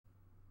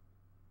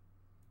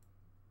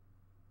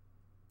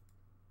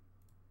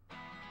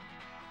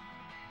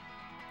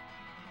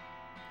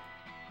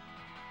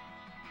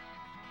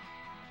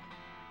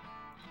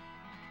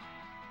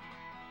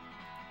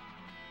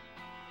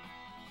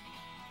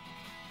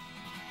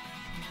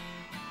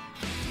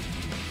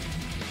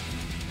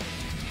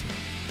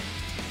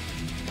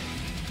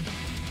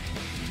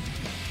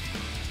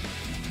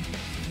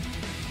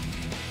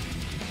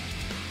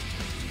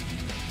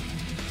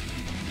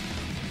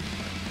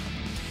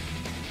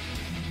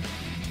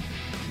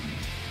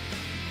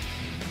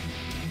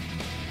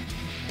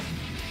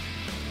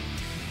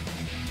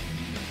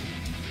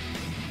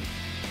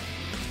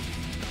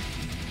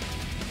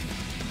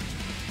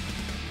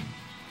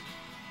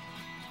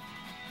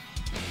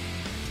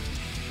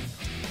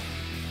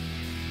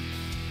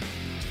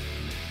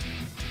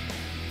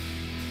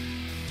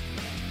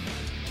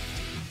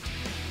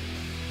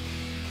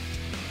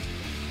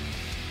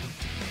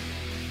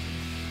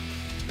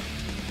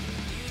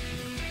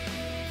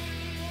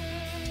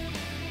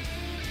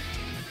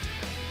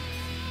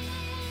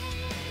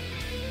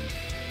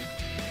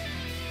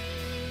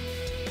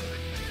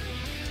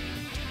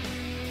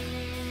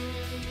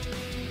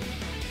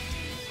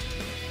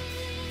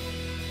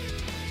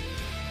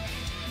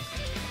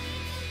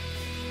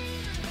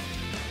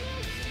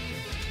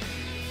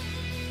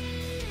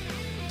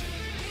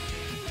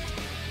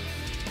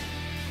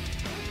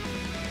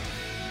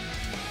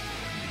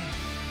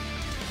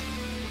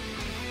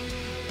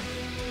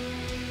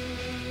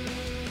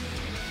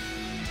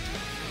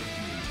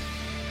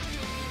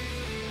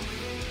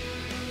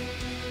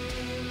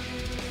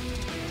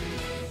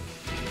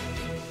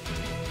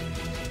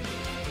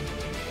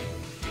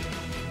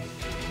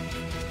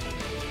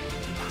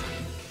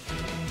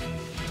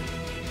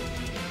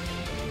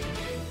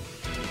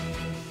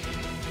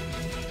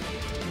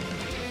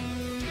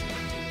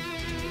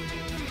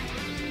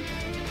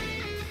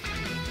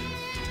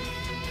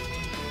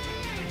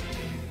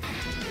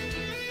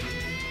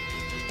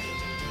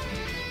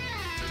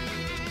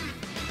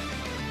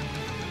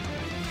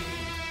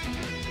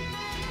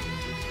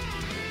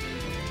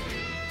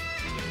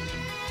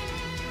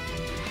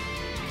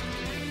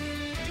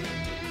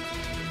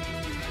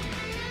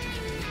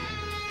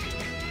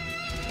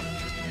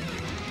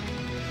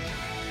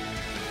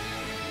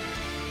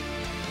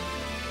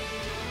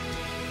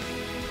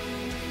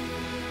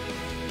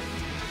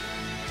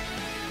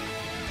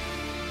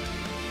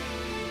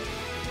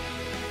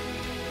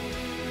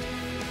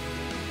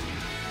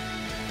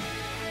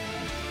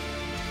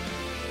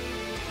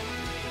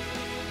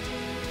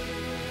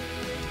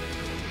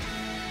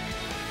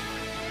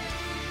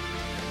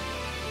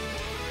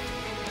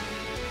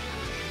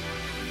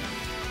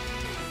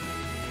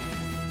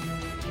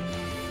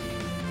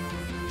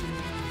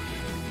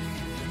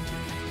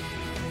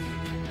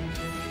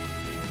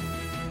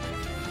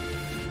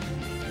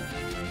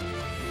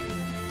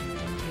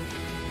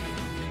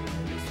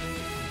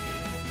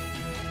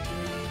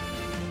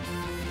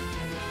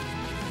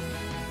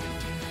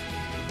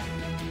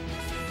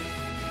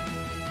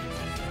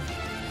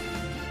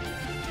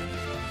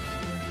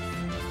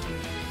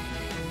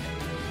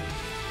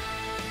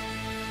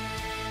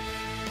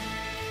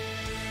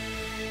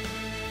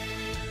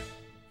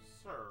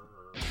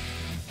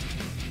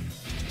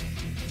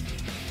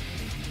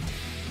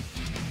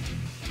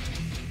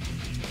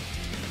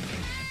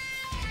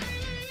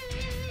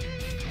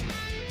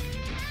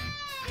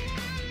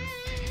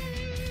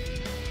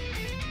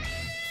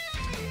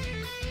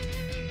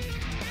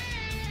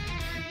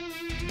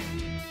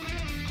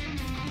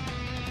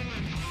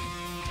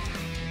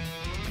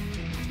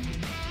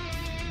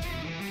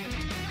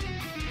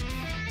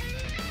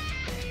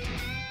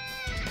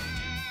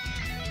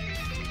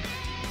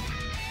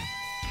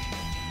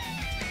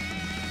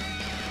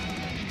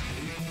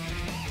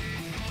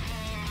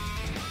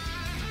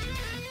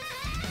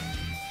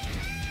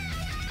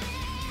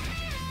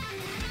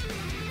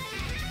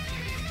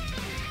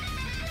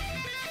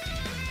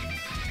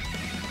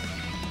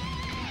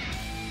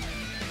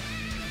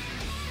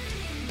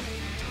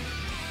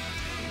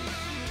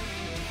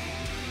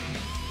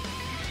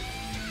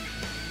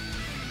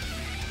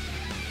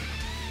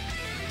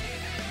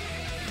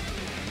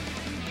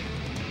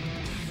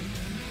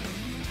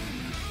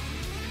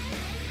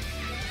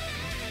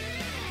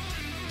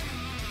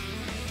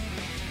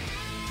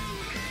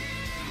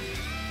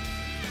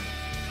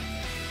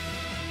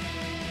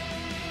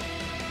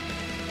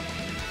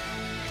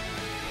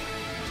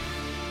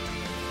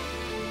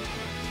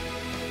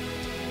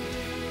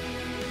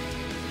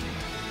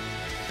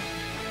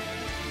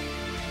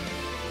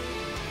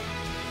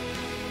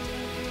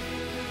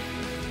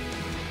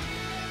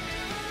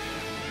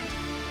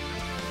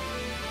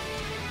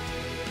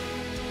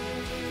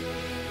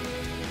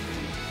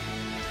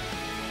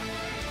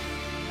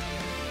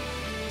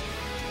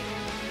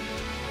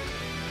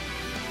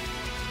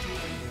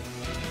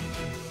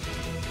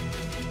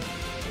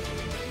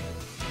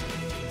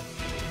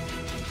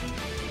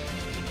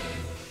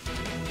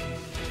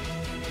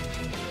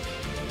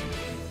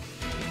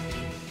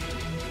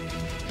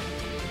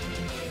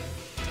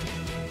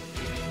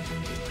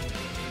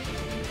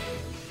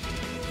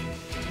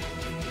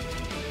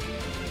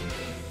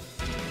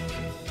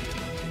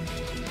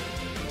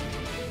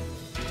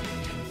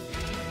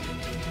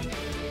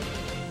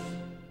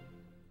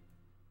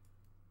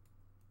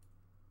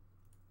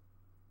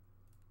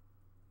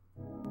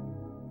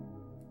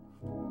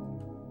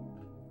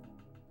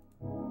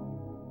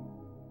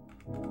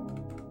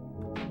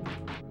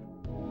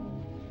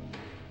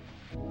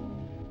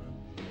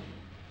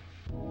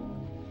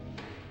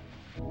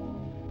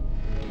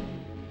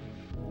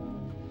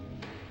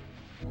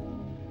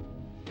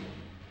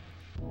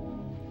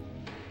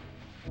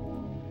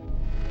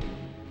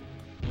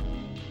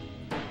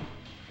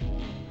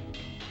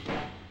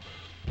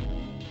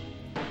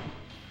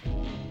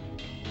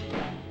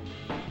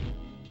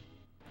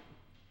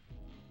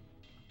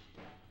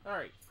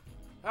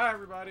Hi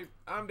everybody,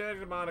 I'm Danny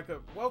DeMonica.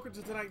 Welcome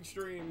to tonight's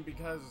stream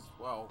because,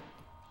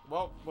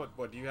 what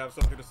do you have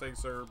something to say,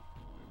 sir?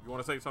 You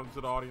want to say something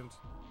to the audience?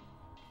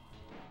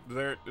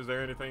 Is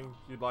there anything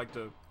you'd like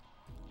to...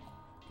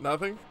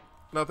 Nothing?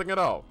 Nothing at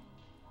all?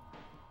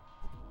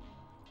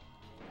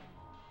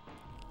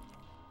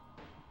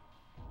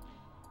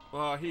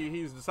 Well,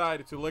 he's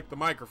decided to lick the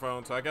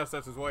microphone, so I guess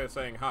that's his way of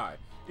saying hi.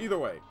 Either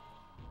way,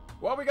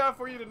 what we got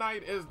for you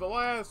tonight is the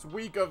last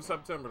week of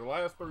September, the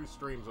last 3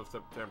 streams of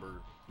September.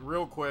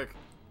 Real quick,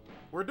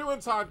 we're doing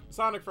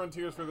Sonic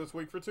Frontiers for this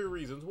week for 2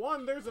 reasons.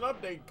 One, there's an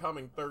update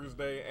coming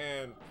Thursday,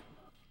 and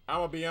I'm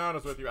gonna be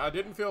honest with you, I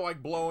didn't feel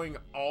like blowing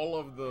all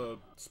of the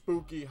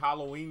spooky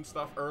Halloween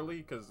stuff early,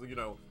 because, you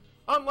know,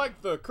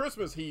 unlike the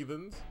Christmas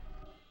heathens,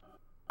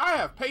 I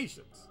have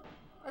patience.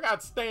 I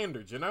got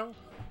standards, you know?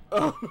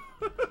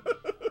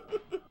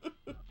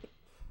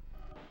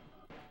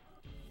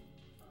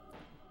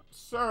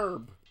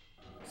 Serb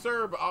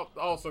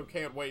also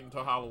can't wait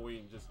until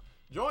Halloween. Just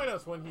join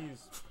us when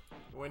he's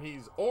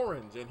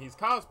orange and he's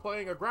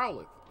cosplaying a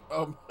Growlithe.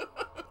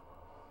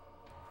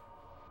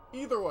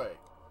 Either way,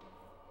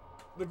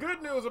 the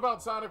good news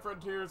about Sonic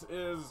Frontiers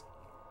is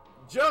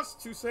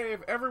just to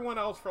save everyone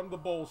else from the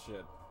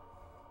bullshit.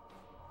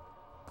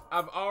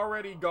 I've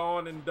already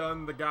gone and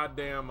done the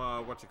goddamn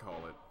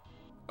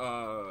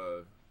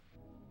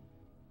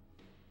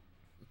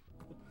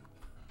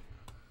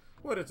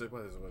what is it?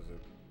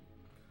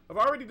 I've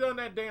already done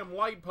that damn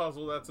light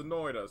puzzle that's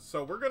annoyed us,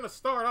 so we're gonna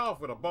start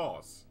off with a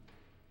boss.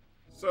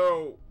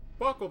 So,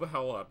 buckle the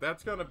hell up.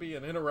 That's gonna be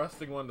an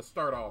interesting one to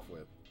start off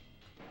with.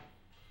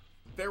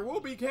 There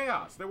will be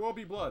chaos. There will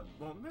be blood.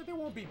 Well, there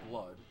won't be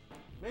blood.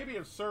 Maybe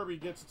if Serby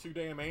gets too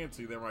damn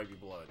antsy, there might be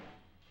blood.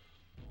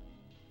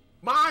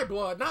 My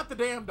blood, not the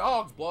damn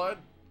dog's blood.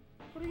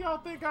 What do y'all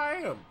think I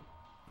am?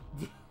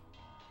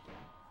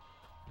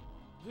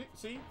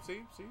 See,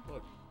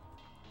 look.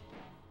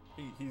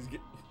 He's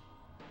getting...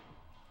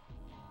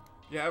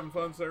 You having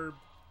fun, sir?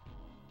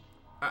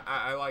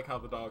 I like how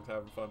the dog's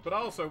having fun. But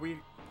also,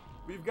 we've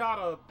got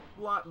a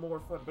lot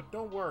more fun. But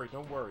don't worry.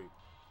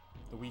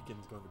 The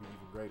weekend's going to be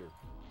even greater.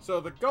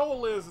 So the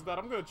goal is that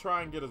I'm going to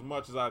try and get as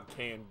much as I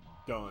can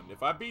done.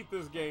 If I beat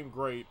this game,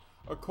 great.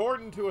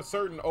 According to a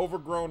certain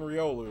overgrown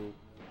Riolu,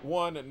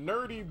 one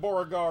nerdy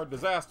Beauregard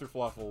Disaster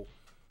Fluffle,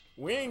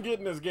 we ain't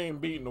getting this game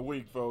beat in a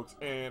week, folks.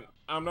 And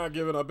I'm not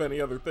giving up any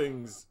other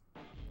things.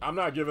 I'm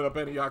not giving up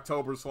any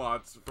October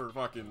slots for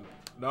fucking...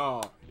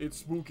 Nah, it's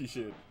spooky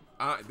shit.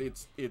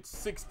 It's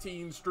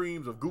 16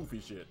 streams of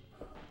goofy shit.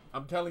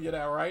 I'm telling you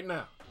that right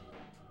now.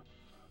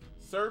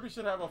 Serby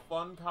should have a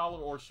fun collar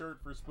or shirt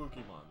for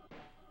Spooky Month.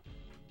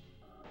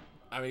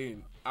 I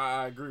mean,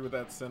 I agree with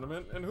that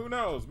sentiment, and who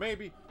knows?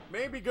 Maybe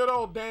good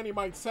old Danny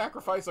might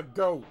sacrifice a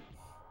goat.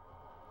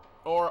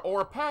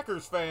 Or a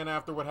Packers fan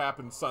after what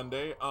happened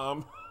Sunday.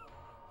 And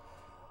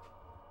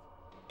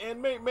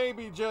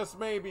maybe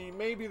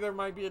there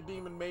might be a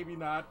demon, maybe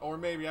not. Or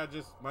maybe I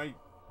just might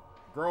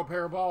grow a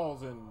pair of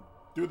balls and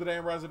do the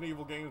damn Resident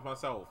Evil games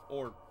myself.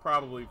 Or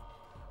probably,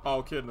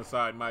 all kidding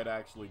aside, might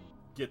actually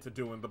get to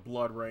doing the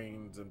Blood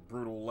Rains and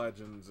Brutal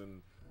Legends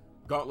and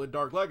Gauntlet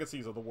Dark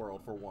Legacies of the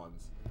world for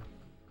once.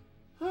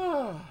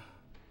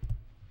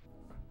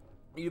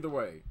 Either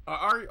way,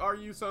 are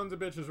you sons of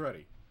bitches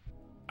ready?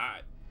 I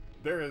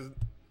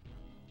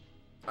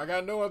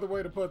got no other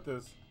way to put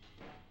this.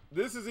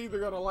 This is either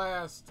gonna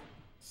last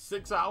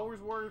 6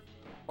 hours worth,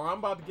 or I'm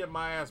about to get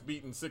my ass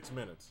beat in 6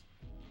 minutes.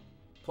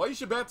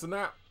 Place your bets on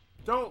that.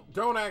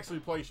 Don't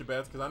actually place your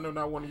bets, because I know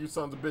not one of you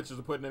sons of bitches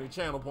are putting any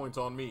channel points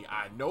on me.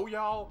 I know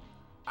y'all,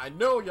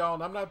 and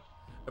I'm not,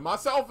 and my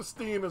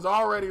self-esteem is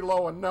already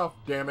low enough,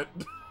 damn it.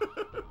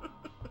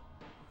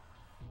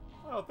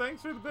 Well,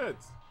 thanks for the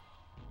bits,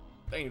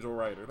 Angel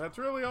Rider. That's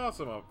really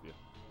awesome of you.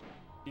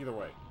 Either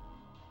way,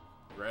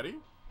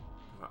 ready?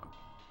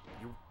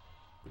 You're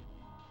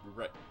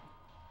ready.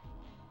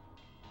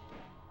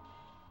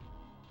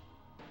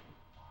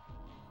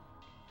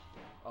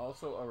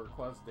 Also, a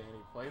request, Danny.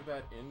 Play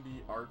that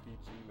indie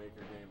RPG Maker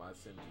game I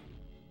sent you.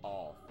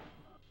 Off.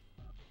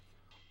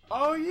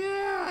 Oh,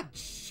 yeah!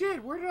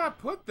 Shit, where did I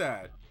put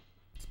that?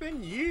 It's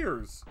been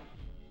years.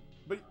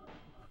 But...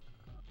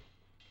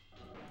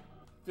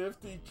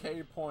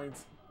 50k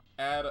points,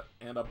 add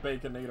and a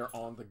Baconator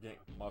on the game.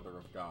 Mother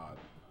of God.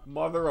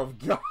 Mother of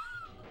God.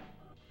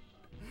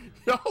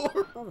 Y'all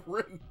are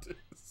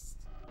horrendous.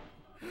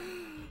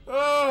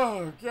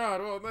 Oh,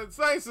 God. Well, it's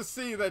nice to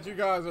see that you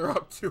guys are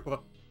up to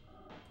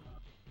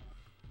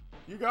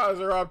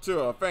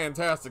a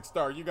fantastic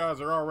start. You guys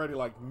are already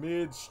like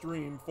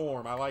mid-stream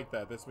form. I like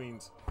that. This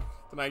means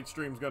tonight's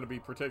stream's going to be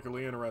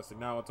particularly interesting.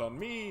 Now it's on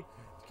me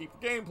to keep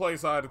the gameplay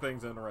side of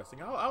things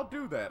interesting. I'll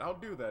do that.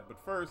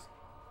 But first,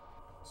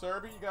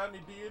 Serby, you got any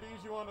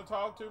deities you want to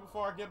talk to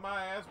before I get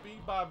my ass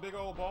beat by a big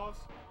old boss?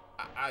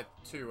 I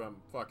too am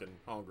fucking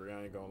hungry.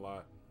 I ain't gonna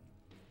lie.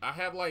 I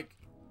had like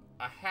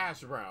a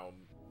hash brown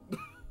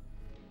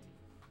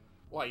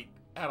like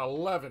at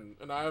 11,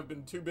 and I have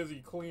been too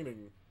busy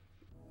cleaning.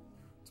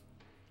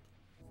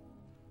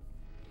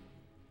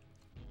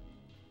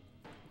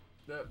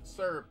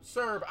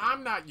 Sir,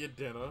 I'm not your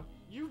dinner.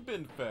 You've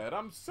been fed,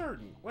 I'm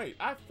certain. Wait,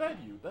 I fed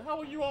you. The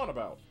hell are you on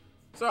about?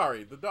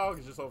 Sorry, the dog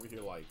is just over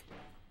here like...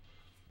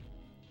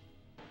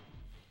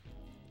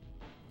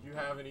 You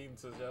haven't eaten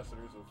since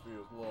yesterday, so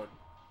feels. Look,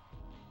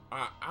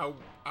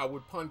 I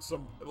would punch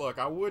some... Look,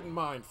 I wouldn't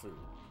mind food.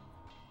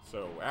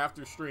 So,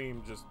 after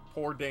stream, just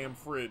pour damn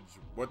fridge.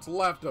 What's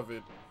left of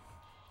it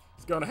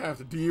is gonna have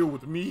to deal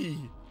with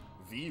me.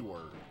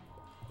 V-word.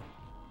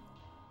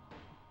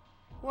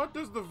 What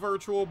does the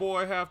virtual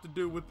boy have to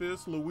do with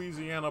this,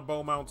 Louisiana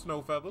Beaumont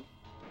Snowfeather?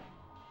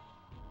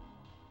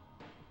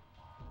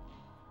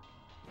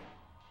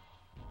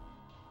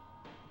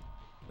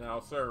 Now,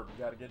 sir,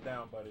 you gotta get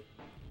down, buddy.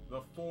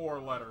 The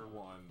 4-letter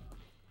one.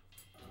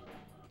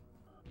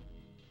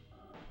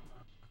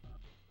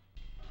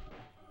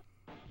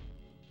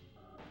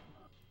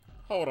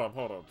 Hold up.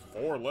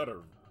 4-letter.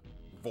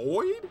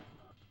 Void?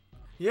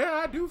 Yeah,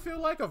 I do feel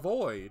like a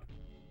void.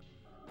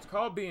 It's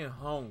called being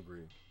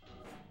hungry.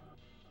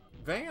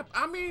 Vamp?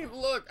 I mean,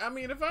 look,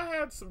 if I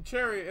had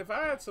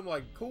some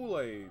like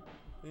Kool-Aid,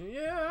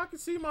 yeah, I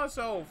could see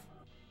myself,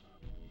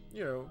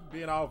 you know,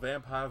 being all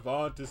vampire,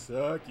 want to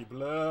suck your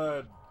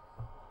blood.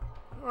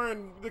 Or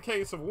in the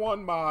case of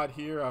one mod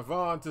here, I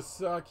want to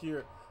suck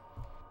your...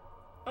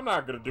 I'm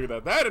not gonna do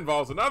that. That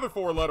involves another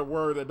 4-letter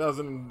word that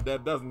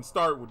doesn't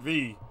start with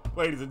V,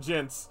 ladies and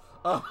gents.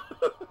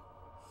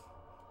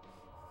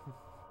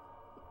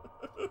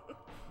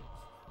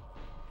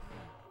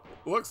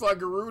 Looks like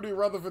Rudy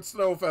Rutherford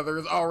Snowfeather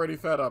is already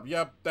fed up.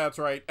 Yep, that's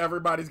right.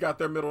 Everybody's got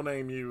their middle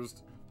name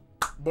used.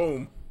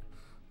 Boom.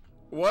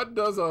 What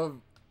does a...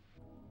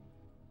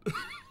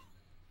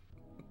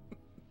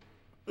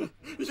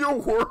 Your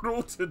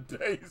Wordle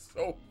today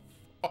so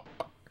far.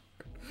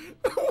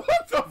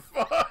 What the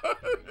fuck?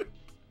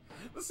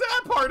 The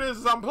sad part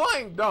is I'm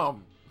playing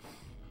dumb.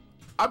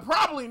 I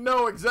probably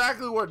know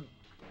exactly what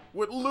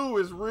Lou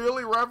is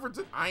really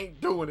referencing. I ain't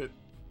doing it.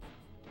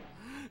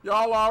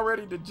 Y'all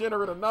already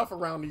degenerate enough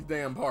around these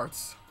damn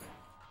parts.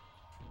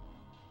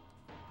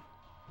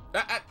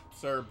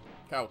 Sir,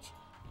 couch.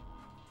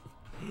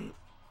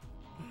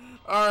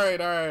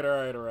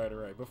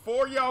 Alright.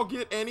 Before y'all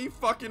get any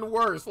fucking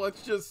worse,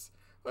 let's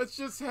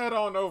just head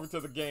on over to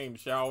the game,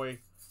 shall we?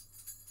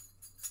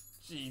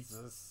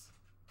 Jesus.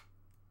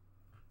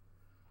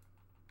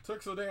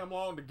 Took so damn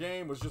long, the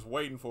game was just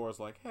waiting for us,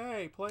 like,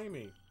 hey, play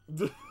me.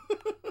 Good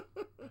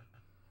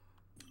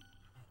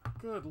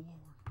lord.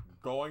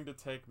 Going to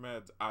take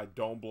meds. I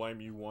don't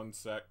blame you one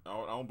sec.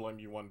 I don't blame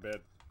you one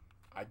bit.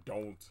 I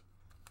don't.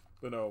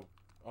 But no.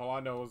 All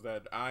I know is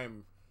that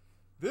I'm...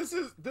 This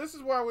is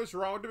where I wish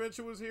Wrong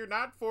Dimension was here.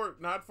 Not for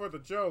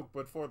the joke,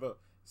 but for the...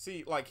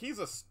 See, like, he's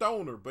a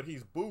stoner, but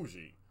he's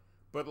bougie.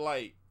 But,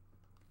 like,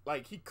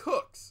 he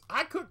cooks.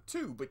 I cook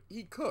too, but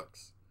he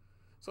cooks.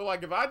 So,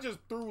 like, if I just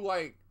threw,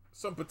 like,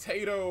 some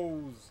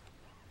potatoes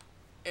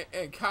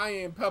and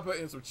cayenne pepper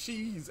and some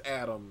cheese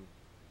at him,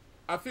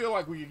 I feel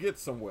like we could get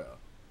somewhere.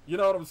 You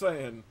know what I'm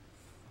saying?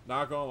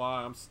 Not gonna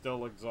lie, I'm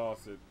still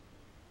exhausted.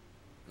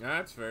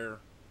 That's fair.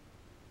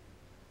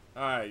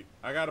 Alright,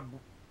 I gotta...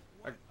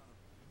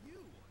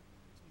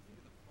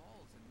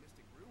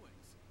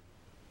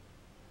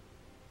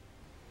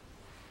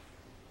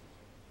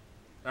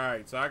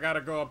 Alright, so I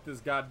gotta go up this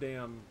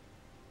goddamn...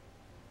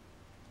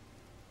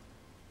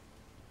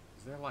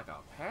 Is there like a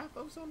path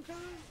of some kind?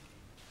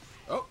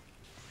 Oh!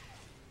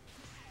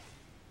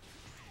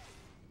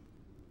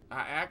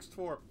 I asked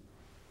for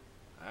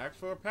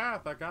a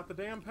path. I got the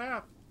damn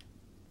path.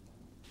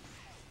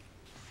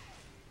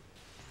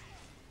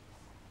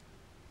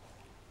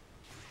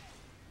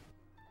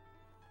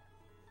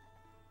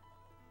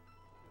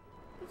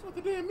 What's with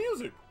the damn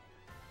music?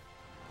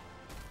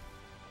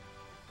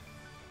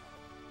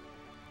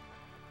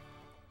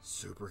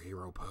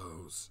 Superhero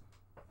pose.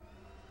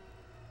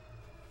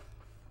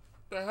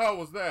 The hell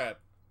was that?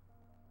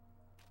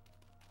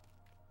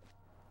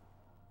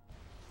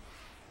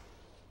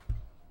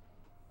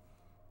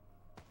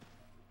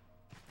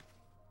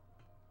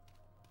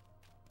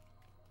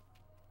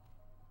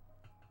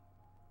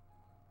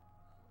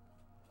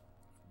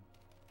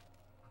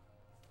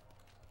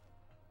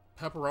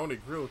 Pepperoni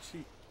grilled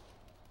cheese.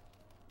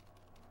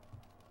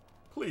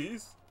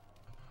 Please.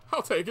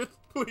 I'll take it.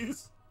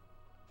 Please.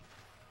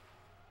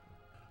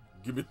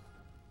 Give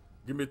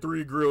me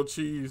 3 grilled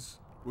cheese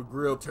with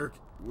grilled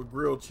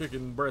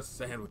chicken breast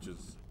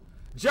sandwiches.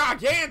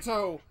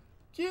 Giganto!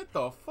 Get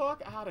the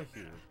fuck out of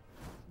here.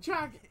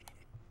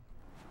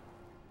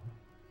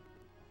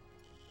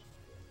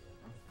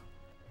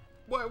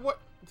 What?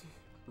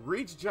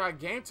 Reach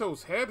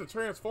Giganto's head to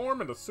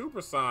transform into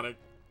Supersonic?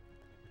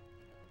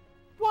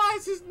 Why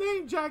is his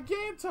name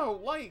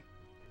Giganto? Like...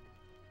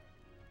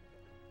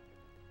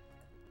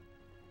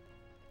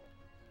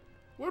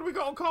 What are we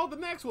gonna call the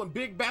next one?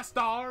 Big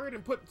Bastard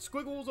and put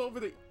squiggles over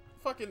the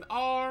fucking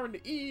R and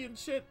the E and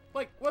shit?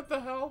 Like, what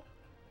the hell?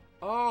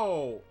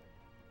 Oh,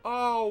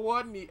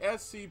 wasn't the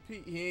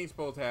SCP? He ain't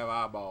supposed to have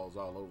eyeballs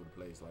all over the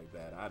place like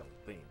that, I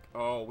don't think.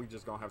 Oh, we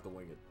just gonna have to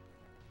wing it.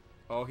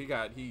 Oh, he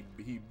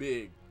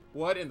big.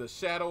 What, in the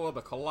shadow of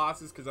the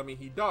Colossus? Because, I mean,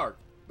 he dark.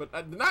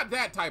 But not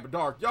that type of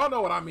dark. Y'all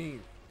know what I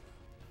mean.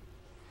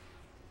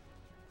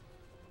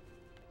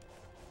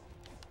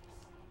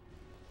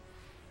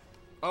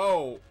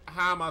 Oh,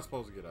 how am I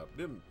supposed to get up?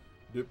 Them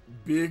the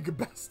big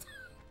best.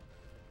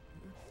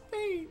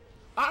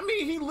 I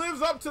mean, he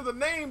lives up to the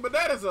name, but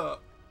that is a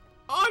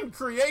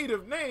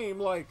uncreative name.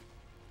 Like,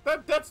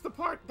 that's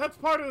part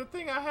of the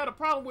thing I had a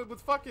problem with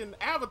fucking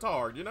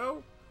Avatar, you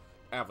know?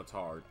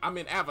 Avatar. I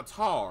mean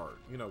Avatar,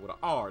 you know, with an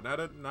R, not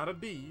a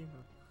D.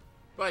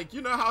 Like,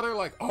 you know how they're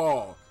like,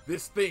 oh,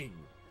 this thing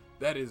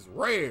that is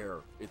rare,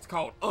 it's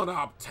called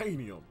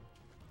unobtainium.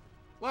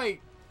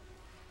 Like,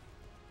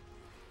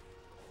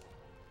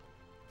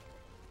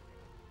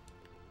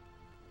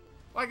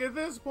 at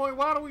this point,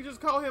 why don't we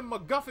just call him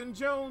MacGuffin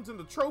Jones and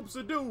the Tropes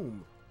of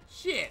Doom?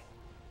 Shit.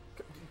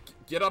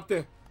 Get up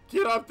there.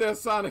 Get up there,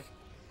 Sonic.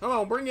 Come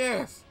on, bring your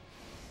ass.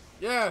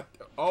 Yeah.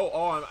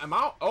 Oh, I'm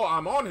out. Oh,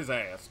 I'm on his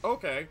ass.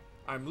 Okay.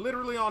 I'm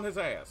literally on his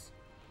ass.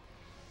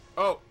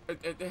 Oh,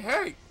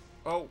 hey.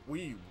 Oh,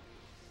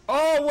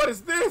 oh, what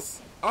is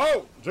this?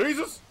 Oh,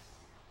 Jesus.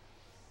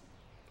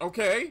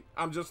 Okay.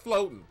 I'm just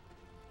floating.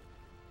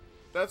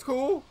 That's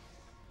cool.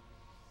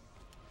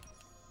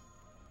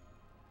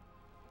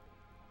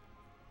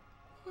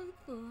 What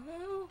the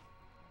hell?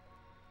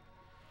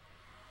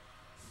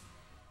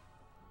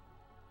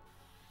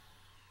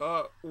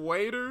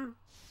 Waiter?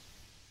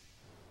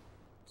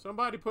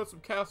 Somebody put some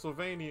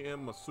Castlevania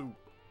in my soup.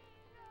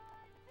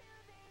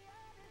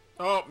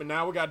 Oh, and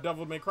now we got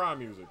Devil May Cry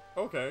music.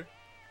 Okay.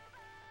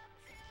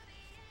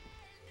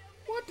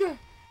 What the?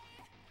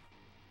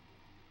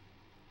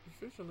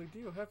 Efficiently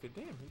deal heavy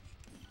damage.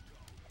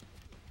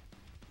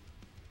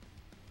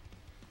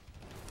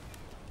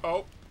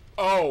 Oh.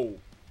 Oh.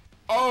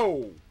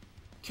 Oh.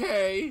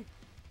 Okay.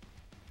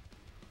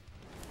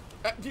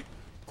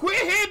 Quit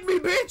hitting me,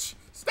 bitch!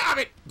 Stop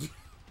it!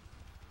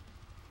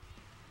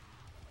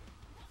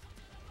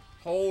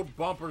 Hold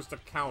bumpers to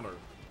counter.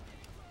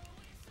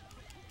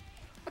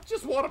 I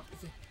just want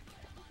to...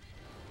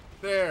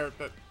 There.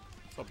 That's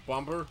a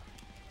bumper.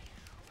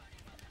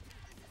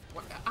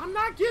 I'm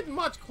not getting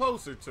much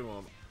closer to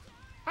him.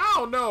 I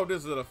don't know if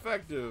this is an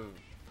effective...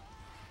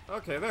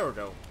 Okay, there we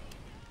go.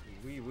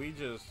 We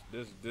just...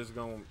 This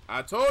gonna...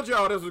 I told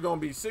y'all this was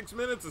gonna be 6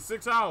 minutes or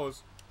 6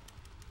 hours.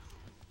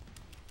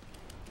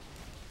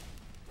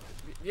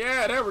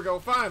 Yeah, there we go,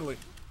 finally.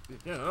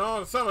 You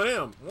know, some of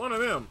them. One of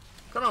them.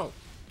 Come on.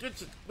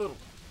 Get your little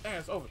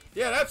ass over.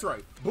 Yeah, that's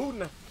right.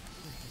 Booting.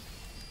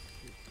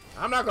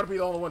 I'm not going to be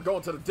the only one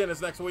going to the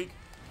dentist next week.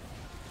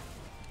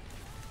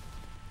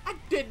 I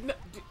did not...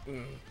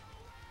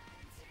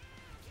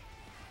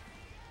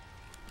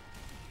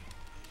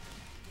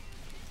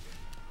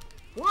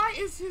 Why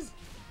is his...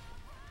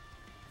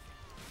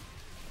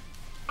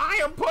 I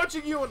am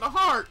punching you in the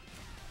heart.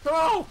 Come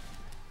on.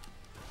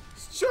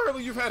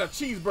 Surely you've had a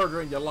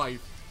cheeseburger in your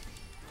life.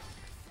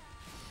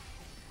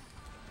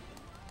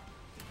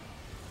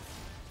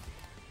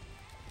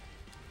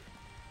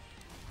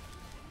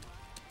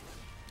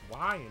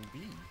 Y and B.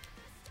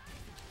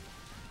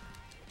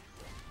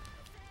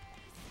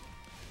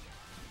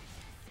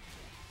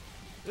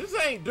 This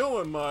ain't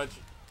doing much.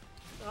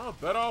 Oh,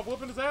 better off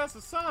whooping his ass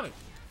as Sonic.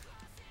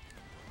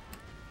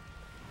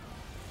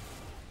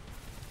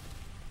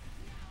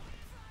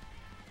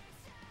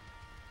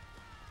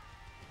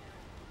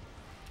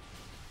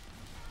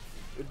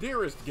 The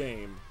dearest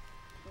game.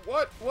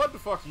 What the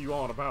fuck are you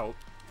on about?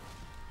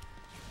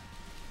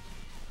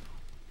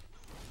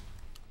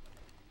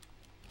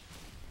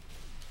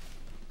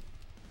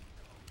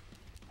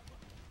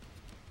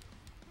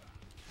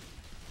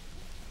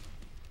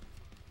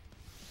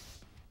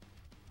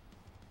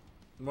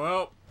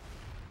 Well,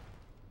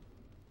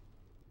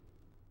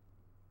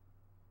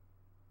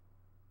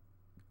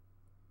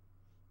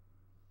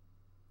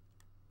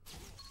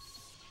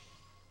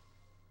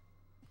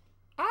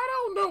 I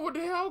don't know what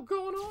the hell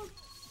going on.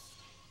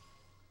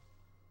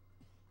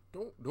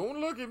 Don't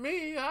look at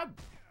me.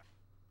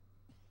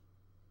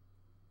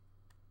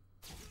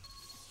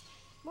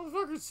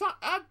 Motherfucker,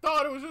 I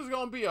thought it was just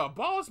gonna be a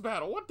boss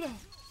battle. What the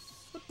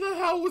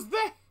hell was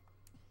that?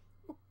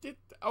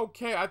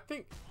 Okay, I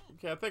think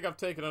I've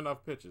taken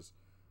enough pitches.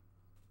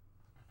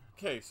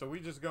 Okay, so we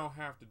just gonna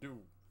have to do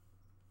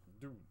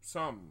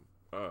some.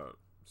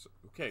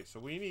 Okay, so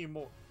we need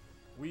more.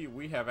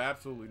 We have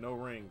absolutely no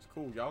rings.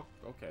 Cool, y'all.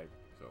 Okay,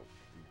 so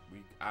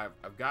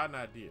I've got an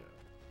idea.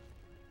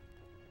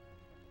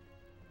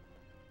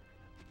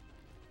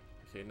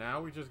 Okay,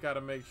 now we just gotta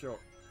make sure.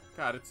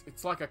 God,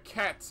 it's like a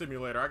cat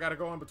simulator. I gotta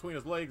go in between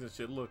his legs and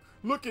shit.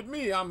 Look at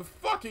me. I'm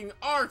fucking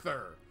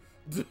Arthur.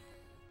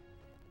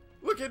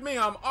 Look at me,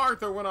 I'm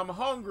Arthur when I'm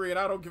hungry and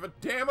I don't give a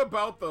damn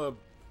about the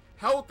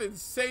health and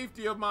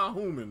safety of my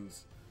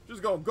humans.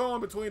 Just gonna go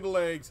in between the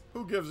legs.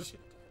 Who gives a shit?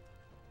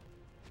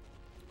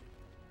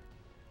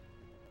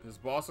 His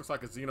boss looks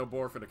like a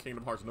xenomorph in the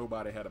Kingdom Hearts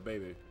Nobody Had a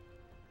Baby.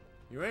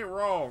 You ain't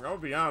wrong, I'm gonna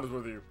be honest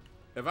with you.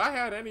 If I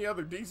had any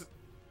other decent...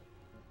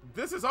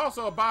 This is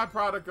also a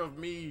byproduct of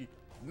me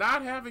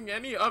not having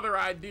any other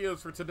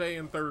ideas for today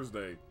and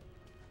Thursday.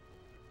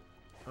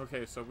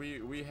 Okay, so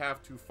we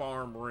have to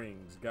farm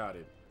rings. Got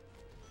it.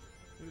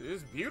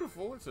 It's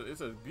beautiful.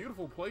 It's a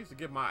beautiful place to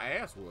get my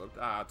ass whooped.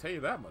 I'll tell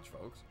you that much,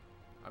 folks.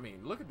 I mean,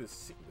 look at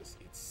this. It's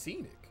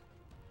scenic.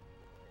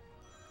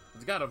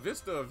 It's got a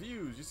vista of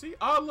views. You see?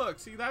 Oh, look.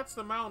 See, that's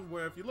the mountain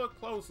where, if you look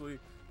closely,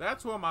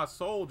 that's where my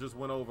soul just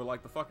went over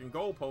like the fucking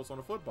goalpost on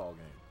a football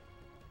game.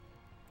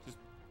 Just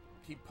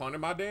keep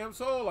punting my damn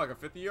soul like a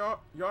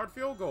 50-yard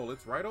field goal.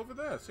 It's right over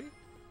there. See?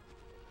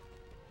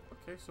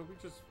 Okay, so we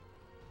just...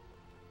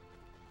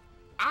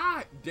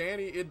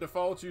 Danny, it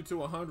defaults you to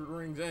 100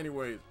 rings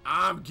anyways.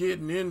 I'm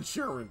getting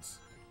insurance.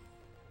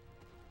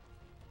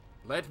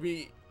 Let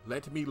me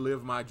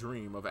live my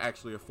dream of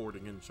actually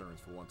affording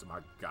insurance for once in my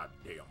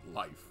goddamn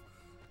life.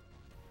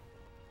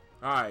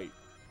 Alright.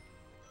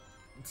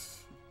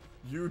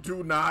 You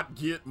do not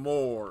get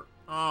more.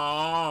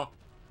 Aww.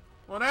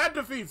 Well, that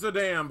defeats the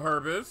damn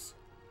purpose.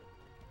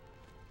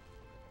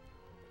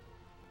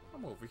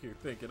 I'm over here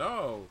thinking,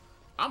 oh,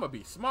 I'm gonna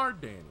be smart,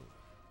 Danny.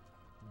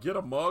 Get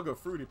a mug of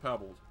Fruity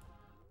Pebbles.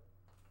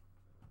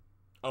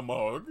 A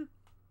mug?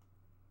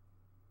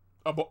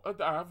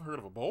 I've heard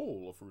of a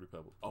bowl of Fruity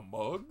Pebbles. A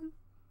mug?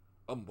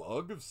 A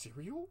mug of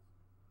cereal?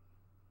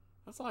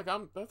 That's like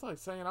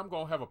saying I'm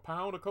gonna have a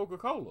pound of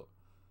Coca-Cola.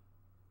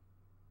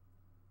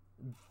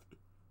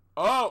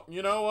 Oh,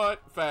 you know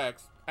what?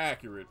 Facts.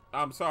 Accurate.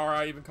 I'm sorry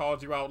I even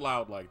called you out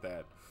loud like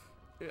that.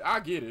 I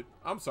get it.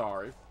 I'm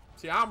sorry.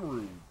 See, I'm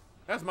rude.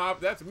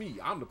 That's me.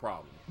 I'm the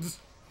problem.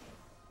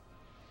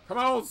 Come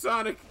on,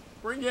 Sonic.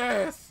 Bring your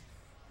ass.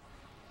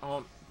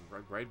 On.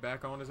 Right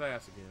back on his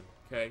ass again.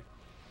 Okay.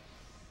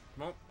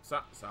 Come on,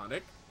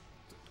 Sonic.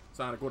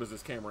 Sonic, what is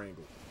this camera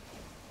angle?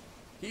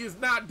 He is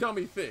not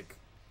dummy thick.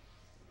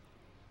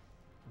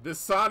 This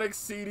Sonic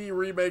CD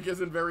remake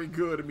isn't very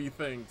good,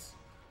 methinks.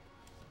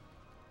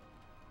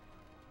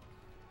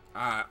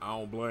 I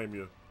don't blame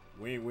you.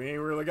 We ain't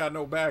really got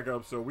no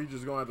backup, so we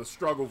just gonna have to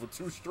struggle for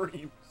 2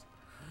 streams.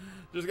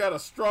 Just gotta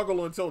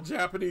struggle until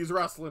Japanese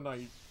wrestling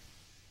night.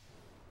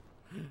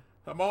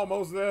 I'm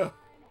almost there.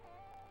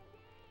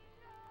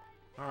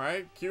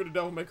 Alright, cue the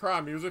Devil May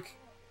Cry music.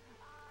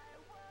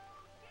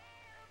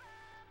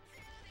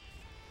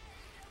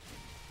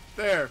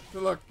 There,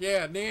 look,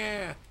 yeah.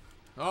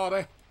 Oh,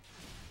 yeah,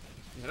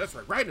 that's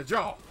right in the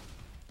jaw.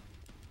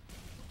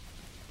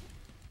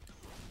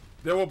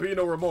 There will be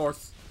no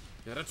remorse.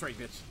 Yeah, that's right,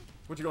 bitch.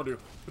 What you gonna do?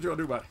 What you gonna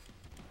do about it?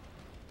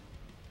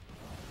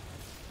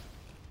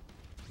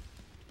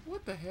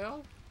 What the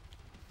hell?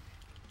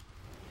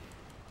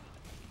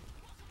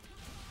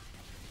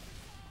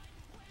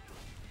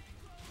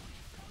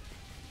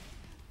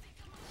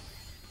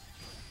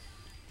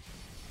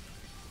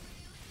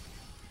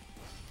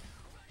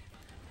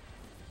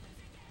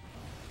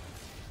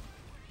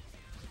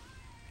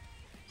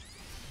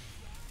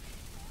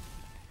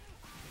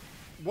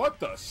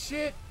 What the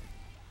shit?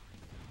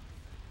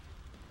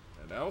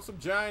 And that was some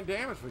giant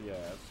damage for your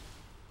ass.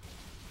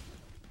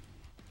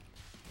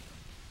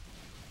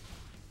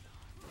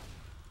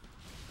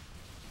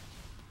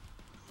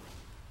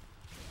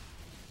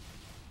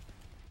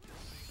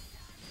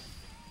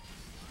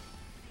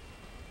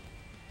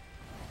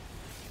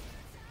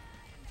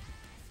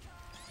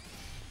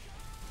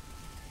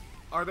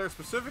 Are there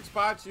specific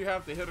spots you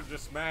have to hit or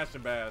just smash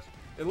and bash?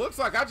 It looks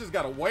like I just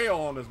got a whale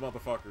on this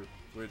motherfucker,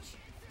 which,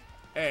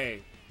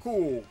 hey,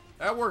 cool.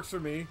 That works for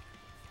me.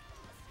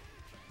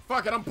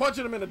 Fuck it, I'm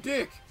punching him in the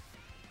dick.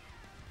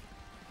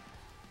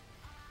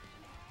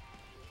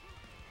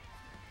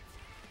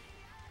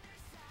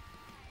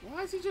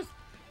 Why is he just...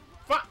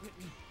 Fuck.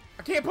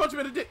 I can't punch him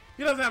in the dick.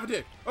 He doesn't have a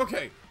dick.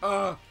 Okay,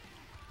 arm.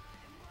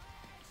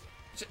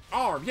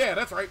 Yeah,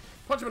 that's right.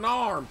 Punch him in the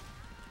arm.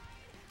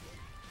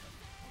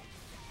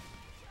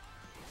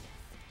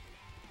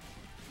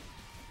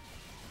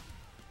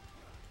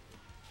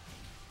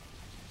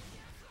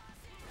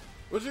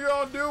 What you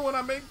gonna do when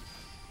I make...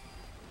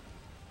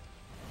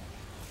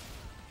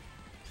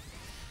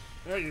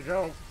 There you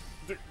go.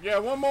 Yeah,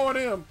 one more of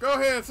them. Go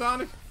ahead,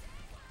 Sonic.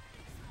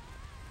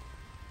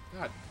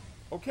 God.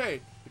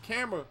 Okay, the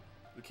camera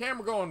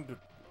going to...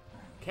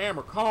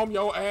 Camera, calm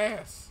your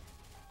ass.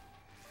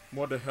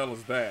 What the hell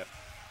is that?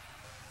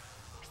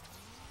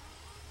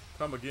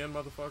 Come again,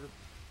 motherfucker.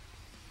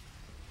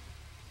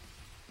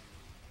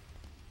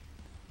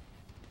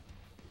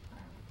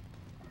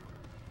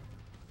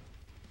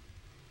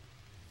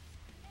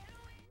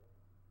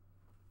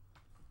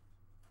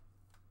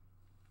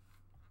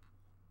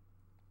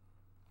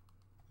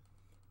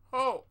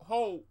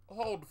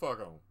 Hold the fuck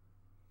on.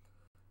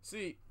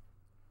 See,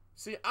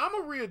 I'ma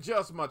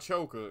readjust my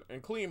choker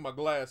and clean my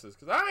glasses,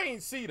 cause I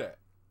ain't see that.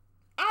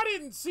 I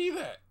didn't see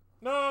that.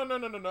 No,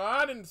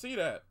 I didn't see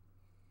that.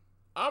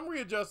 I'm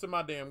readjusting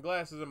my damn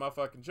glasses and my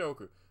fucking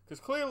choker, cause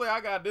clearly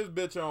I got this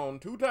bitch on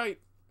too tight.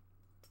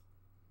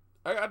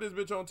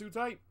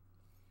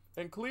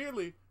 And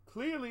clearly,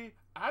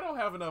 I don't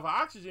have enough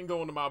oxygen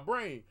going to my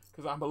brain,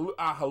 cause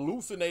I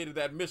hallucinated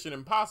that Mission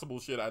Impossible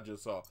shit I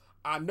just saw.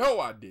 I know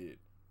I did.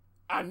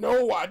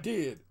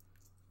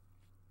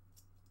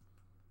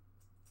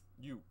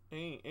 You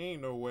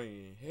ain't no way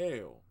in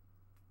hell.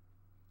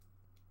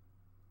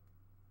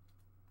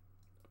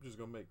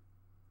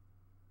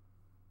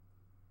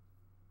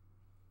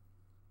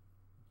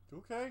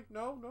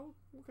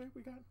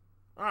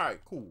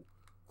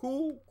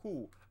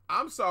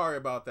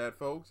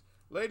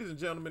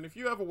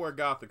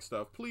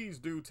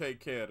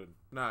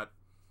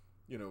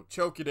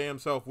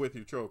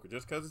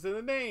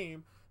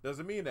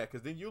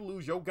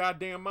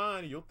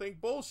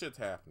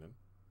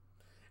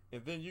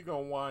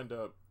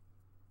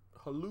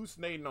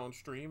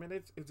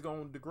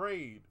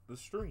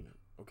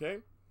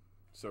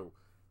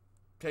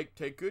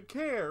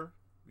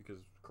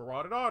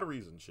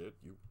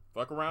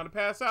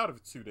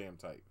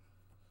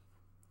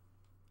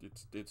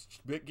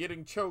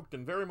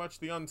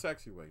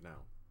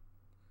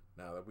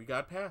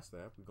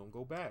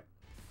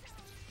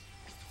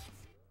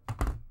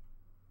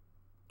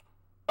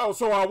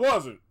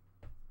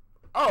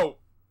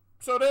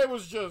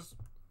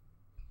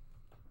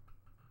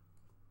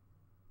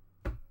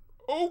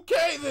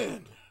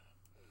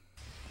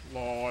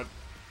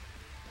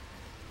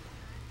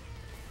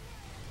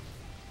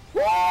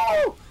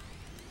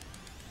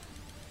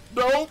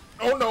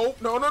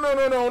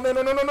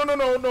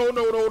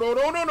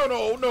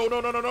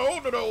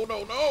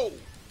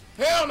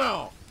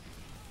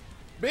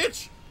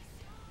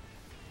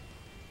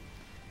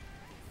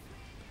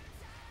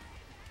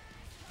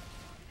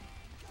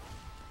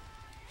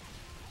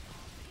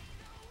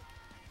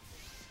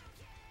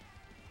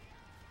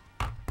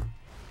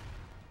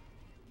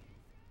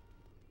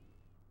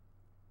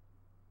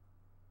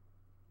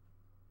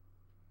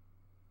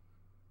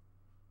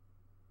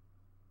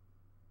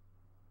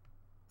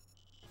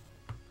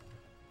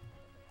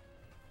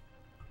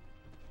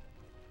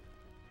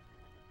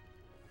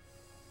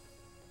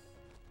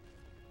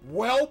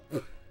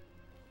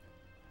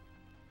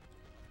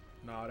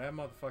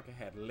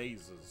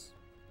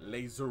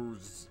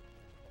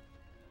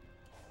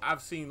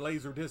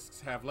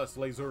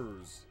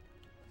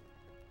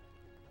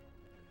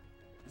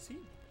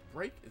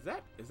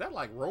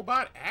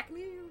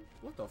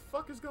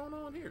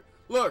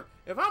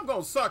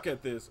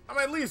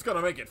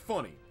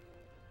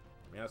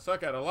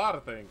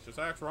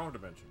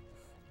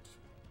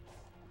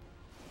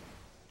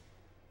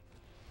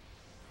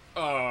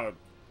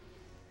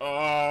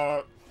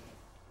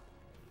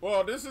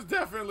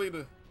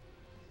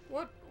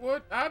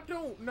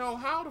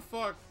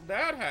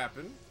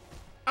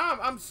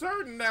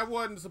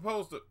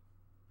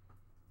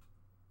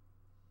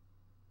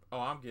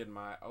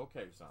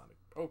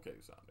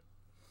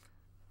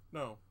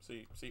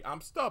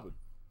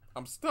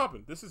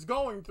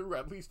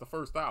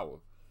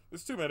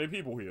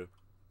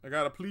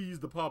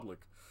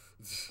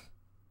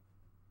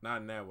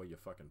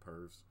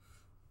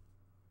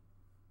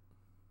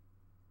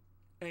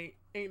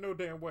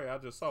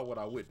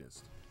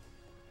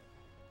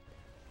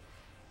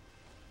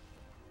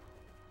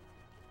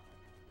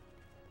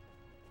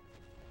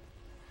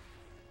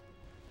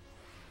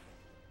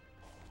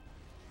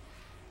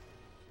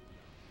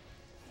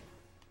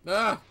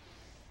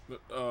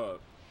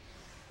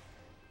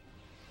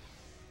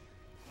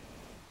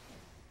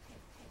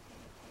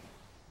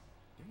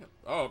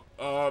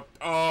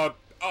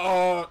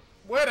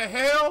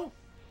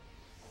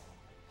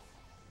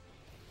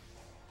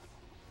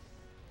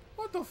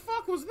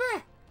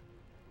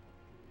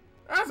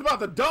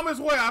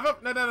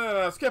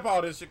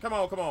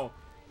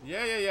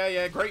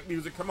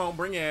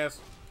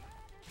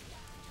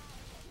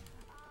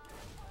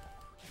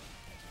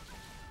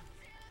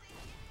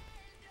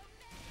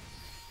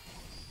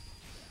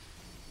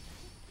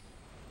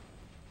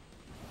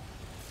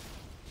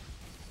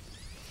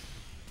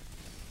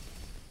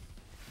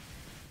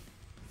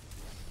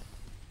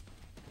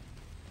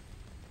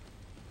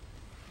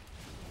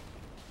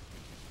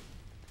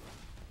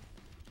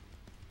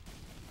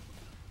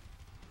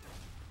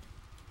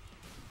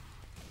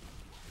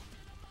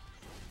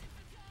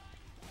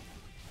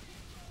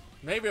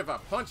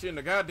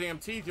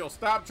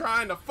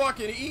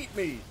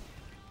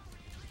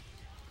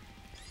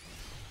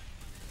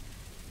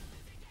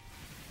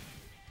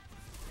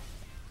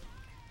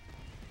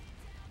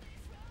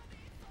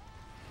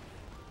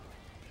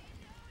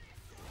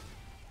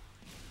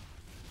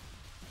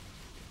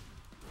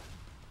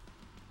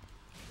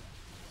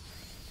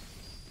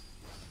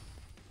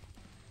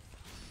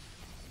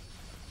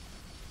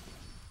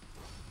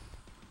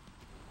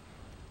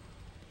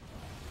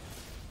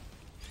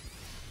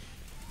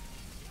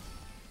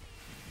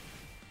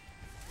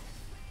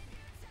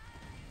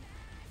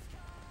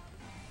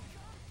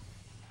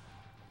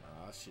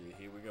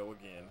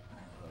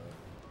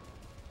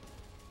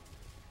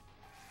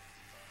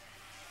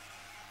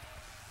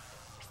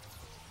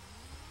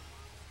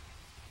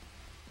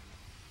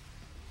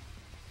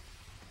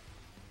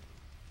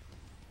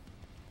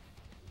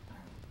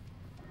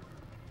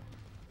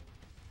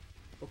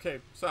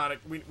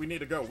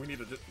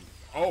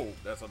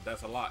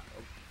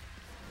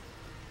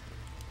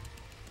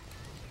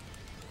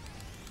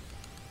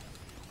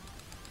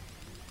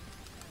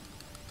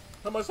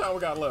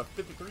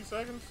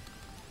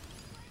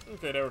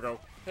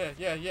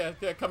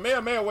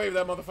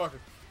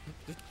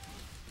 They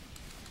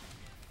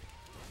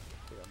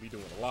got me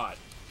doing a lot.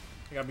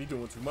 They got me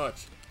doing too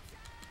much.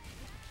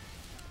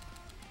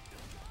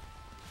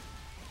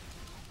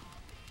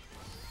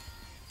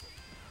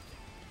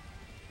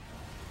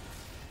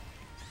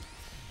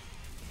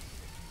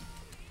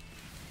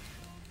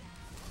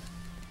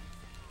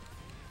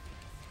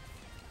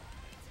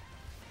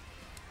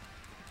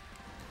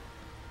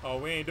 Oh,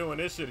 we ain't doing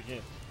this shit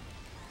again.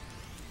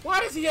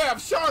 Why does he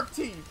have shark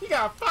teeth? He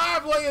got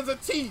 5 layers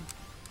of teeth.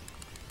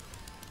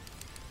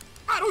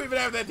 I don't even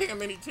have that damn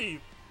many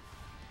teeth.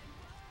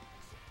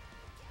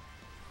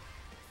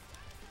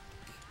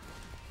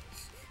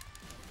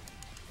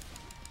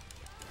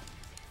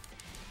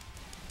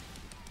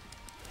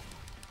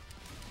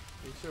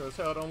 He sure as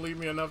hell don't leave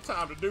me enough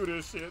time to do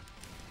this shit.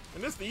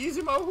 And this the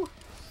easy mode?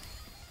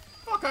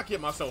 Fuck I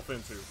get myself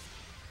into.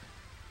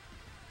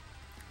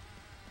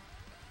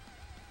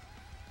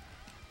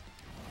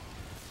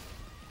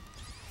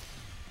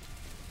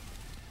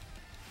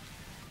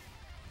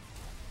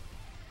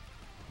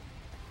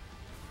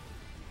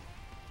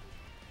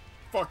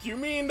 Fuck you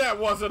mean that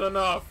wasn't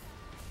enough?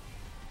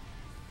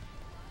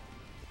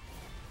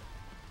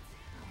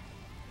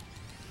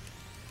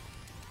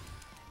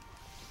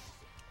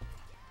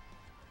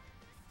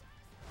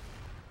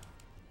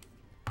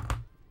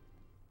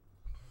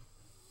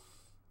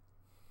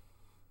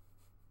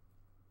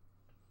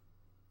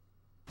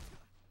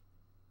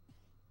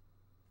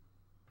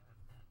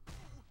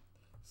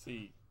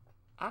 See,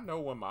 I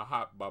know when my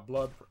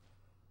blood.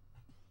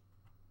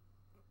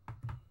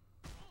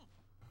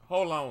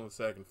 Hold on a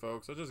second,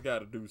 folks. I just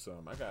gotta do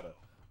something. I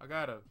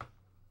gotta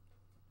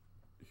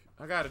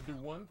do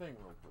one thing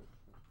real quick.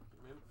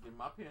 Give me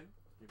my pen.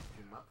 Give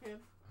me my pen.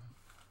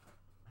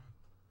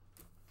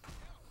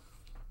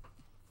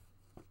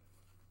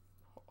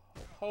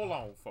 Hold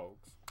on,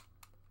 folks.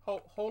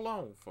 Hold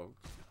on,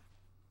 folks.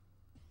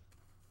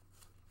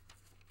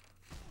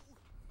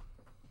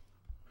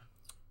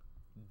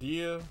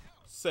 Dear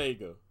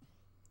Sega,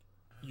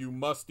 you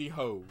musty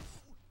hoes.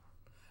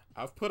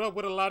 I've put up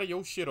with a lot of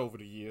your shit over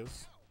the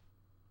years.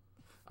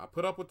 I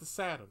put up with the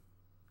Saturn,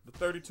 the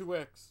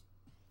 32X,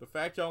 the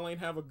fact y'all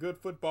ain't have a good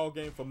football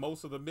game for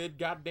most of the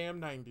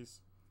mid-goddamn 90s.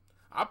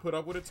 I put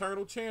up with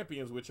Eternal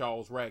Champions with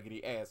y'all's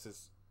raggedy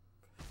asses.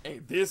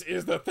 And this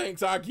is the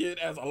thanks I get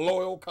as a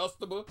loyal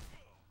customer?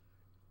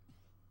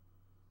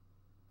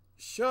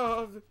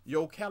 Shove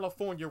your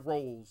California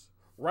rolls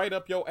right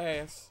up your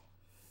ass,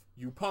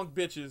 you punk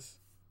bitches.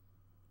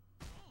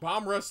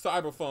 Bomb Rush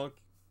Cyberfunk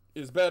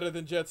is better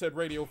than Jet Set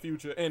Radio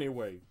Future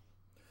anyway.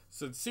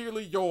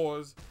 Sincerely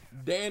yours,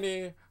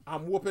 Danny,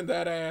 I'm whooping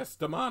that ass,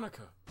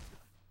 DeMonica.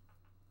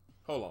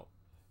 Hold on.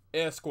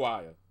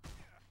 Esquire.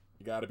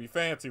 You gotta be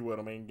fancy with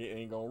him,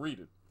 ain't gonna read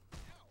it.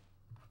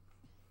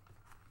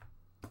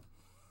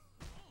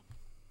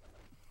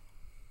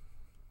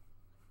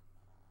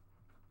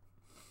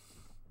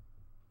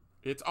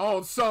 It's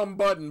on some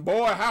button,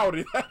 boy,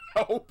 howdy, that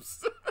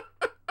helps.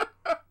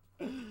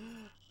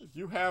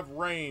 You have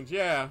range,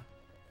 yeah.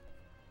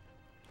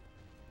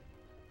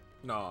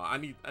 No, I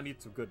need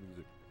some good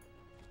music.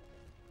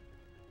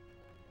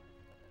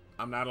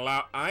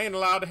 I ain't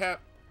allowed to have.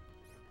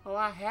 Oh,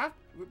 I have.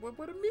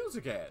 Where the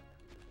music at?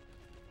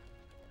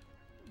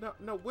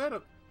 No,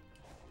 where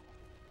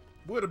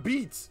the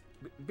beats,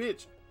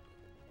 bitch.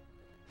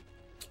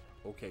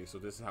 Okay, so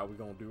this is how we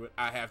gonna do it.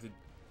 I have to.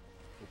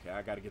 Okay,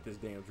 I gotta get this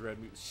damn dread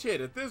music.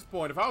 Shit, at this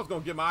point, if I was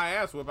gonna get my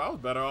ass whipped, I was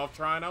better off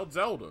trying out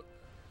Zelda.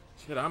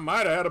 Shit, I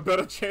might have had a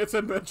better chance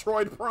at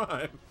Metroid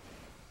Prime.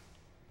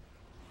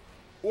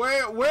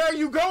 Where are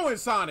you going,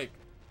 Sonic?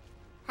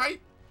 Hi.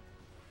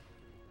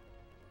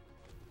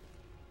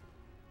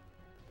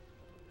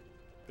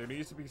 There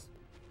needs to be.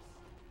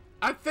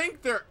 I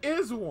think there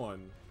is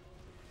one.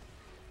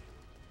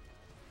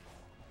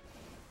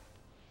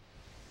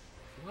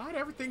 Why'd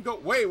everything go?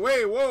 Wait,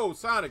 whoa,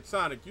 Sonic.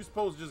 You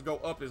supposed to just go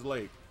up his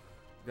leg.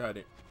 Got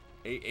it.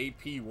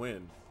 AP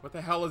win. What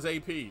the hell is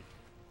AP?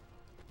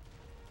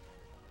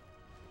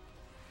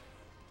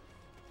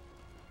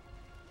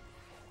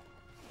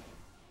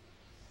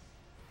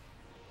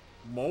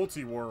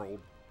 Multi-World.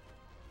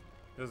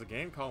 There's a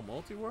game called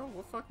Multi-World?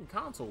 What fucking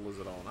console is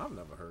it on? I've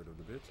never heard of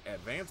the bitch.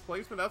 Advanced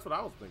placement? That's what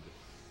I was thinking.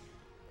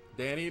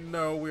 Danny,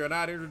 no, we are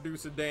not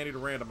introducing Danny to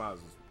randomizers.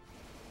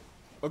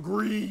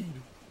 Agreed.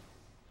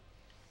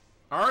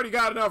 I already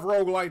got enough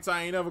roguelites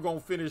I ain't ever gonna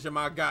finish in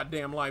my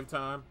goddamn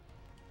lifetime.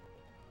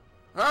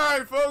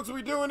 Alright, folks,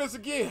 we doing this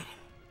again.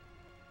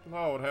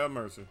 Lord have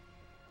mercy.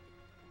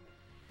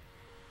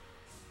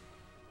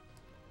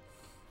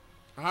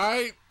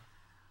 Alright.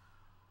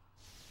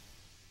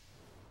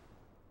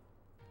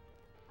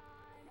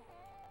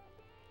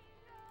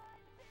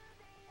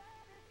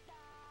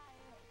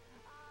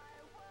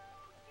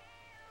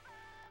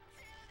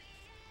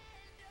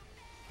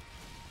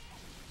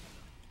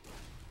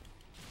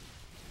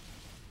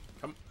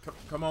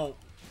 Come on.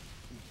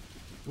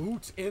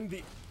 Boots in the...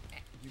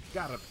 You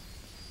gotta...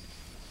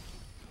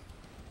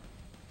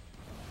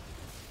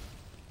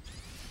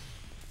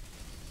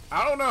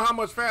 I don't know how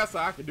much faster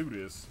I can do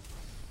this.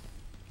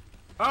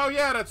 Oh,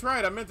 yeah, that's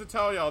right. I meant to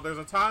tell y'all, there's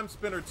a Time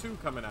Spinner 2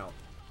 coming out.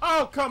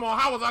 Oh, come on.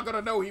 How was I going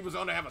to know he was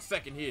going to have a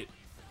second hit?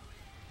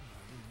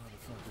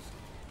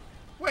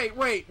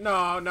 Wait.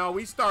 No.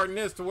 We starting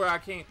this to where I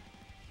can't.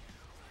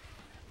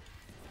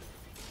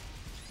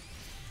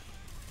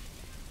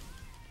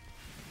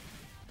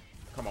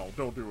 Come on,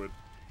 don't do it.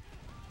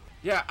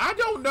 Yeah, I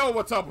don't know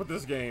what's up with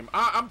this game.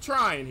 I'm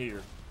trying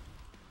here.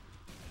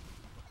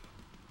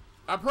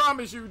 I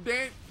promise you,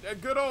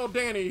 good old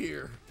Danny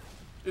here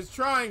is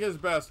trying his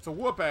best to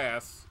whoop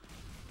ass.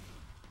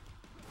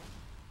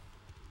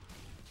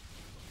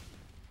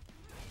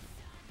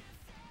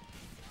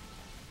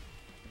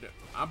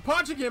 I'm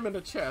punching him in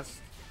the chest.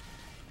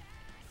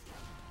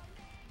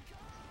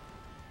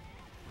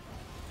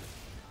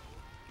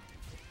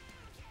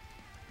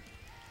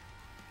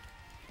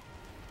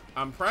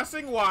 I'm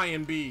pressing Y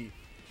and B.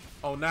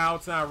 Oh, now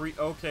it's not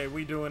okay,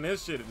 we doing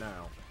this shit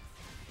now.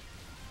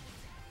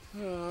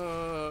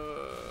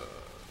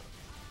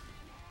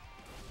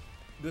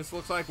 This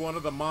looks like one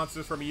of the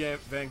monsters from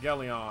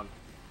Evangelion.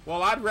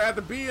 Well, I'd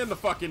rather be in the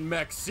fucking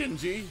mech,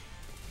 Shinji.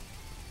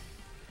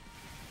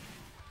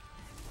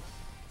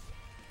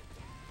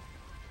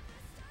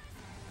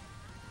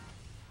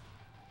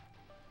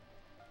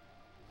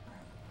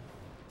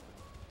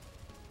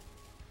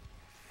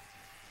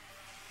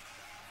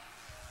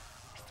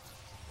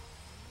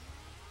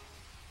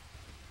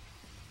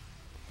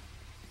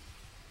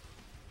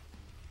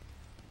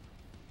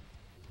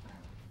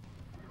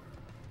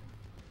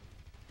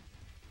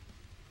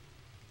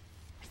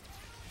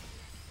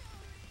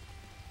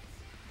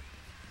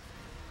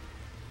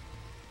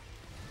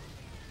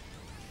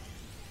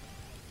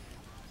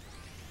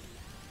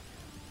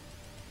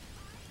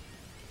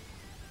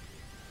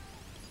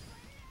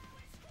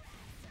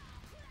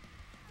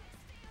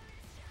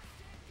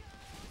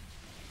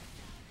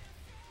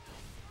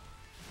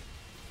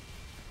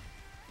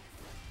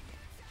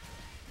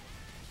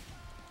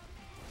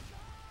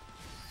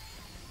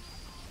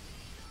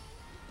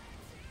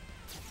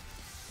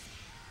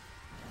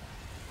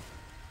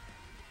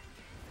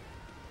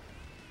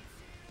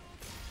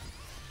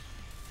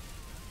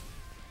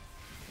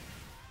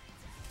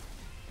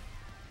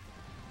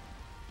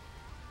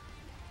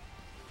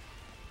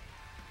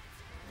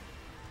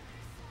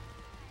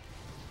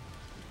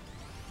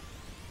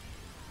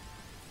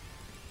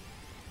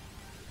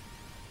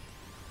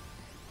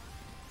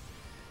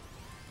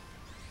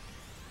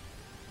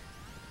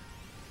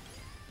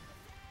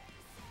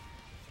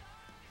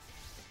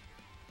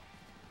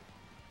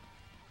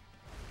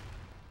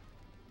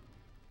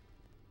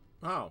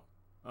 Oh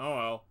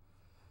well.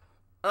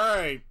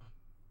 Alright.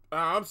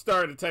 I'm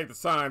starting to take the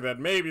sign that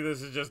maybe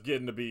this is just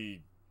getting to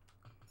be...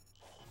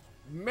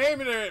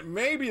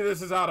 Maybe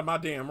this is out of my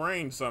damn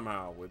range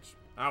somehow, which...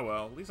 Oh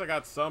well, at least I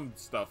got some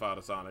stuff out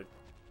of Sonic.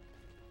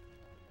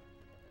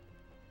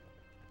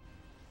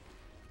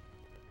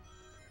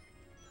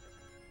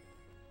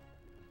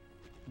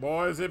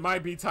 Boys, it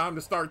might be time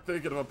to start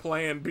thinking of a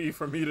plan B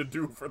for me to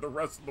do for the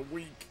rest of the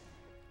week.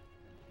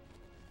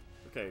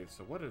 Okay,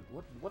 so what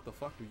the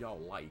fuck do y'all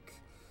like?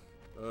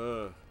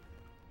 I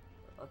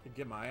could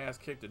get my ass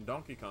kicked in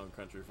Donkey Kong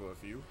Country for a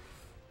few.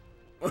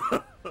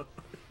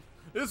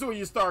 This is when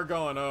you start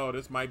going, oh,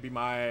 this might be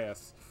my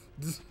ass.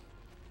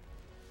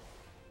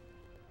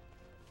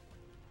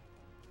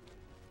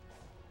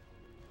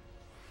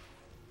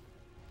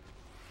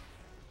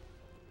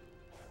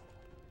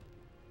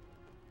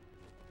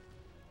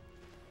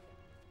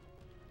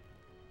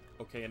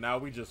 Okay, and now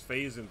we just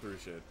phasing through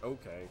shit.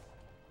 Okay.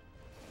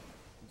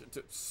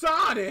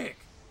 Sonic!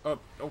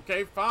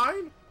 Okay,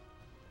 fine.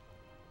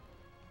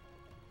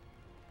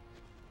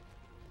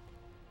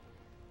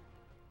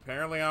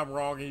 Apparently I'm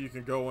wrong and you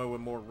can go in with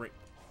more ring.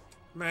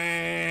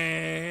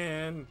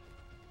 Man!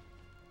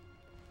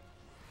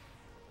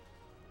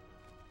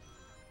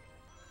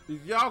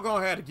 Y'all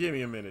gonna have to give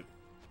me a minute.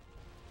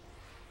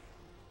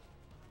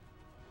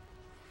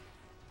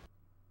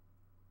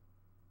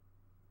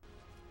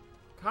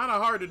 Kinda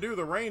hard to do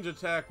the range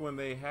attack when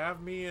they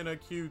have me in a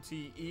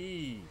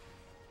QTE.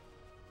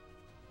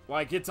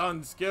 Like, it's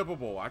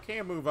unskippable. I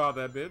can't move out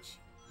that bitch.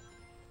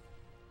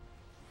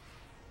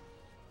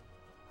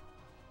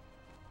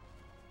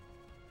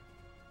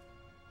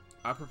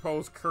 I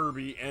propose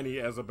Kirby any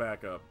as a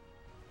backup.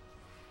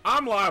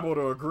 I'm liable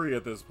to agree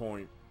at this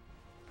point.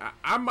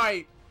 I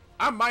might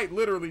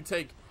literally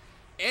take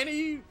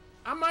any...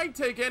 I might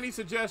take any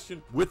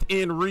suggestion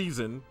within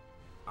reason.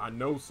 I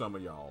know some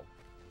of y'all.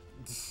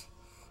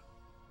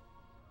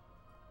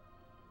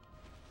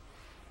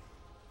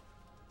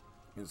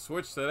 And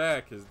switch to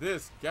that, because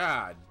this,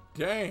 god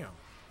damn.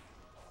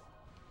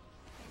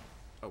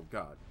 Oh,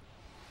 God.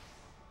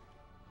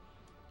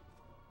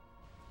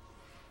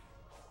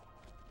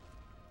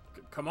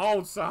 Come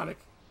on, Sonic.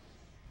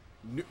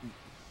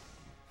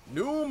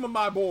 Noom,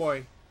 my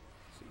boy.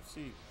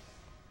 See.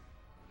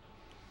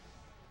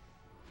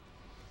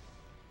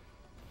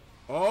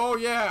 Oh,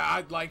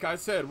 yeah, like I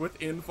said,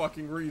 within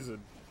fucking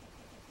reason.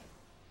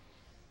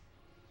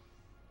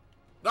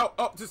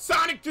 Oh,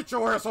 Sonic, get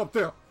your ass up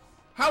there.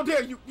 How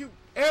dare you,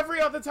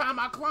 Every other time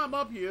I climb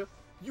up here,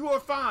 you are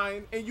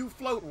fine and you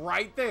float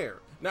right there.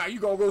 Now you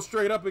gonna go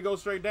straight up and go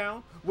straight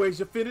down? Where's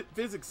your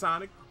physics,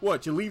 Sonic?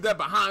 What, you leave that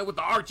behind with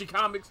the Archie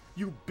comics?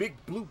 You big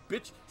blue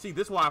bitch. See,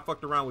 this is why I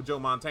fucked around with Joe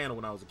Montana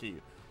when I was a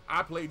kid.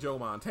 I played Joe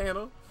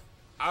Montana.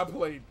 I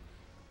played...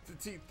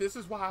 See, this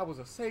is why I was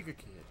a Sega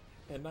kid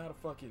and not a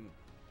fucking...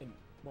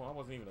 Well, I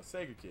wasn't even a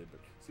Sega kid, but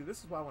see,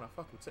 this is why when I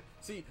fuck with...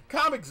 See,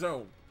 Comic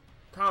Zone.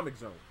 Comic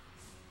Zone.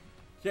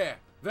 Yeah,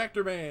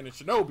 Vector Man and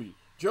Shinobi.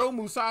 Joe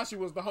Musashi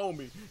was the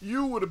homie.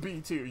 You were the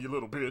B tier, you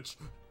little bitch.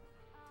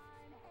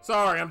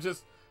 Sorry, I'm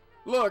just...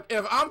 Look,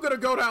 if I'm gonna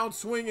go down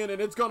swinging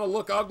and it's gonna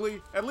look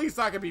ugly, at least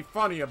I can be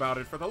funny about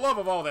it, for the love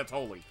of all that's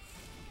holy.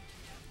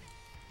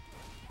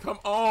 Come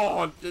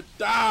on, it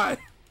died.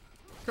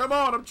 Come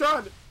on, I'm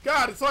trying to...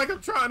 God, it's like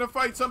I'm trying to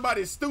fight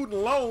somebody's student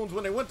loans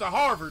when they went to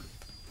Harvard.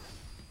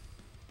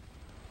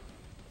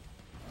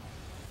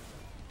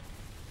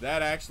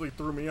 That actually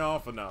threw me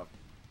off enough.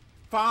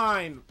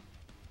 Fine.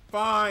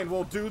 Fine,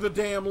 we'll do the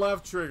damn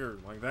left trigger.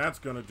 Like, that's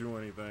gonna do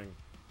anything.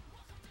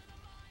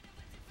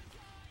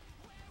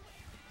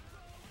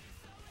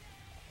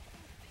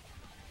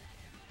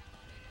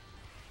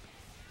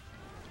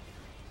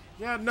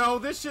 Yeah, no,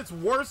 this shit's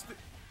worse.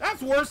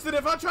 That's worse than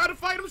if I try to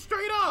fight him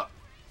straight up.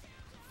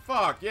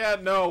 Fuck, yeah,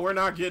 no, we're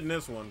not getting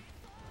this one.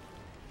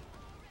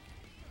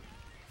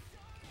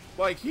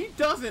 Like, he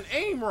doesn't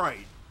aim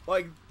right.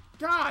 Like,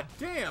 god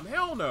damn,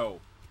 hell no.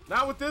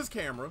 Not with this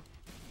camera.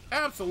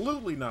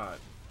 Absolutely not.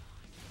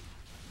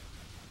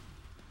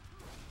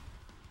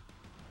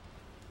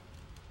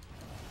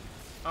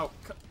 Oh,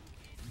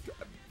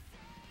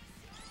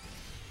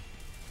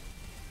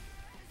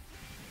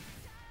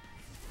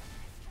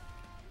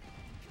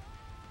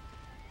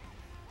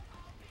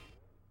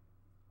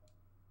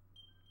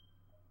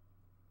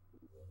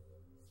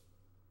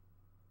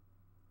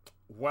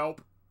 welp.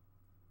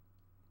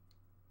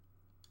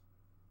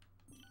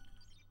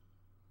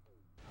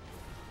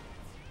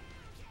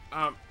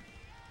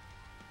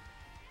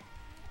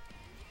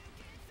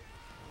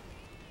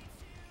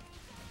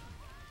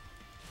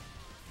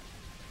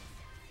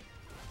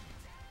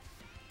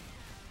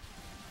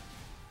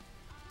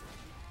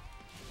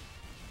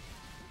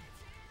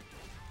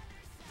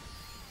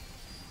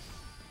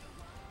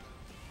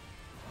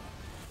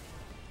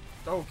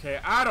 Okay,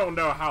 I don't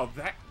know how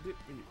that...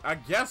 I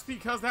guess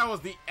because that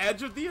was the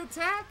edge of the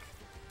attack?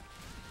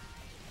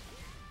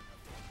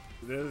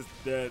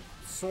 That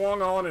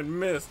swung on and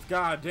missed,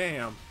 god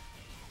damn.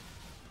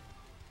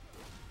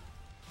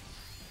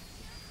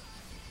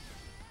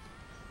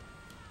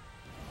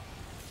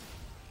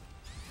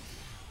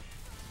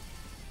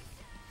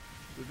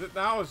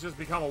 Now it's just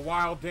become a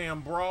wild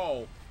damn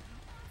brawl.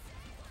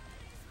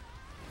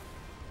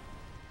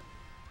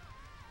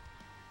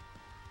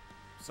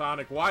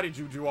 Sonic, why did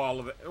you do all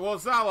of it? Well,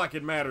 it's not like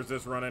it matters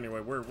this run anyway.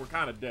 We're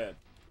kind of dead.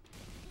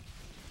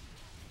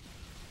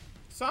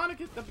 Sonic,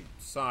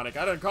 Sonic.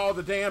 I didn't call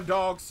the damn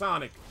dog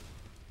Sonic.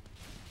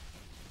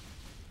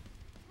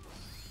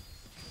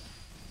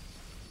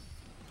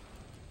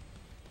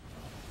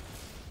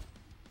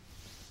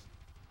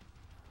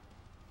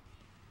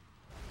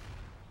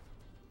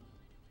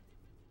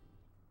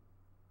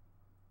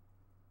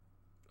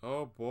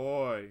 Oh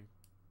boy.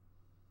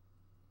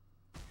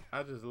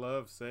 I just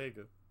love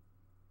Sega.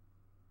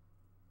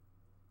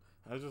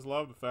 I just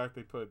love the fact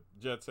they put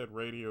Jet Set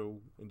Radio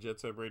and Jet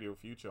Set Radio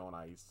Future on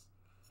ice.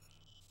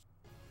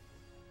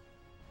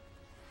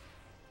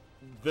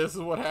 This is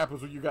what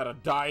happens when you got a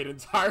diet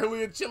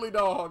entirely of chili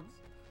dogs.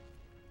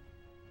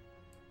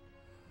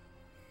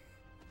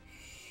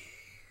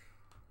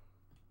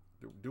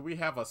 Do we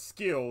have a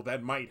skill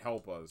that might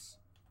help us?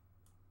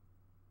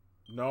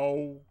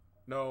 No.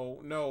 No,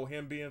 no.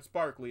 Him being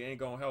sparkly ain't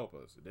gonna help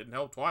us. It didn't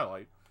help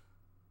Twilight.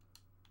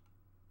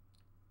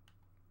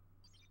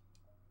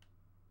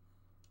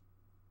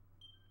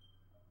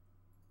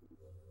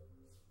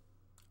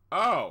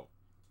 Oh.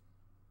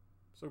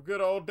 So good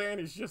old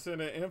Danny's just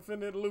in an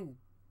infinite loop.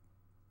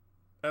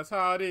 That's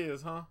how it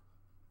is, huh?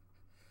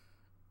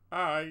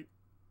 Alright.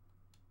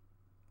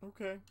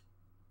 Okay.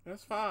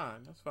 That's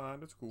fine. That's fine.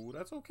 That's cool.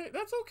 That's okay.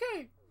 That's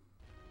okay.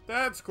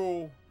 That's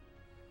cool.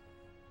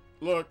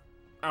 Look,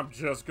 I'm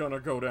just gonna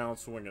go down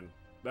swinging.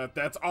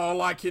 That's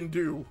all I can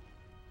do.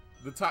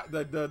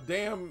 The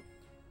damn...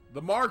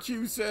 The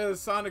Marquee says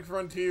Sonic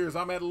Frontiers.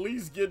 I'm at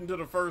least getting to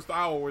the first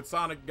hour with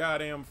Sonic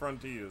goddamn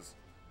Frontiers.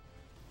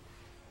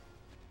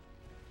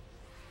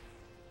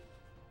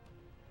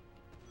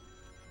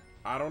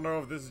 I don't know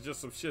if this is just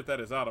some shit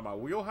that is out of my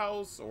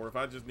wheelhouse, or if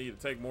I just need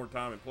to take more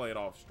time and play it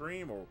off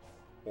stream, or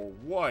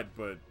what,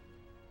 but...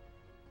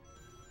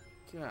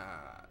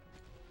 God.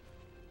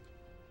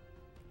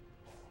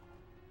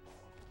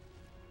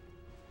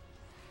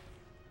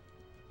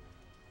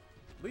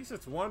 At least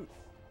it's one...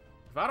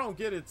 If I don't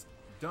get it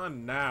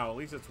done now, at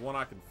least it's one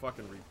I can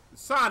fucking read.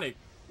 Sonic!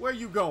 Where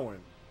you going?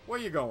 Where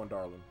you going,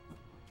 darling?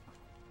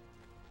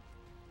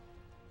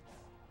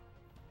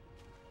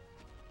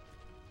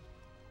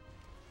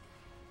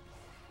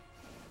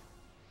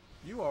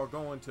 You are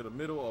going to the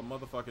middle of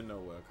motherfucking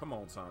nowhere. Come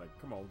on, Sonic.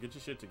 Come on, get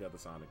your shit together,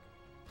 Sonic.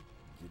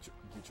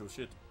 Get your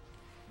shit.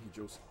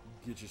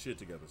 Get your shit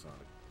together,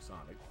 Sonic.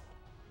 Sonic.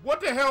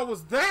 What the hell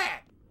was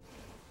that?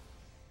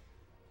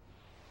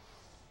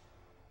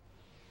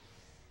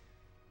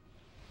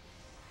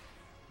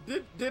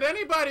 Did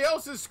anybody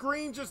else's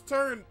screen just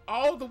turn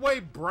all the way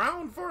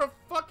brown for a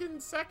fucking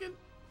second?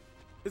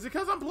 Is it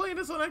because I'm playing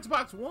this on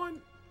Xbox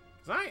One?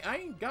 Because I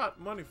ain't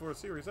got money for a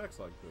Series X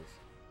like this.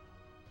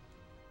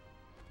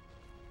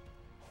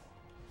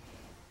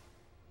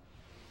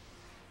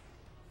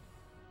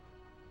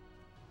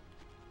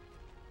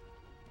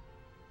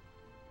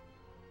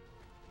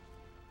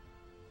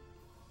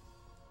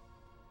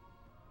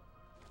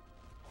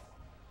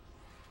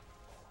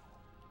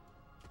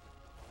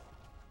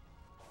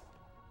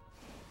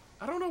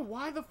 I don't know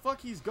why the fuck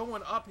he's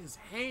going up his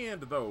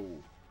hand, though.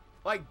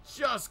 Like,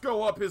 just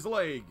go up his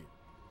leg.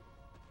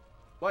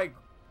 Like,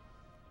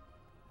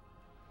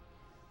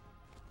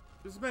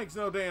 this makes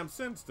no damn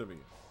sense to me.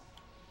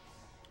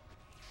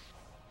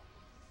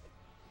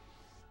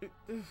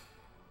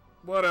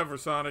 Whatever,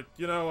 Sonic.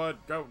 You know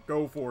what?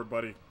 Go for it,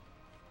 buddy.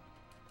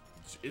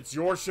 It's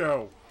your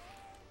show.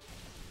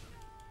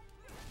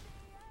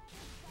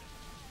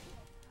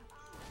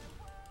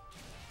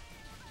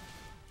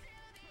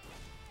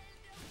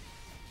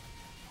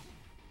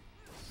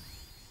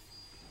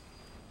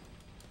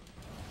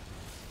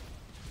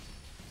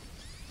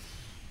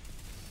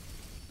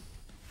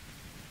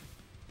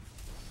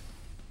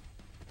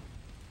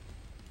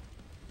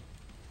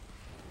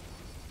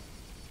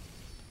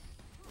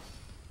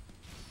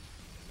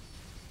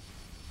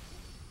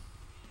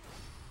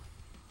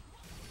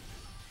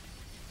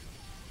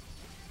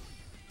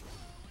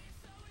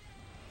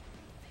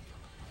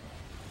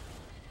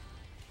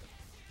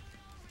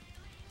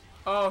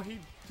 Oh, he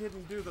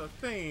didn't do the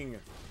thing.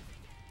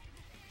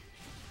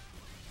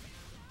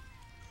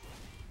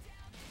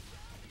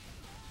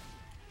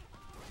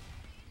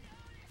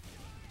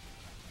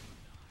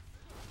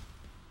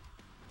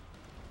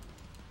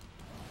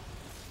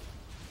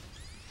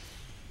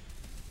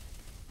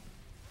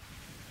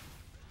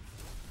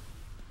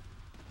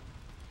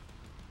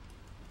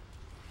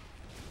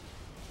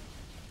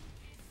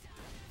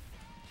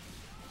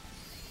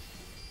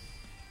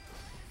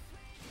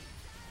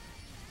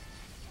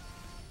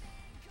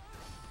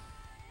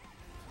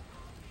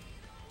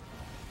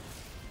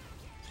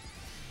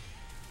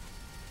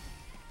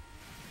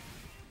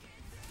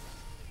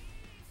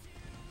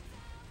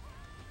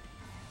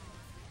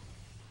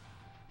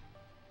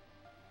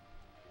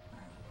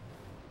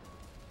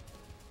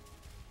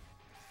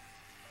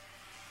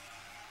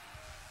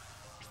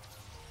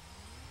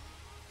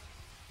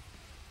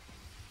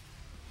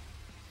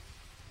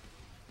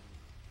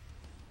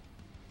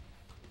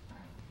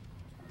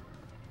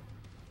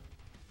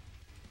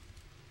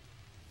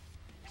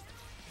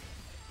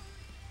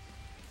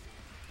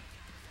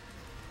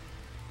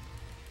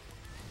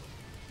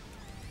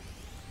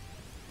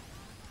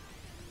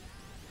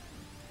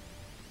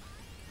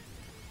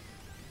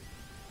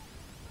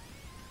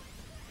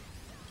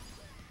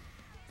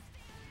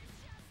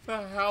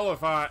 The hell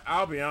if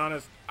I'll be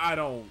honest, I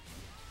don't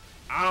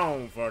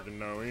fucking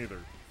know either.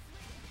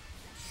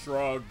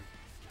 Shrug.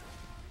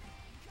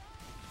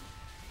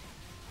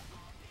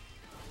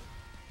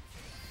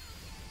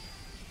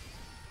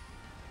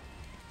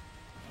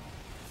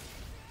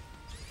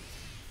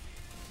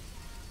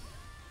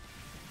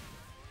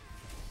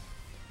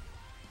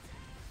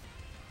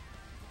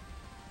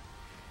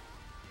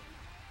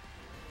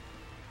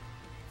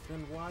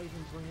 Then why even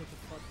bring it to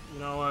fuck? You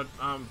know what?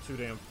 I'm too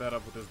damn fed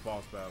up with this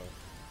boss battle.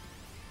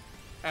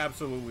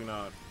 Absolutely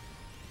not.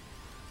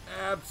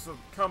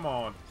 Come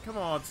on. Come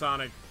on,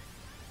 Sonic.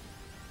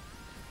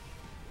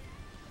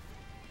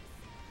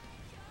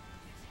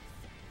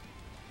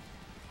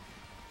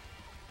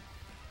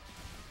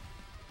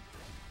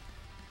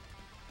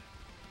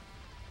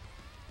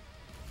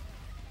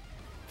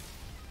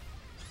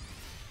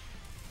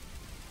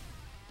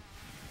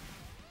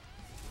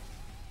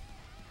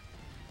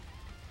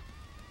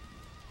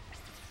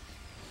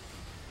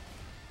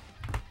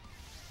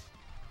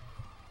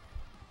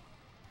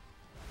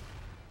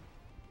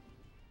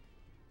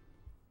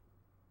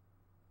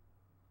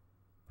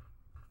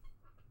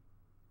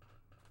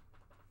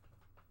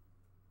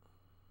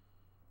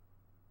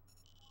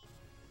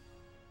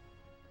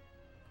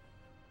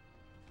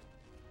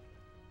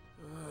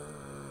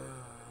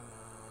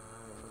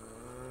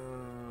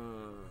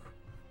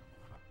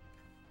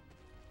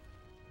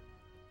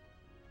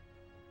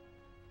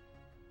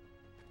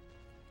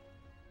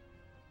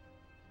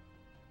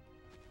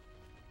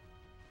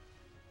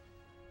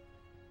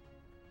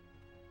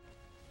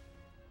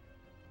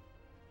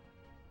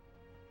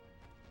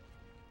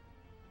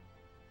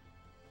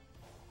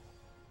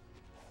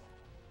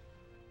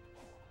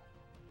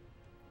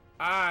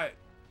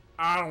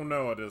 I don't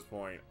know at this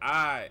point.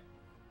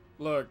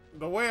 Look,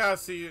 the way I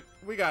see it,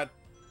 we got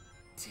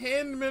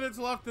 10 minutes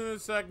left in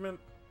this segment.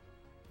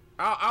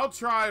 I'll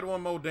try it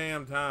one more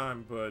damn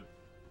time, but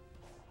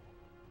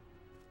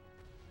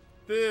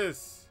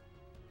this,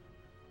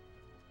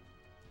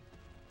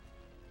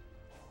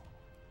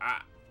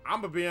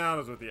 I'm gonna be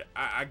honest with you.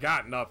 I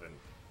got nothing.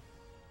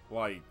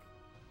 Like,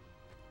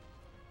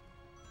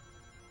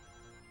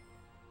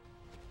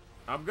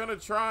 I'm gonna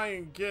try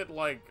and get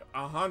like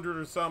 100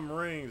 or some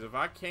rings. If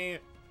I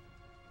can't,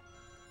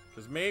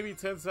 cause maybe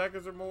 10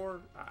 seconds or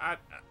more.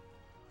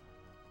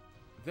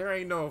 There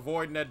ain't no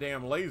avoiding that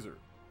damn laser.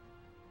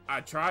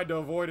 I tried to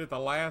avoid it the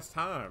last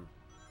time.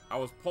 I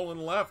was pulling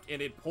left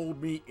and it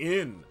pulled me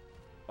in.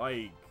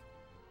 Like,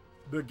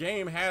 the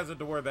game has it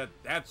to where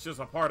that's just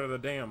a part of the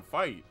damn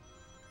fight.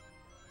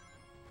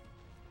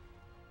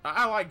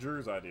 I like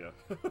Drew's idea.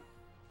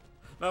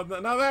 now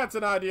that's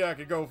an idea I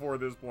could go for at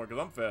this point,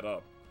 because I'm fed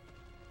up.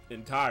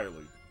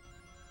 Entirely.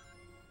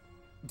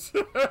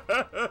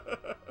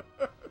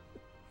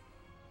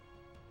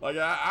 Like,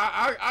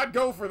 I'd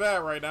go for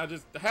that right now.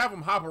 Just have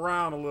him hop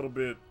around a little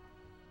bit.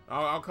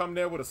 I'll come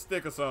there with a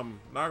stick or something.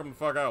 Knock him the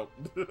fuck out.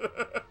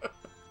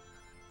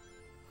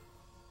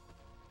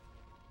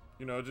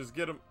 You know, just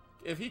get him.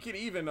 If he can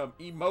even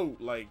emote,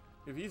 like,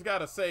 if he's got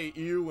to say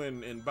ew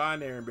in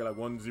binary and be like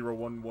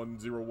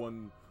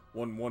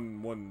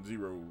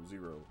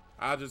 10110111110,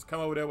 I'll just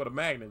come over there with a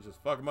magnet and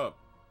just fuck him up.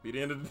 Be the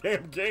end of the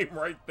damn game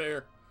right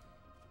there.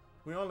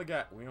 We only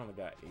got 80?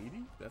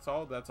 That's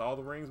all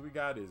the rings we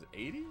got is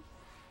 80?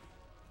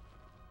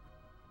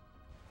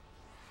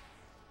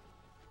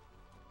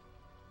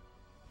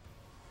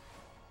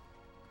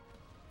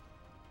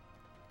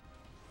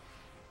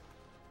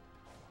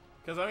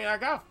 Because, I mean, I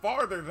got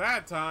farther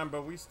that time,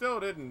 but we still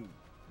didn't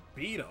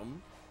beat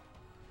him.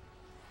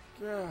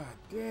 God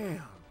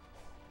damn.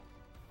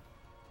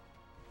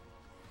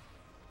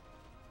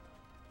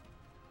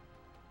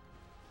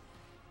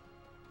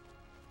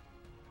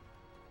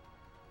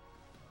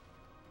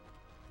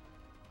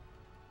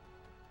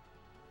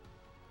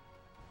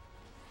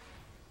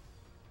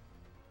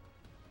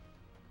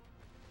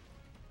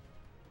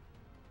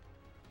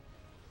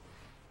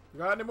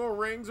 Got any more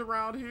rings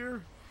around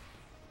here?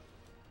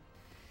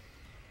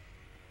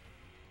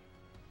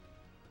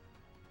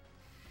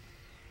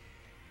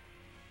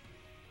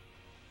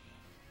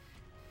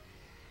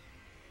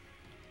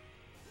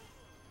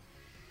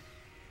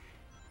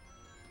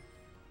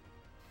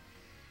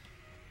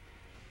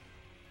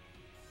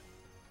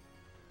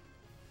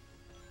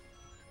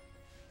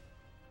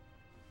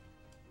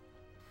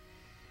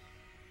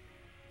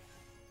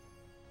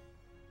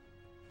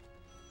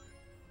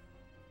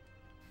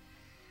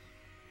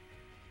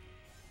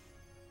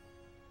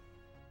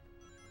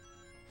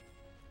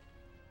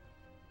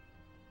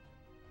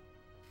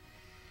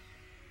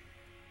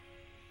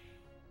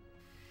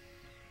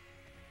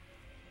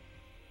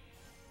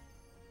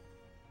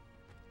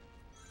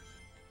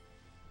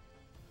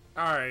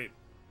 Alright.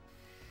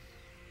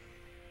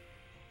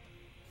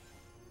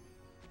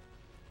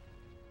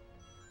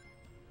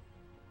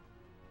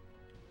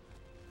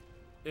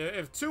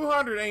 If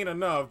 200 ain't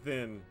enough,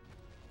 then...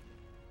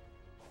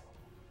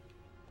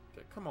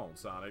 Okay, come on,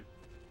 Sonic.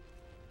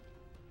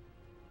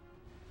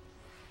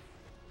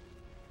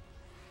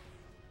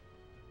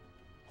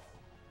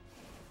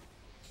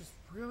 Just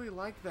really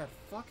like that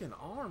fucking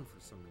arm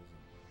for some reason.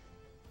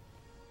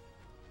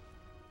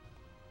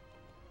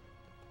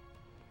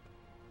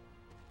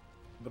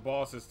 The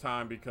boss is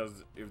time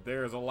because if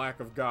there is a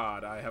lack of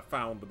God, I have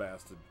found the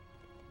bastard.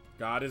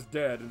 God is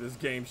dead and this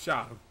game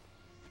shot him.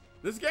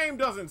 This game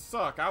doesn't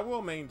suck. I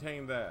will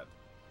maintain that.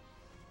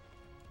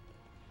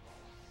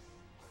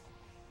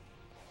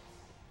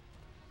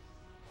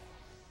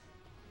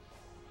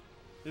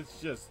 It's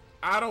just,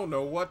 I don't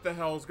know what the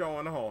hell's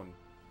going on.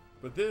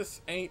 But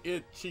this ain't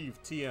it, Chief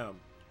TM.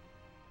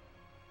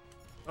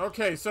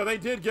 Okay, so they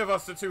did give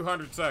us the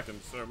 200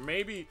 seconds. So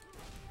maybe...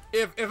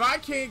 If I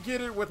can't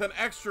get it with an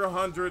extra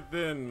 100,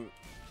 then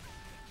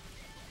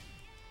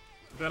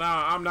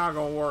I'm not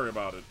gonna worry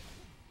about it.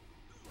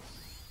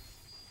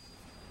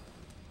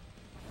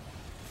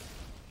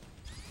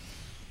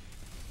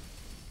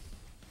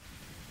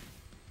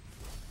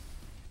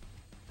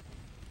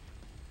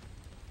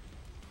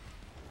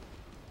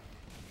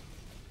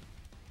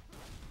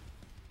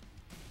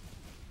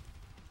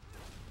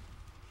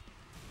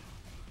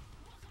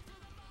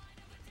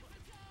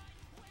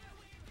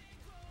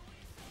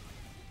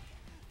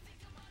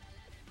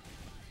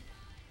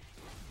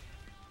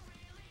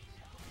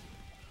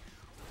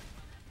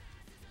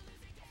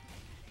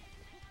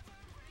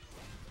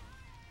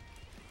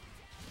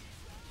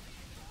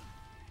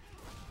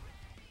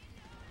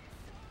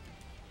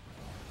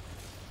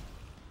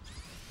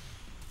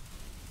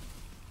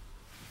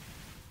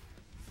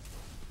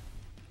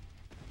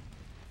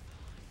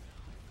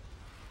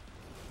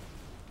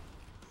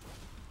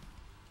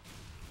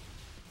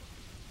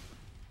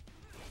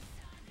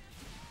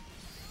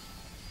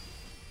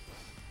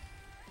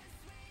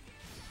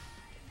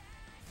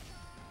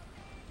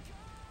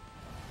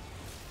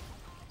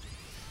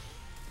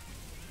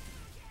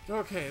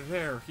 Okay,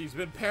 there. He's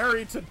been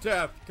parried to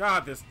death.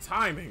 God, this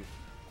timing.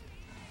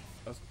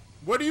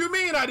 What do you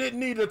mean I didn't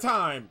need the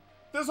time?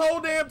 This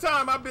whole damn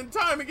time I've been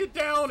timing it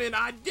down and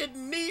I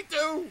didn't need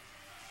to.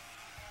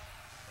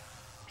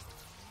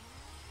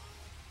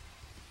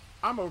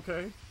 I'm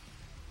okay.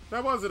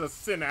 That wasn't a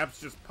synapse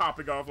just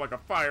popping off like a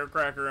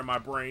firecracker in my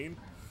brain.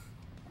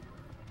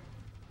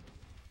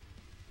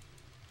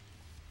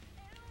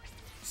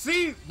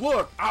 See?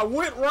 Look, I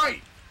went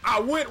right. I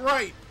went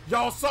right.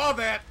 Y'all saw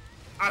that.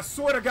 I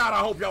swear to God, I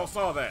hope y'all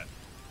saw that.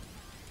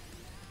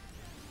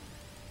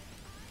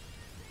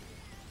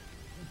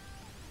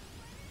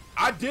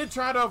 I did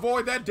try to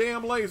avoid that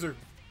damn laser.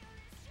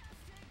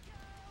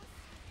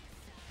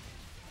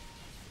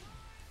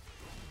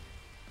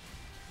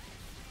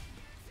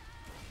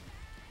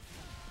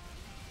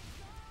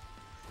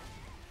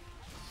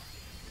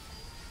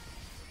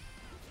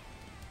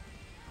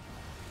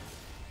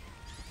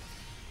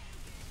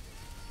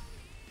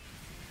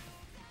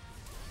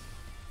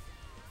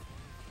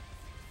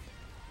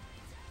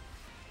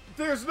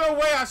 There's no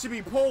way I should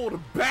be pulled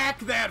back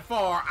that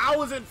far. I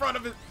was in front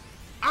of it.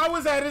 I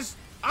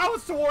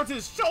was towards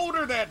his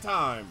shoulder that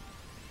time.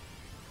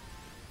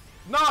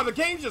 Nah, the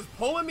game's just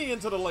pulling me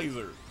into the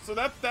laser. So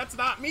that's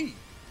not me.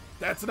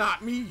 That's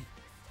not me.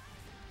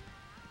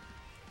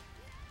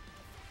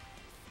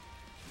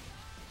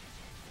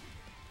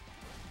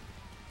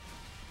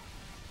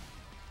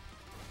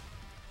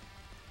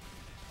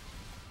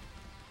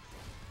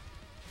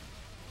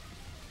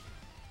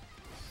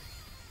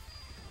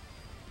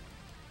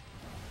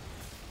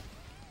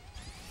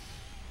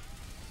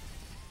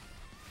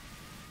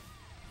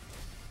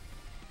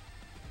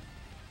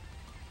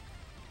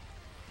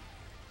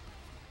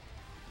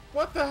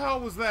 What the hell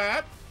was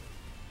that?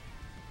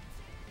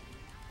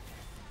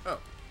 Oh.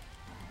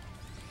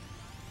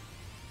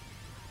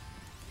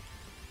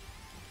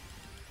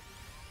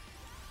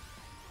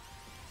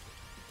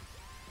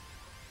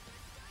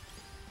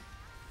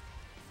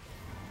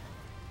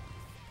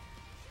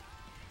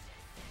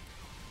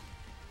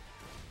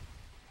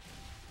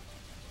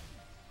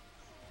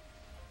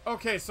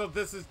 Okay, so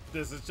this is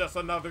just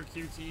another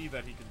QTE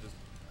that he can just...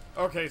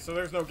 Okay, so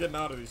there's no getting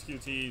out of these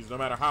QTEs no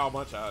matter how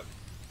much I...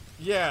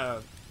 Yeah.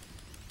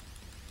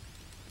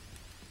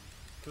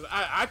 Because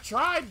I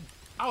tried...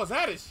 I was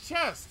at his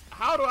chest.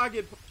 How do I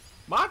get...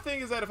 My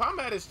thing is that if I'm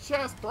at his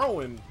chest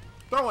throwing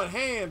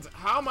hands,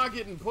 how am I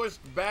getting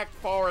pushed back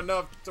far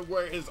enough to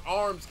where his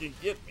arms can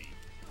get me?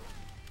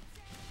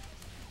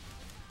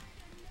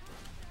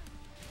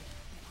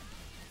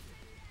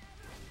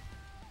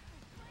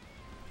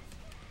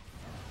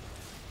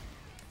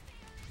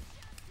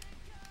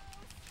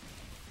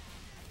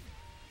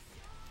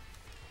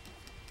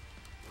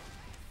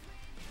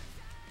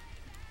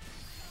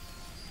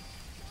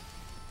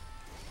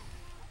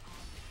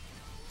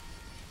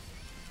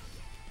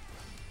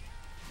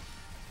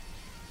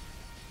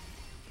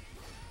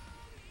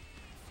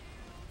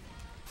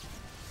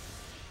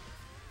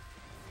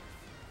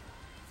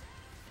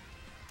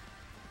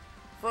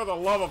 For the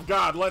love of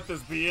God, let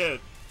this be it.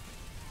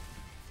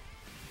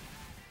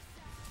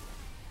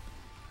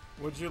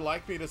 Would you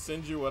like me to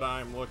send you what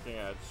I'm looking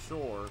at?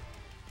 Sure.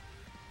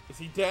 Is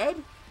he dead?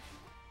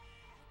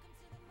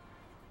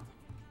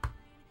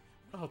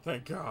 Oh,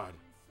 thank God.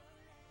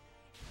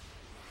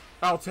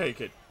 I'll take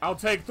it. I'll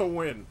take the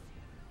win.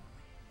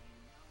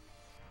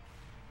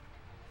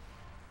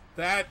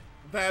 That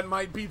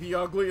might be the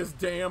ugliest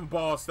damn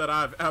boss that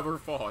I've ever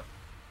fought.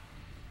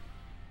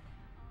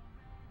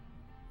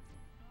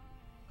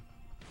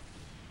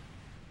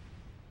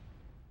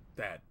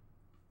 That.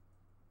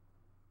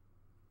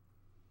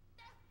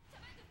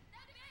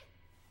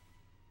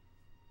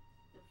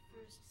 The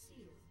first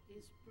seal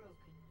is broken.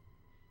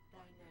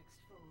 Thy next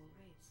foe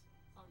awaits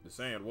on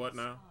You're saying what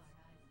now?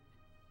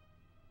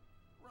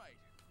 Right.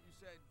 You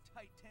said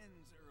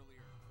Titans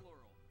earlier,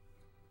 plural.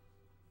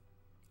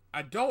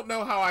 I don't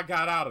know how I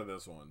got out of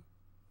this one.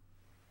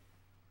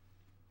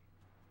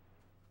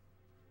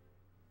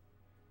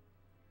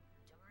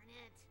 Darn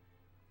it.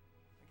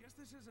 I guess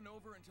this isn't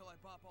over until I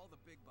pop all the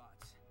big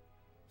bots.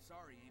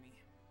 Sorry, Amy.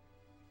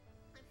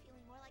 I'm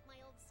feeling more like my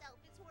old self.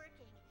 It's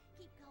working.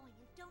 Keep going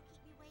and don't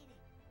keep me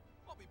waiting.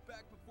 I'll be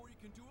back before you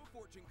can do a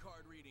fortune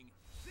card reading.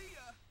 See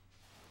ya!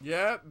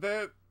 Yeah,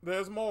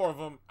 there's more of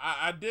them.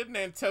 I didn't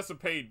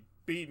anticipate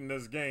beating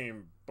this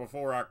game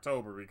before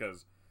October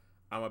because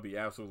I'm going to be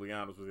absolutely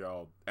honest with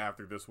y'all.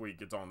 After this week,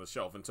 it's on the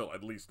shelf until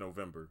at least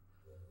November.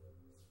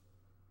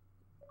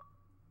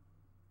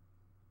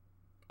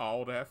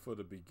 All that for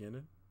the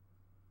beginning?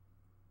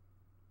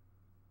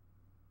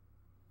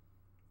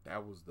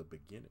 That was the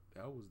beginning.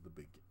 That was the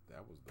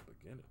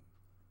beginning.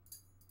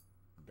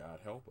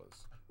 God help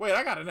us. Wait,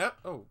 I got an app.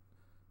 Oh,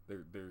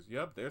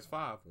 there's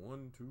 5.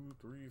 1, 2,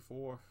 3,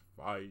 4,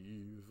 5.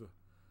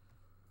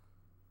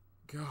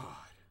 God.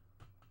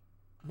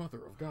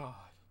 Mother of God.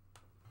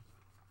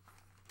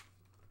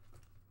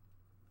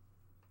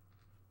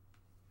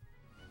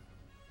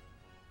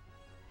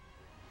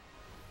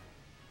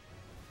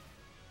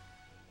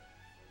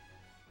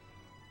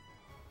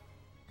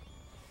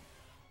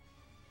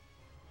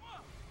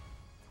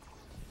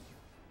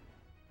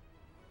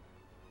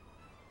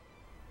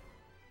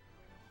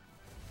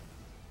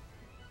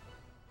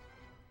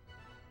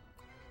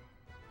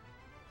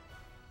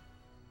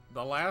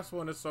 The last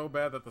one is so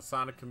bad that the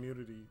Sonic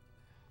community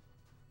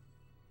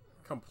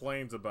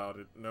complains about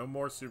it. No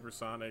more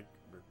supersonic.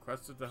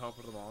 Requested the help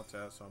of the law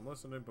test, so I'm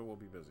listening, but we'll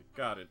be busy.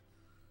 Got it.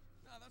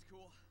 No, that's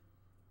cool.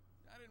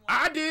 Didn't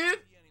want I to did.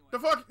 see anyway. The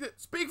fuck?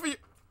 Speak for you.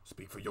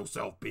 Speak for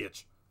yourself,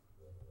 bitch.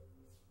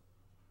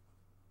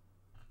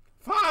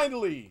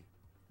 Finally,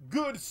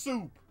 good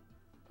soup.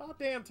 About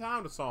damn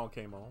time the song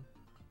came on.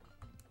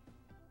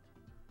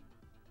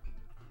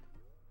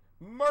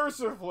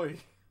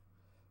 Mercifully,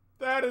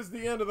 that is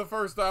the end of the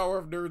first hour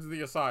of Nerds of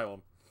the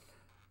Asylum.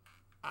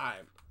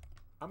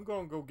 I'm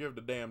gonna go give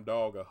the damn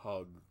dog a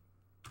hug.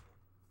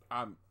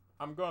 I'm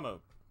gonna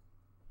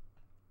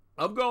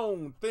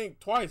think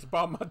twice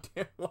about my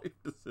damn life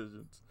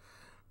decisions.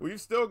 We've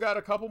still got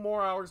a couple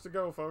more hours to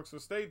go, folks, so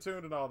stay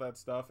tuned and all that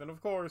stuff. And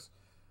of course,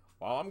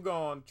 while I'm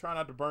gone, try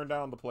not to burn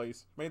down the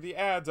place. May the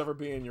ads ever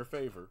be in your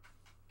favor.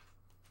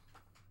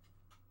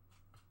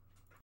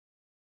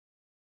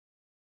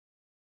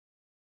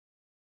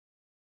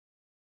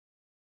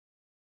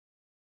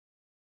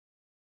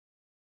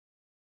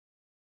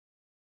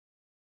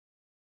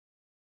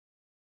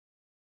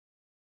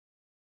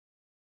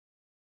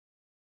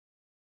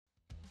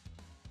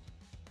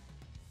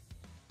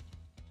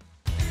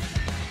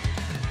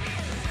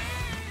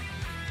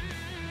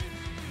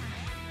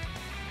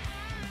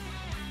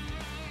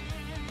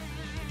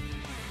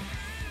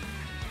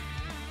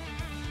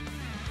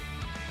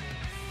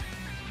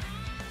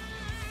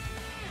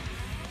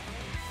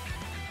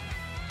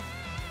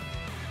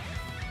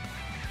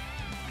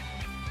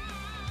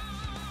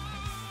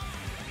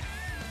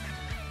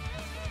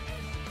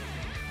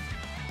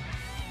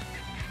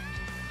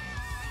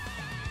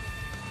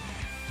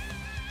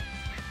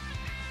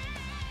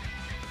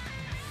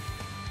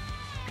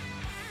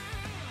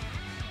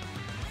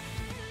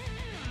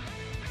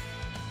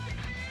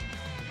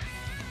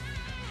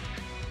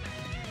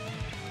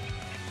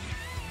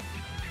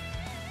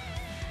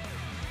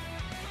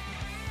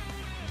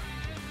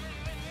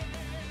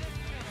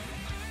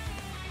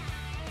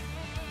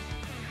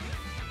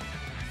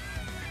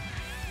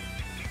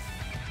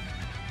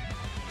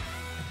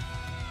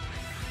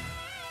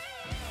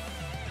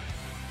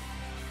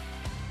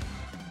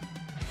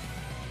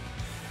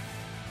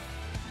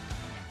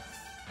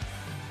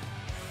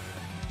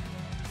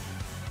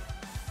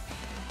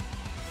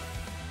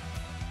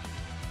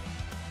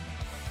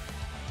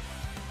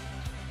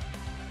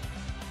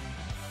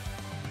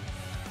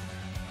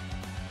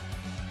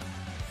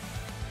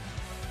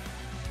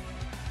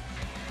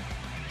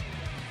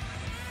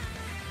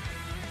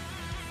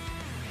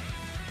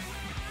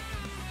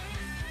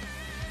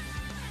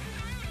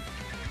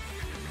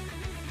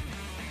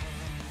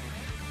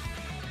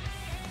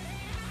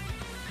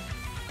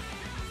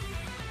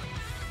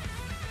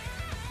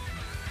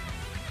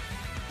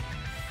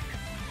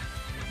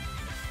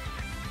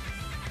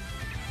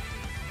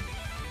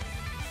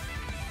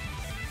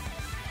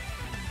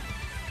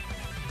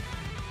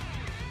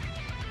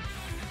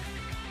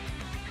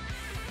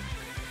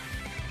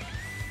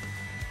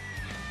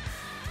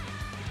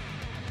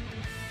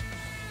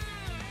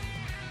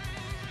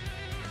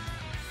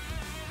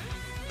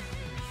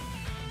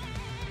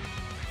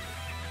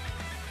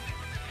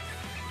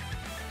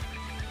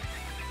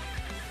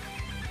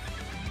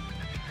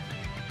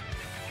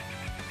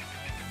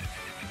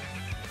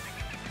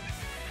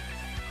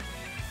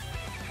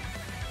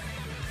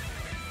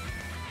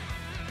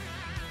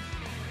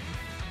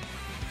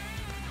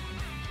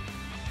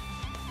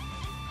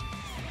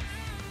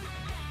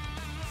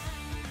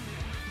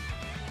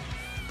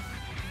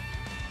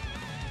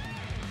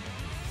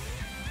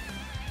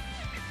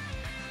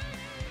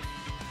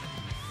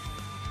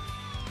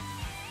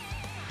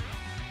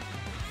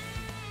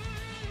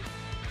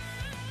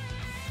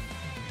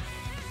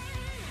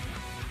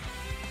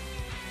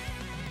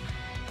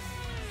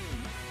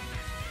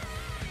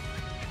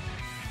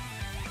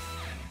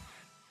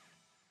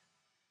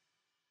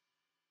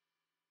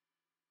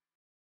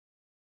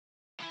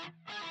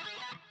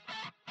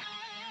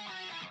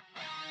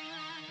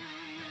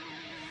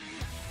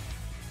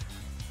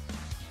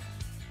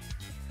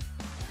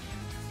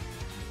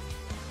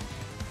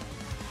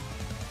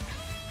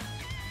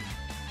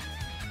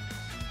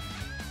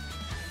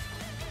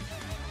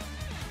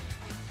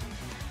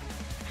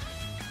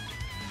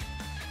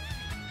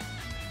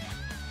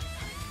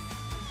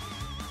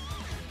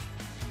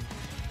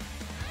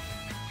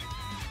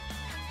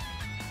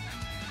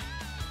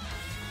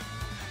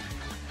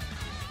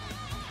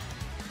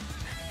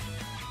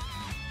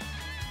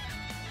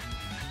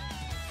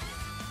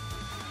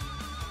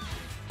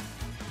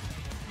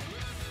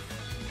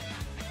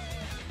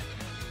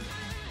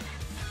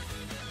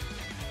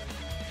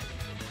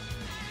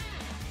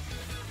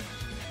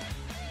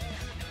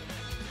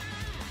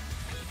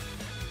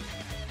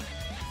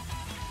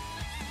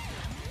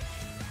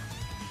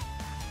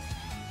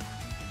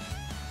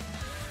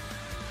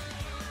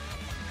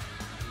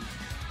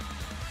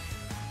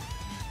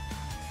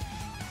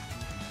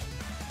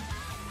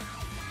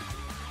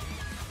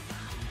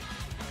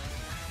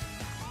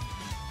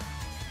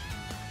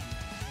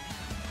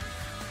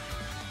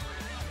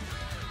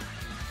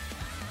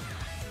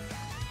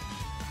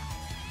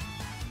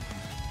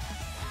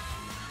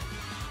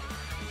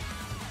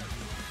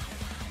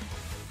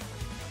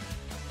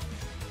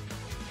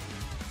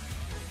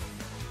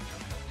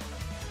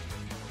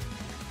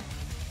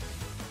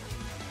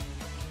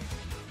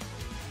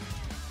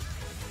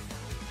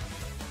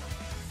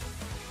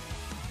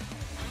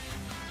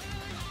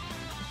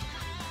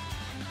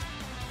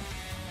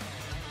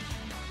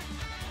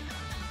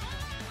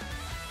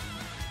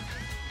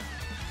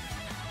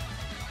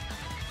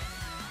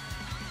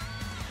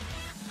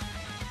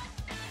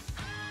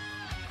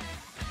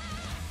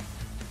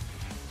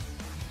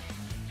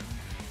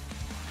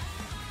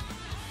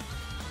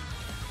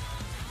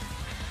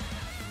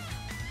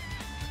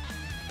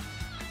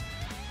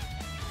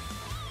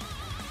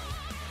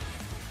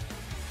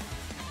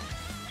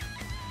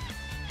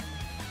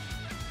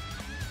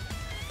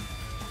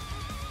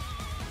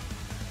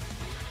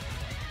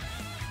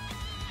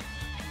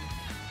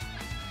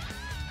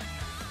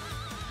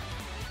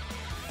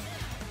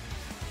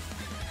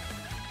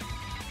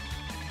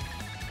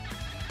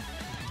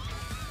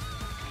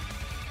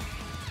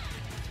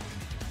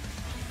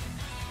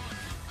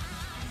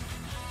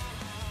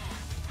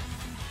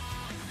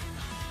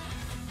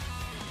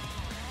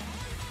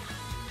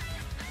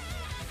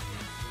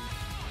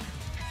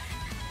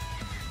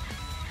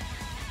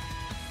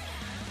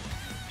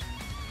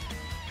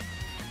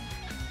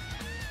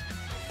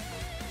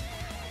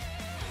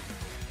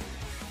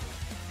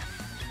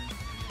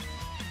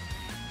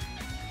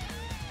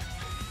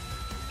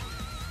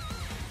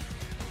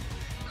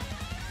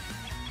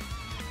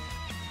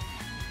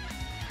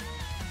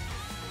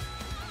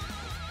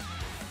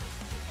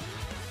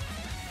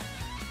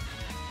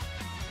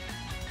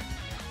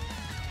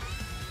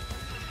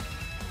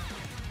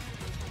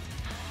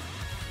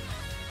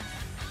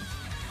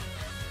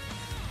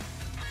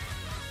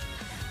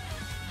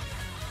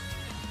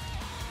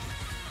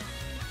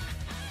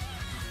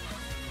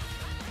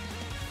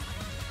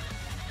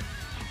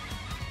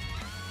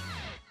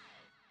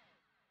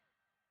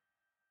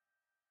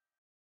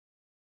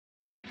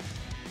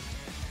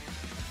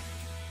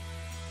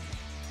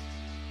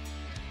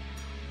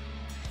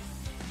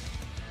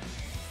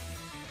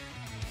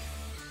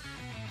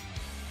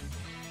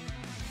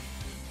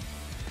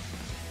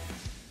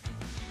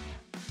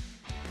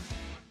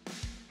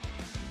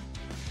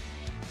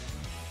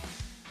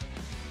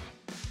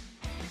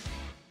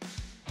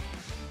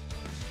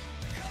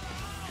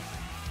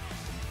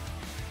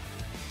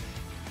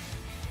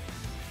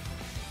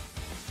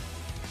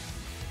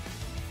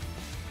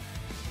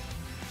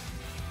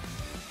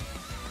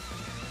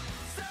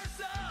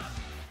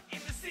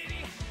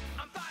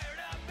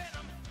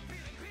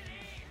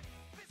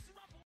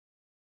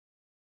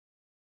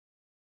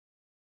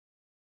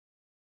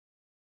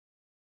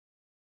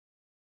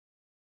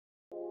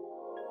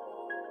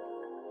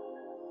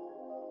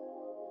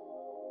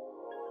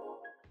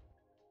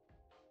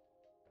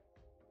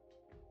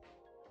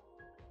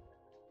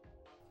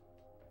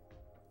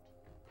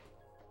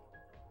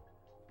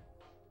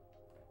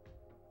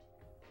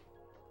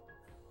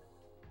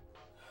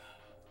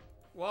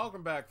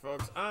 Welcome back,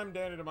 folks. I'm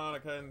Danny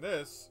DeMonica, and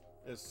this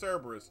is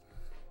Cerberus.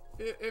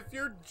 If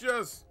you're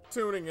just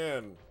tuning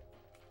in,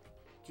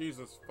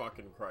 Jesus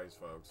fucking Christ,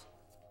 folks.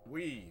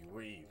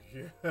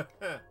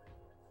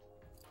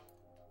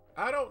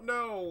 I don't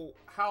know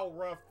how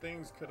rough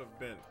things could have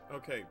been.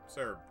 Okay,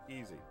 sir,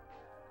 easy.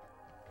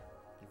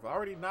 You've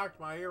already knocked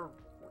my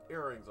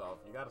earrings off.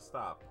 You gotta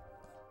stop.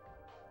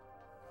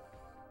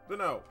 But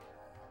no,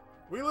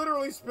 we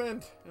literally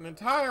spent an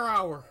entire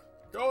hour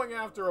going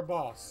after a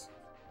boss.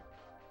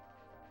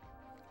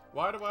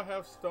 Why do I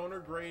have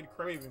stoner grade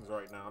cravings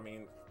right now? I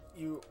mean,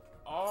 you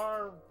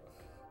are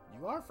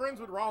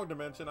friends with Wrong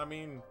Dimension. I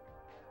mean,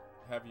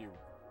 have you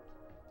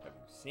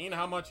seen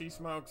how much he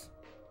smokes?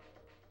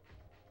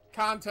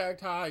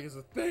 Contact high is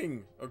a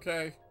thing,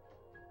 okay?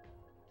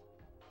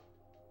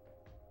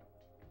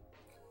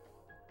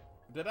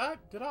 Did I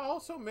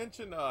also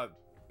mention I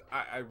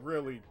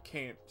really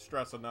can't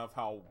stress enough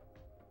how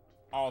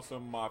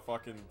awesome my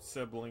fucking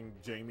sibling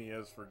Jamie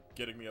is for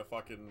getting me a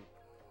fucking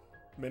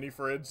mini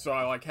fridge, so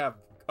I like have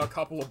a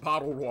couple of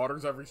bottled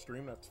waters every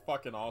stream. That's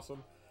fucking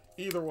awesome.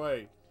 Either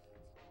way,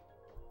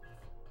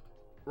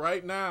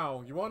 right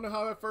now, you wanna know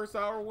how that first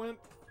hour went?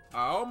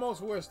 I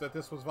almost wish that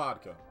this was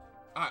vodka.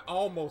 I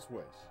almost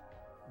wish.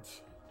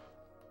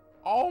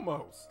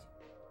 Almost.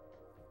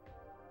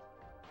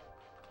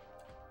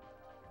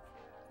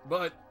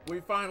 But we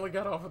finally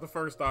got off of the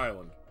first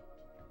island.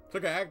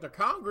 Took an act of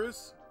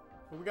Congress,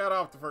 but we got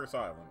off the first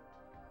island.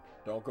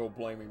 Don't go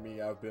blaming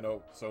me. I've been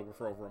sober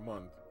for over a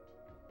month.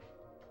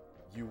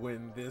 You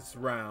win this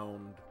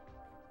round.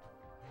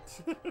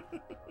 Yeah,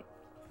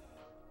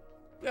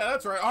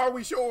 that's right. Are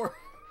we sure?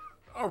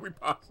 Are we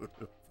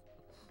positive?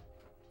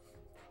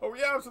 Are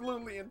we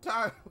absolutely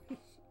entirely?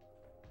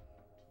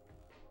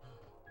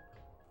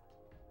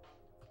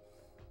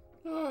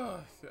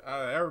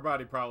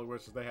 Everybody probably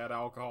wishes they had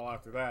alcohol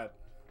after that.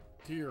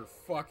 Dear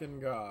fucking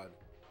God.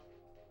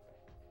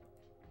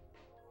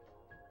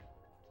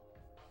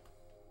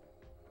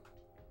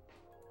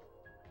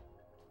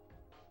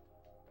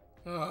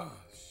 Oh,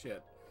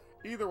 shit.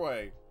 Either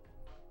way.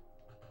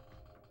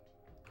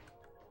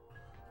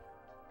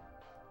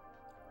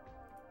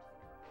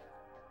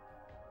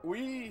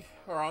 We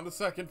are on the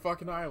second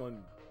fucking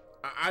island.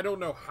 I don't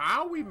know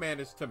how we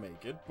managed to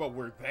make it, but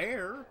we're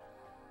there.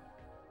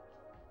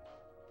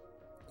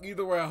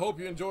 Either way, I hope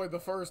you enjoyed the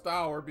first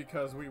hour,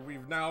 because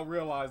we've now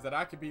realized that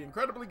I could be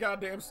incredibly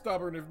goddamn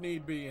stubborn if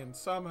need be, and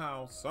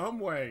somehow, some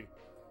way,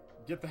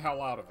 get the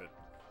hell out of it.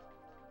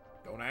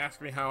 Don't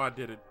ask me how I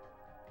did it.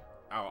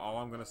 All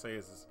I'm gonna say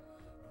is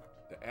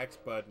the X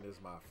button is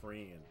my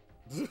friend.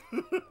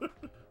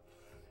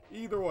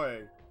 Either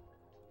way,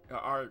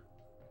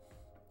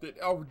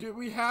 did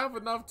we have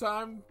enough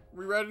time?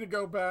 We ready to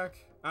go back?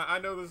 I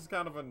know this is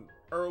kind of an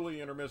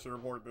early intermission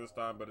report this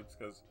time, but it's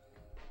because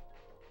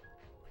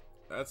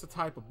that's the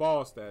type of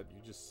boss that you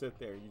just sit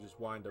there, you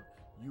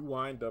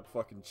wind up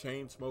fucking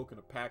chain smoking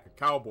a pack of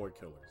cowboy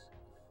killers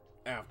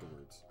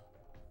afterwards.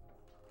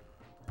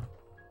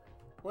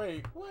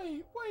 Wait.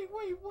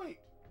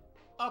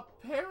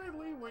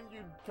 Apparently, when you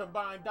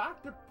combine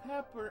Dr.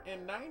 Pepper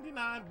and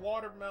 99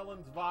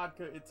 watermelons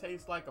vodka, it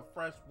tastes like a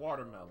fresh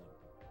watermelon.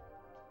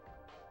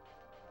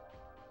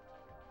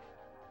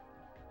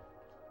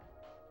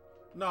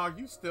 Nah,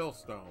 you still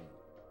stoned.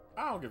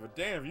 I don't give a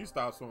damn if you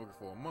stop smoking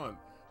for a month.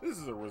 This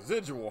is a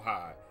residual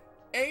high.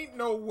 Ain't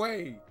no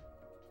way.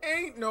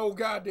 Ain't no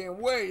goddamn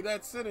way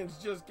that sentence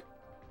just...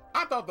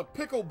 I thought the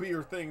pickle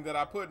beer thing that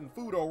I put in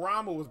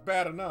Foodorama was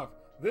bad enough.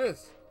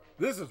 This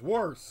is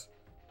worse.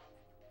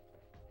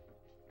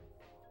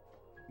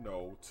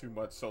 No, too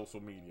much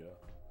social media.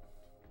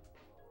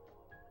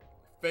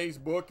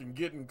 Facebook and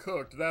getting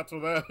cooked, that's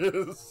what that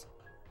is.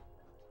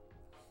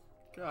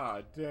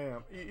 God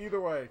damn. Either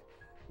way,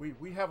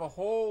 we have a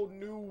whole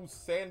new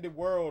sandy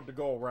world to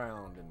go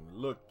around and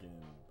look and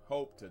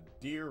hope to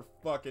dear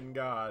fucking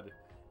God it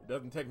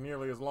doesn't take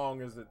nearly as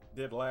long as it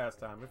did last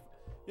time.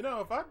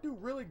 If I do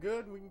really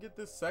good and we can get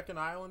this second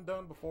island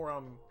done before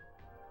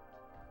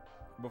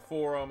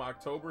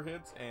October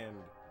hits, and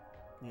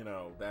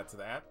that's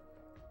that,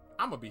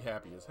 I'm gonna be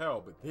happy as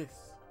hell. But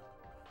this,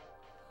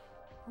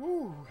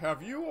 whew,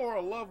 have you or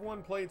a loved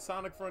one played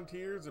Sonic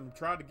Frontiers and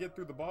tried to get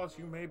through the boss?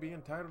 You may be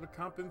entitled to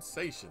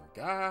compensation.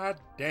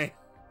 God damn.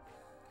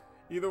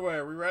 Either way,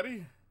 are we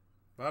ready?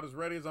 About as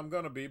ready as I'm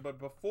gonna be. But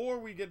before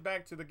we get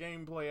back to the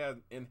gameplay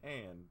in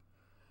hand,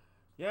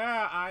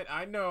 yeah,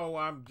 I know,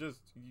 you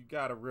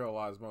gotta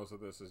realize most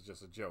of this is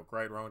just a joke,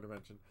 right? Wrong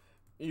Dimension.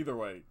 Either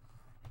way,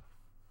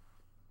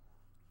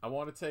 I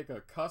want to take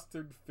a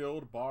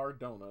custard-filled bar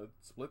donut,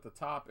 split the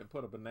top, and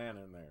put a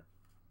banana in there.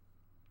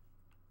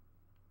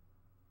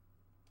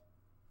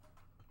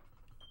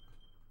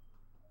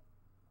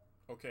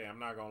 Okay, I'm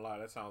not gonna lie,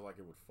 that sounds like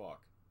it would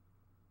fuck.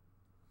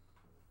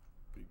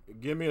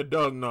 Give me a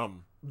dozen of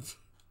them.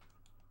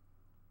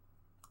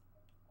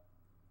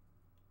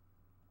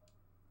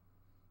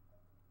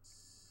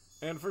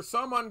 And for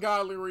some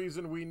ungodly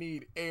reason, we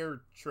need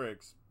air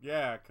tricks.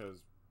 Yeah,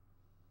 because...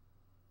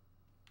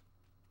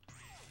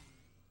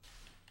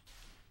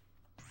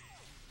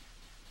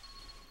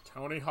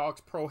 Tony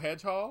Hawk's Pro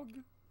Hedgehog?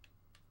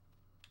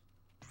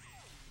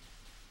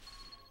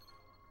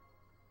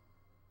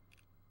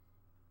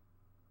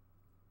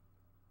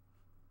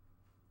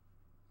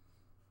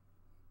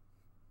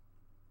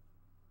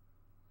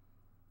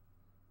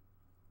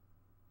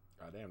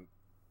 Goddamn.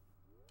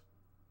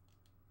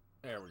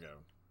 There we go.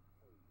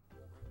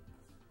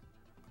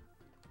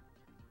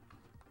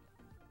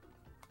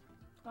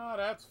 Ah,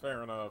 that's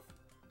fair enough.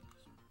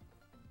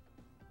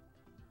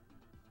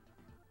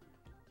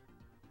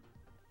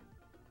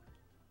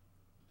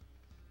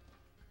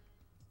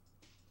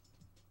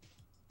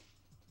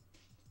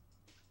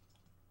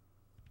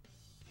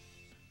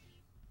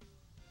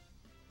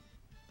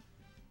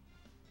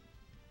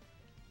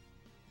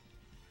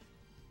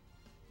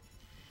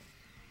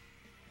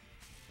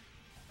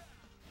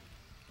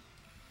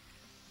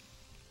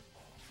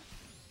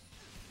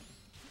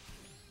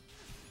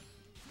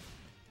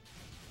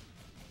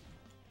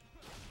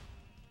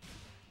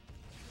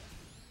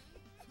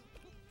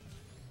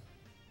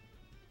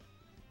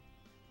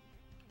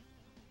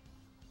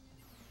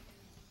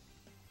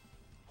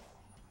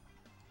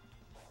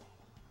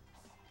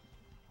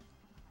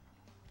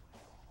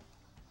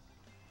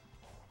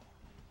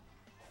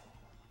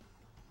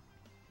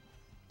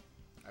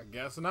 I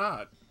guess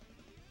not.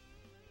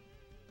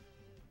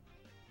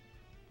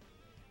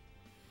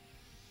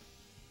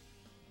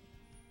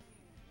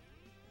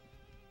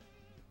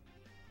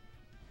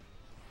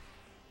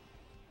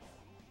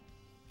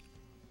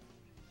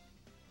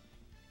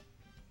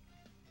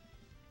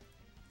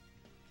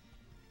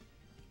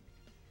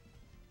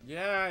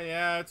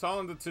 Yeah, it's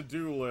on the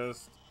to-do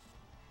list.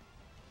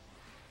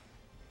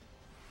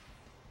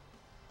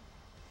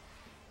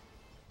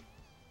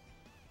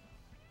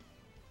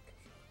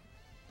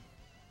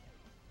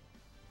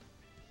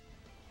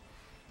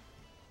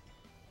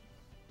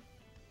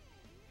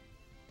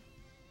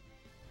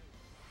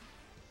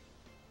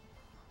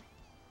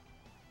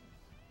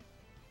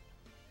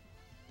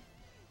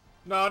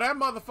 No, that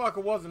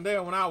motherfucker wasn't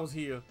there when I was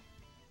here.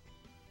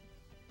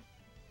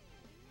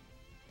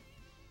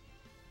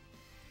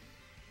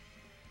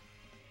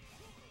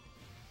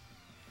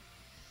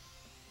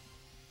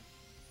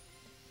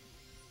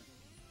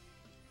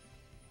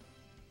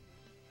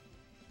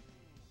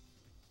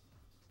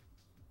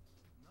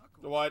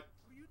 Knuckles, What? what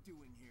are you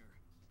doing here?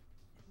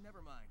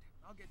 Never mind.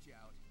 I'll get you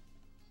out.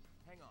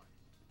 Hang on.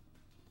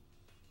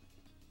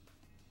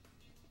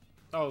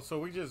 Oh, so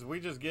we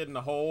just getting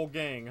the whole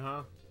gang,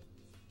 huh?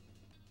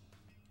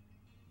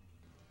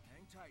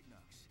 Hang tight, Nux.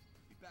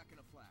 Be back in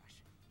a flash.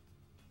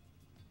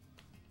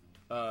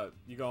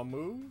 You gonna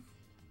move?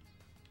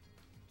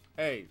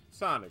 Hey,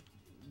 Sonic,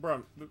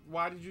 bro,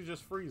 why did you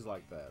just freeze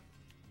like that?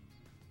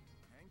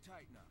 Hang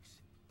tight, Nux.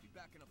 Be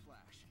back in a flash.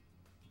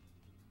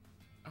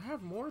 I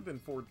have more than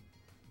 4.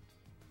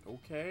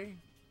 Okay.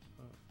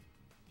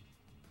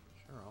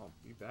 Sure, I'll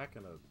be back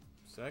in a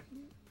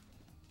second.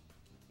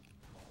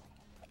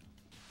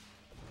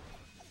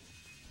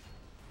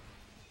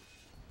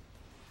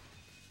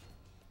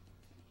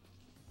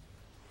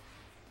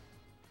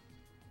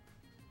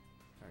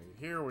 Alright,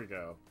 here we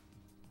go.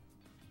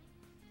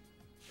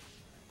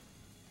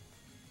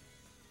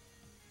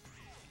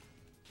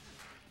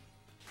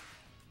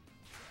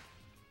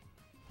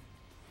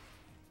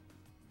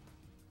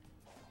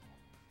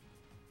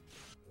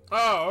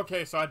 Oh,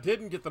 okay, so I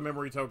didn't get the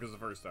memory tokens the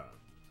first time.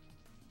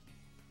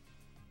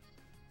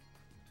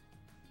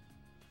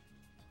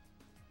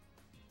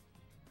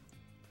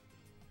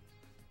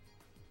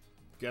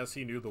 Guess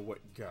he knew the way.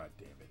 God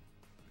damn it.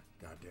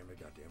 God damn it,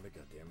 god damn it,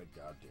 god damn it,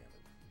 god damn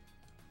it.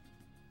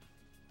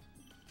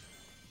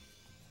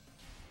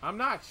 I'm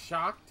not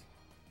shocked.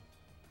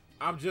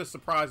 I'm just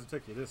surprised it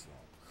took you this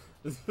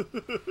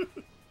long.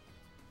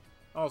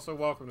 Also,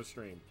 welcome to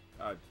stream.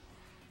 I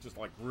just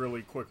like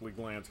really quickly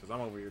glance because I'm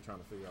over here trying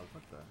to figure out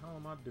what the hell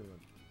am I doing.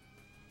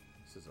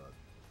 This is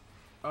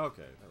a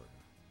okay. There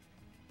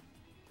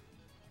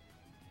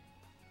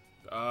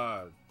we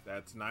go.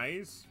 That's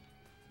nice.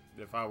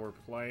 If I were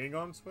playing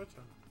on Switch,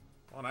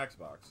 on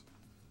Xbox,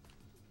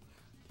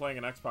 playing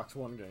an Xbox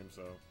One game,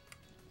 so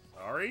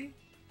sorry.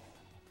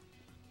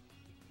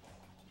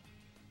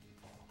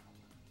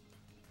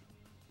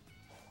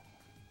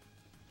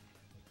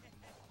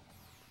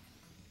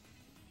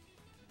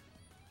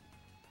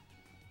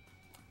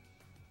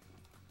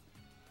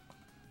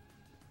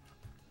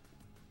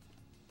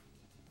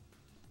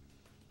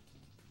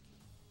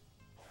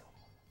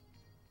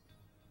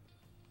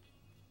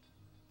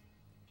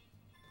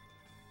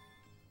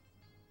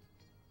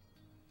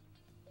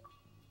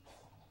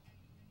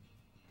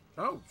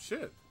 Oh,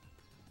 shit.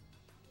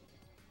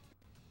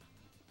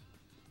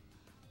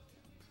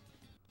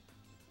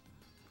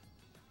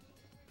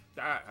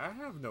 I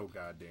have no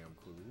goddamn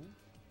clue.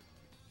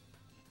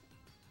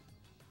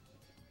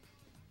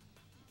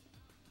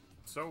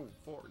 So,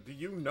 do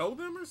you know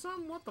them or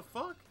something? What the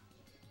fuck?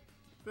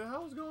 The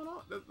hell's going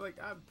on? Like,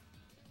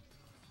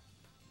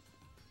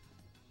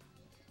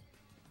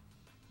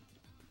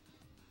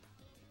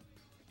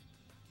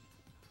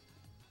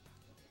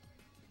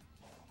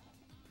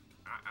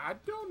 I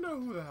don't know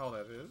who the hell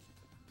that is.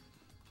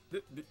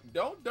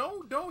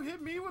 Don't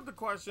hit me with the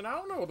question. I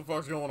don't know what the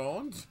fuck's going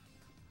on.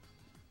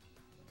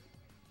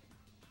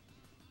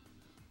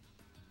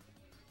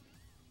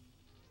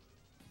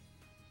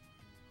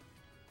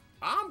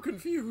 I'm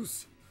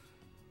confused.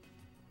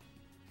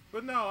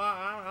 But no,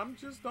 I'm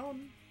just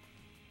on.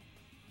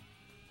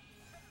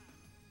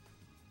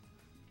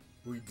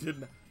 We did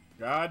not.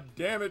 God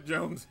damn it,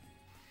 Jones.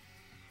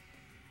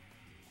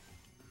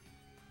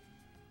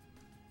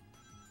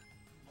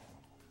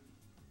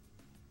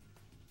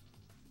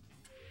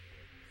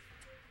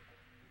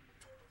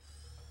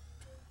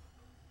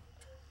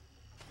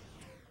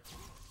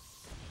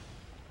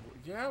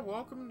 Yeah,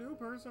 welcome, new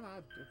person.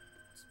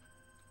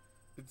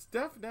 It's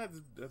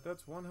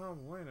that's one hell of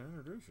a way to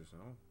introduce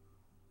yourself.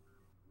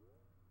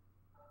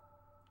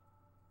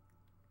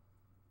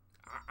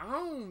 I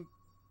don't.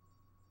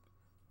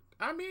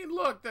 I mean,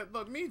 look,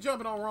 me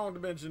jumping on wrong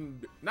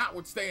dimension,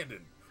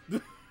 notwithstanding.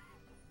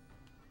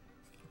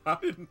 I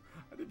didn't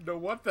know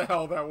what the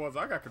hell that was.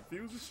 I got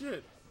confused as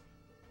shit.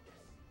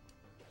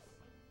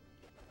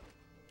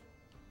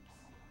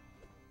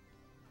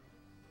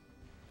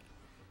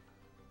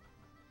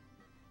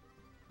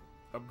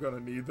 I'm gonna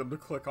need them to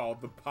click all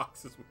the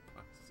boxes with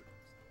boxes.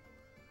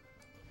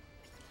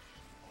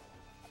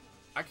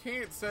 I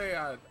can't say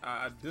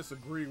I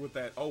disagree with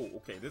that. Oh,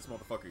 okay, this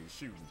motherfucker is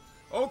shooting.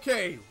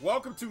 Okay,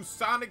 welcome to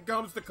Sonic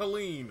Gums to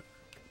Colleen.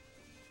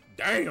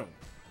 Damn.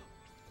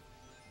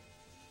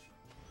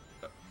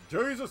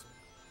 Jesus.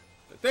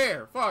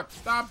 There, fuck,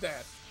 stop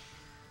that.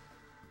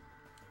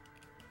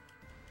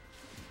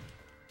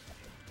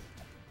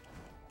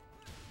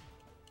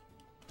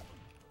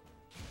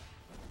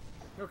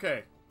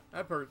 Okay,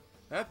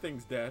 that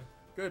thing's dead.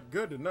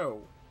 Good to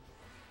know.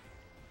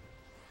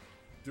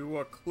 Do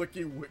a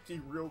clicky wiki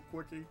real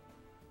quickie.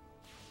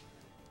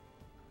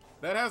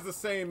 That has the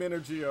same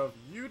energy of,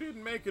 you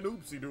didn't make an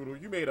oopsie doodle,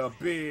 you made a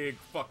big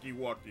fucky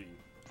wucky.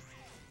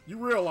 You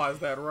realize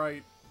that,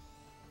 right?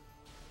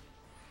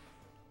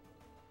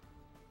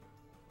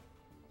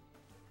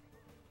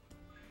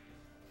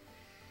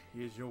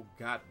 Here's your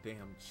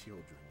goddamn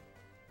children.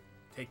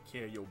 Take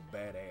care of your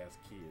badass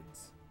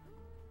kids.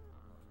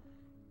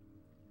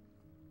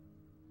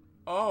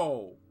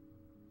 Oh.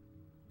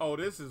 Oh,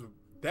 this is...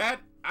 That...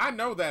 I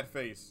know that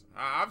face.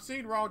 I've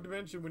seen Wrong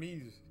Dimension when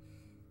he's...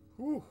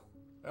 Whew.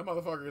 That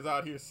motherfucker is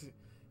out here.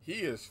 He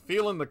is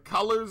feeling the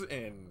colors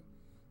and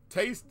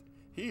taste.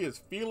 He is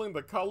feeling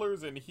the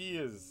colors and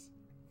he's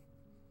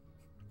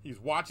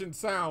watching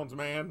sounds,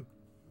 man.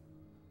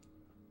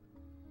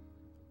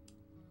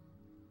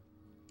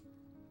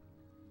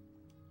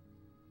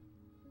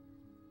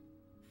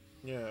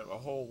 Yeah, a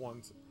whole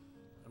one.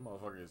 That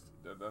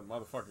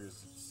motherfucker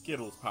is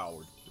Skittles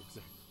powered.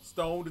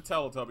 Stone to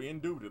Teletubby,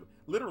 indubitably.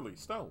 Literally,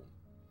 stone.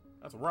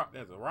 That's a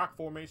rock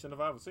formation if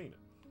I've ever seen it.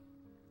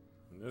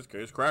 In this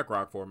case, crack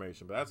rock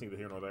formation, but that's neither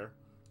here nor there.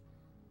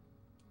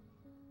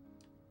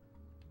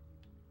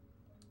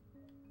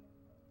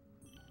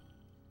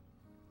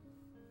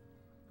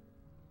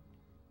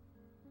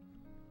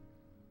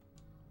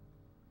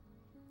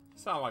 You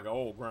sound like an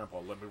old grandpa.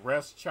 Let me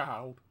rest,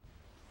 child.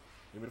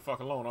 Leave me the fuck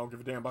alone. I don't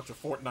give a damn about your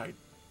Fortnite.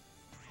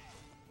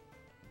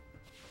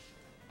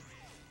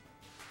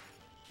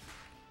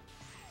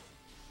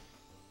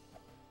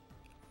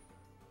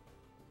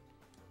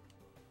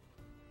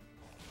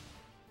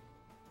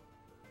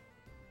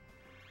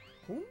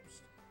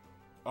 Oops.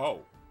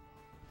 Oh.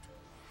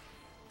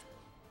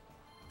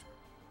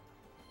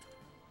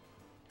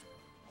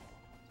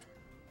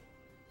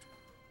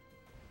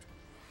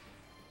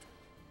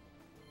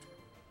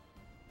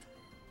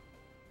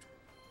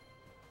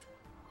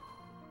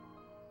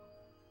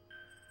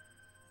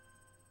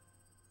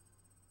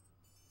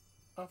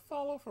 A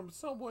follow from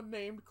someone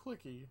named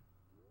Clicky.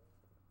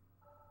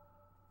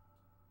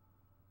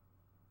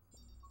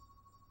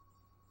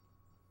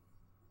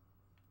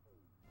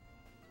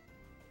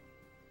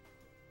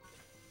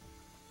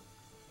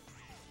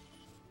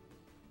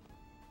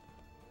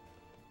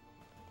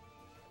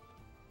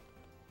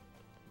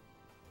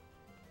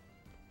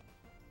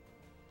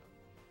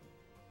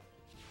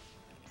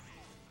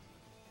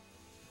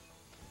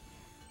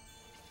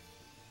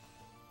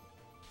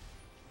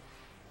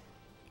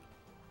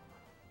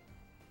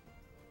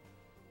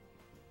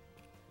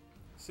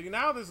 See,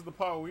 now this is the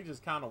part where we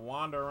just kind of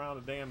wander around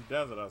the damn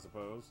desert, I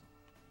suppose.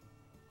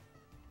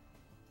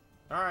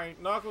 Alright,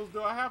 Knuckles,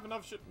 do I have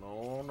enough shit?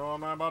 No,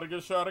 I'm not about to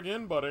get shot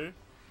again, buddy.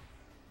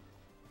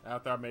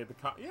 After I made the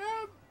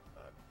yeah,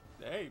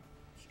 hey,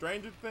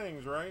 stranger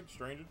things, right?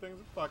 Stranger things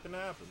have fucking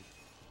happened.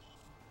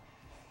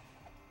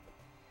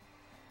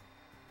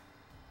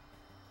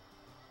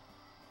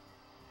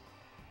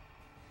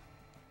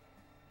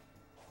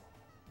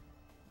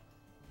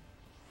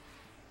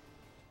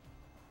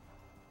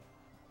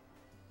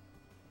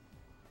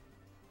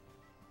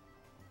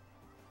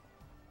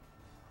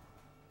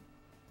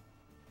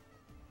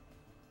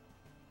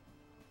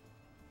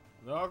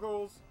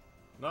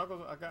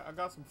 Knuckles, I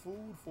got some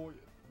food for you.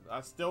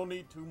 I still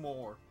need 2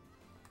 more.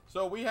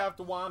 So we have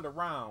to wander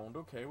around.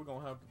 Okay, we're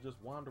gonna have to just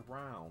wander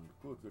around.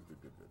 Good.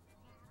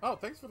 Oh,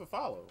 thanks for the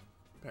follow.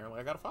 Apparently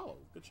I got a follow.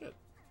 Good shit.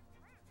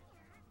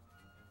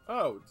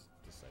 Oh, it's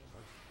the same.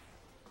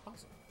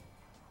 Awesome.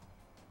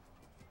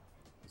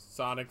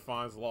 Sonic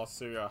finds lost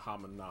Syria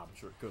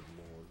Hamanabtra. Good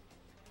lord.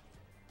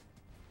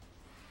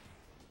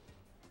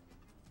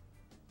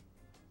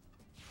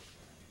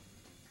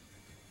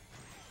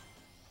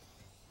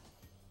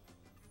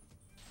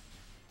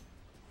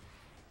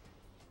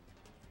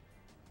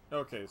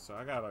 Okay, so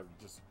I gotta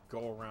just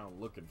go around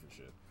looking for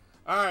shit.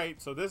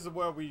 Alright, so this is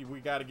where we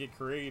gotta get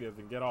creative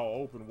and get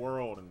all open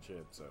world and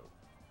shit, so.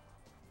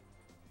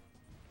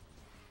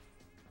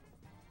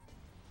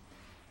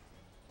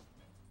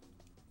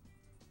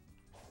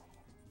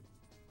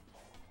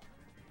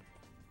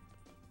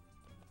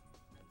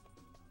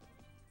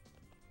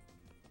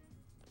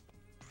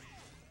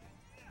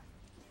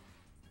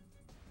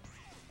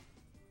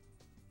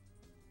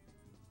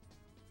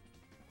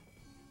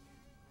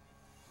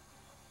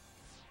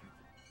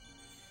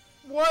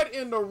 What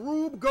in the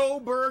Rube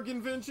Goldberg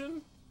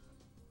invention?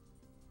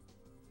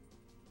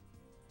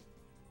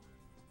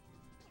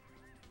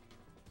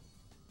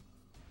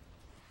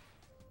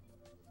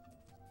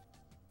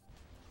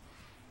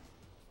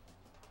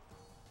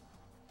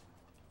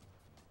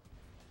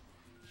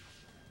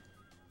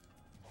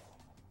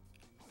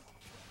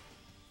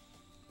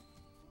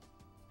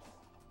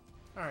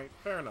 Alright,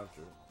 fair enough,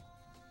 Drew.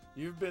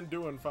 You've been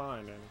doing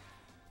fine, Annie.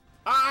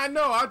 I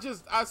know,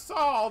 I saw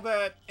all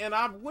that, and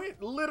I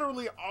went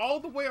literally all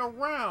the way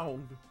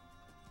around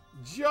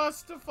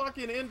just to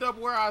fucking end up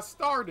where I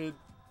started.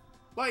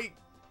 Like,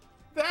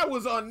 that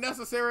was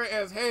unnecessary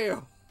as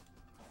hell.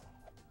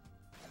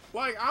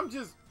 Like,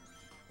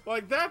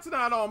 like, that's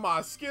not on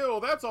my skill,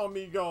 that's on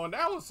me going,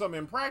 that was some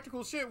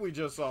impractical shit we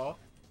just saw.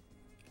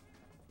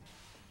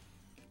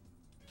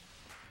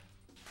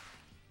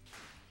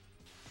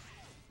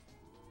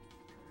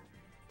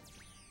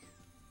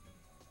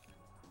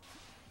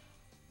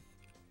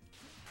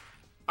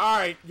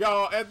 Alright,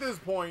 y'all, at this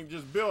point,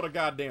 just build a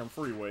goddamn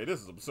freeway.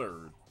 This is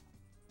absurd.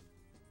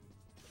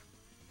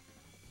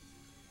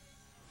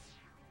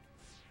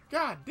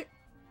 God damn.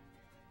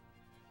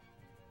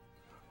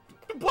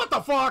 What the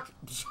fuck?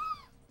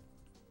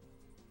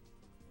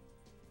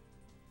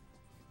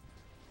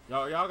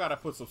 Y'all gotta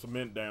put some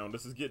cement down.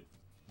 This is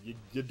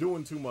you're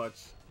doing too much.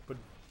 But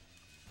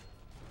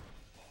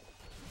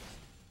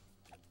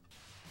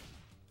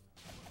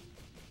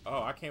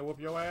oh, I can't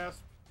whoop your ass?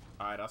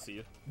 Alright, I see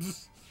you.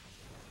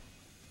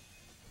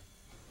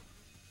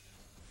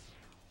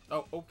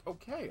 Oh,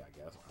 okay, I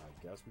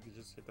guess we could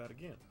just hit that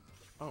again.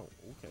 Oh,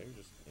 okay,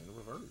 just in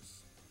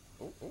reverse.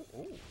 Oh,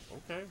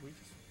 okay, we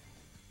just...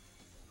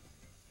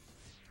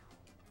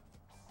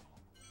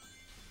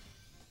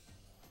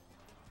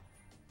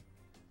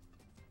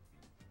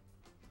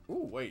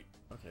 Ooh, wait.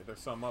 Okay, there's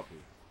some up here.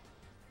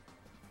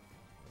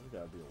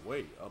 There's gotta be a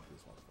way up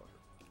this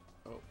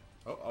motherfucker.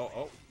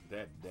 Oh,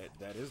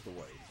 that is the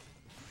way.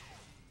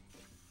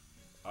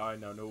 I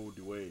now know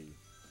the way.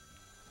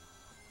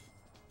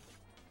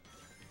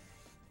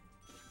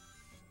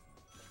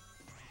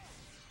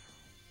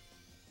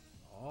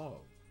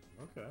 Oh,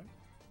 okay.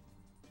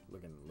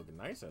 Looking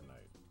nice at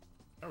night.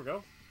 There we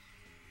go.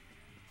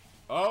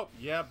 Oh,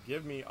 yep,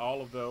 give me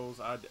all of those.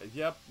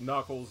 Yep,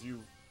 Knuckles,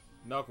 you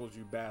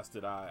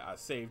bastard. I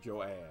saved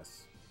your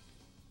ass.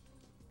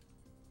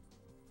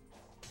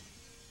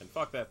 And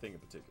fuck that thing in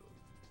particular.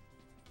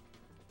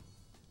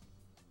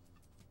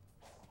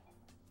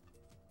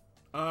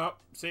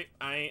 See,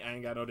 I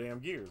ain't got no damn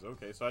gears.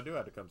 Okay, so I do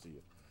have to come see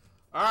you.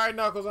 Alright,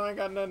 Knuckles, I ain't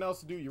got nothing else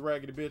to do, you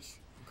raggedy bitch.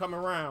 I'm coming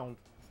around.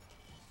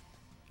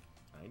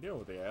 I ain't dealing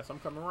with the ass. I'm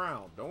coming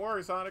around. Don't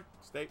worry, Sonic.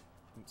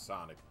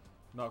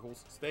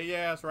 Knuckles. Stay your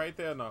ass right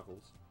there,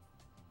 Knuckles.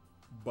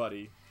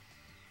 Buddy.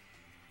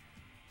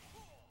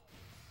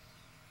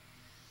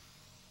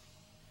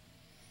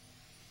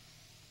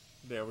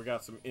 There, we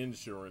got some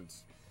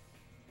insurance.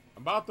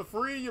 I'm about to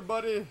free you,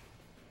 buddy.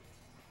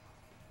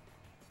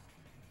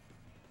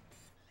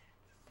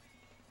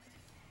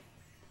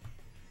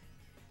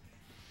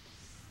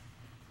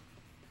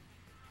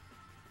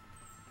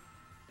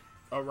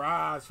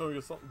 Arise from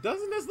your soul.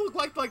 Doesn't this look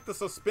like the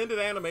suspended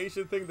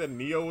animation thing that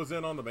Neo was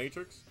in on The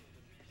Matrix?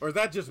 Or is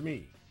that just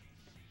me?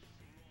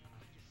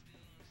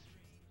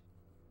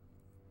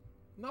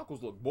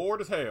 Knuckles look bored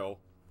as hell.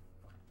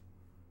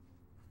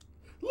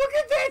 Look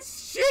at that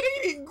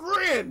shit-eating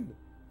grin!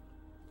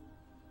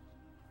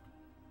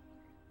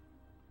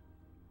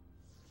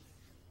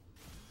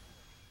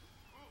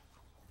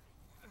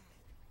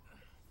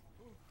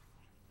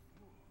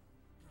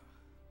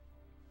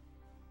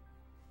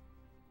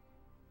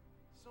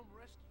 Some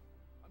rescue.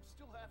 I'm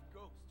still half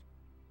ghost.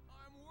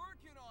 I'm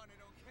working on it,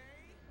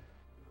 okay?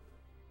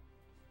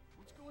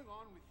 What's going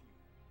on with you?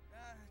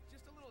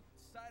 Just a little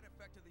side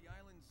effect of the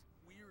island's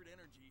weird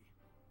energy.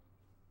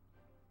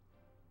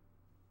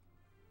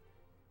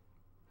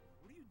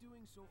 What are you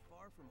doing so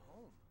far from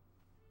home?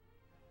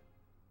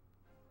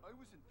 I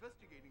was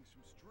investigating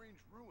some strange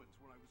ruins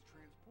when I was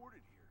transported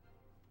here,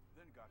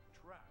 then got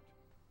trapped.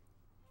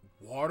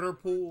 Water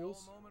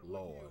pools?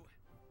 Lord.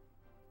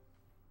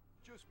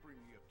 Just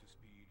bring me up to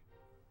speed.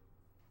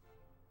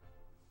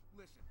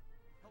 Listen,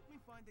 help me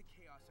find the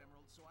Chaos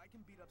Emerald so I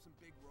can beat up some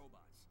big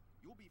robots.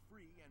 You'll be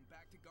free and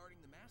back to guarding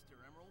the Master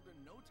Emerald in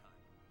no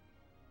time.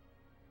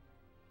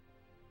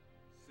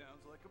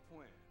 Sounds like a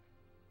plan.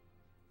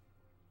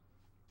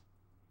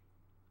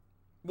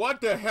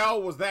 What the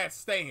hell was that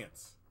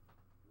stance?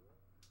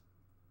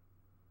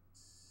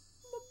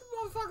 What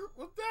the motherfucker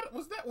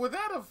was that? Was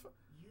that a?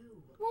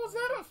 What was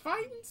that, a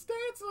fighting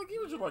stance? Like he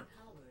was just like,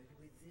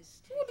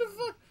 what the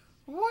fuck?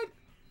 What?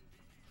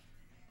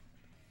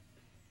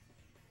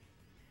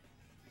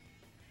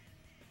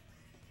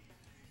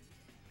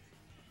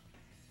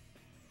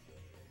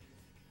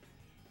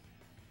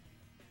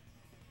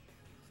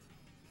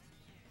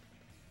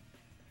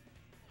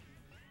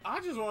 I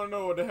just want to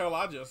know what the hell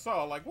I just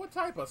saw. Like, what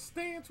type of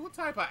stance? What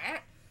type of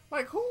act?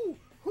 Like, who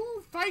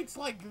fights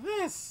like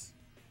this?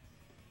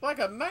 Like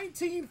a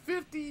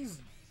 1950s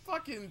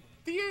fucking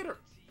theater.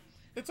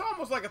 It's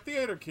almost like a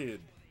theater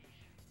kid.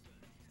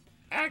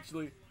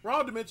 Actually,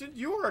 wrong dimension.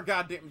 You were a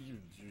goddamn.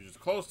 You're as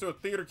close to a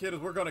theater kid as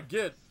we're gonna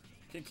get.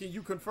 Can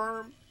you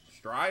confirm?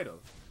 Strider.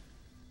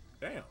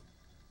 Damn.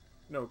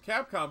 No,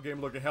 Capcom game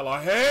looking hella.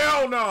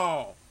 Hell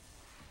no!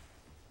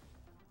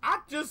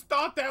 I just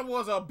thought that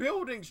was a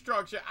building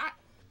structure.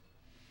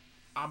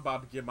 I'm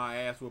about to get my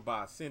ass whipped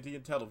by a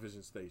sentient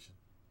television station.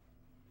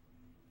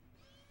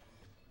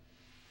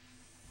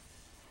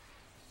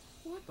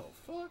 What the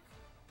fuck?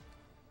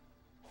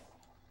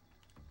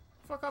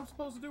 Fuck I'm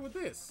supposed to do with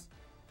this?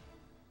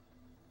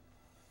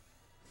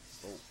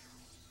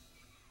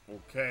 Oh.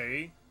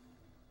 Okay.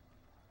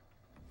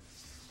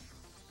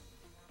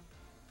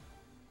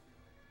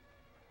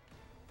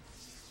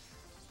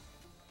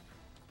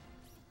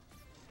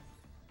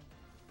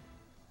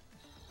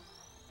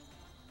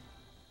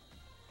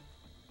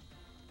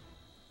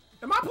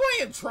 Am I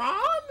playing Tron?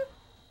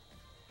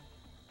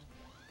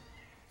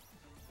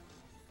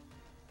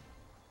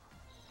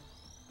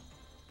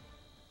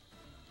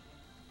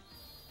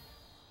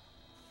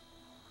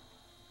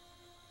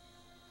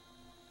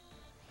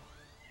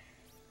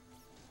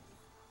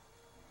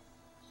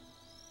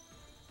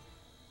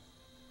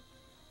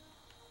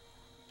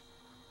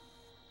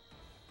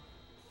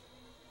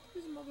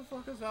 These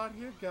motherfuckers out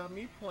here got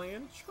me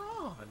playing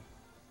Tron.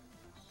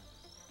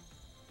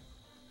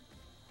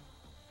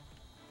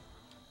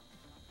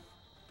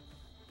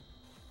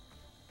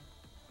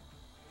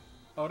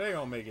 Oh, they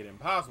gonna make it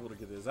impossible to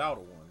get this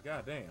outer one.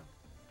 God damn.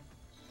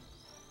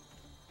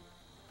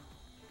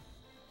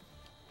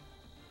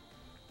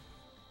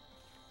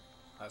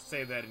 I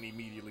say that and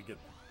immediately get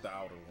the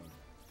outer one.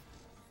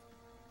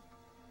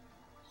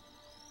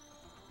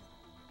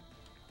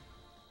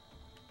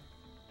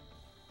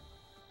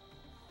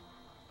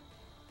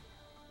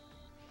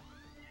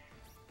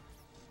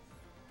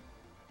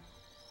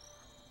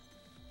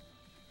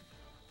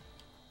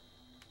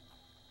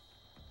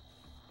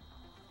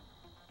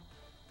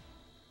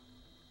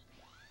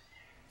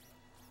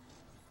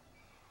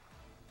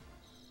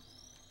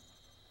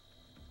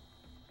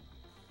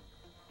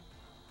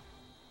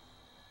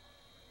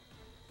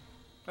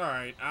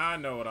 Alright, I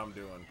know what I'm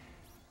doing.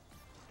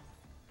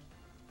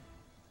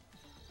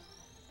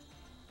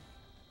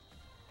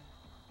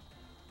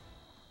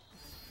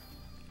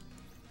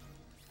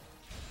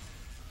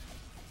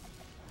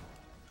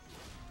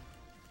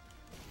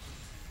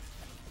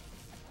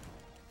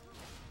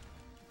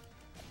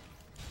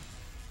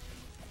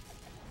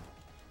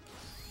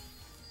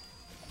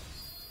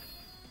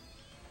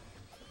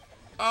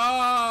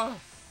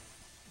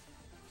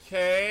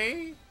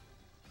 Okay.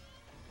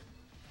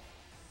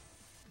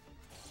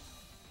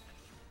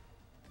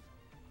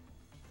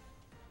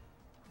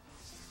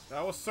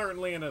 That was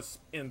certainly an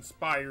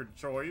inspired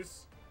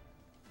choice.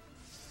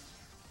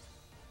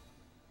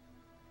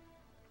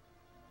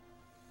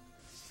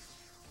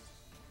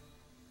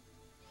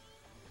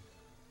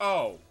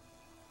 Oh.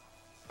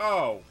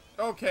 Oh.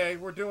 Okay,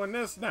 we're doing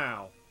this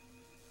now.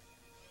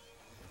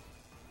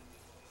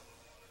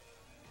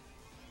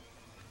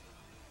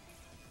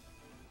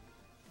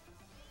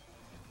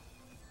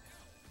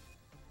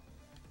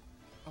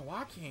 Oh,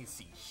 I can't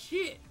see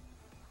shit.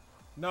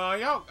 No,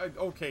 y'all.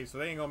 Okay, so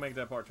they ain't gonna make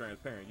that part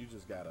transparent. You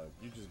just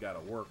gotta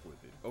work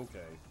with it. Okay.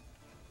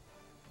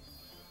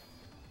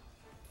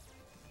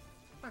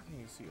 How can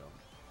you see them?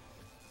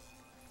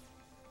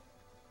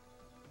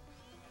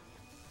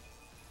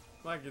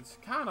 Like, it's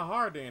kind of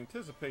hard to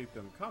anticipate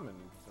them coming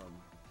from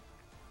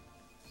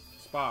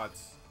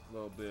spots a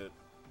little bit.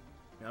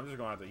 Yeah, I'm just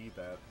gonna have to eat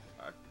that.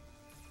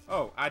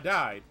 Oh, I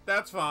died.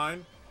 That's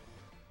fine.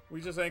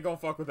 We just ain't gonna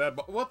fuck with that.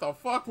 But what the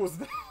fuck was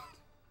that?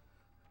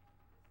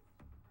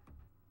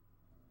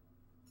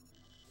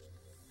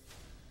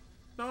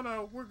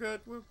 No, we're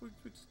good.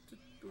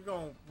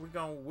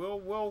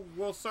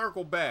 We'll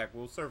circle back.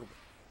 We'll circle back.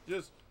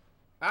 Just,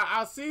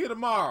 I'll see you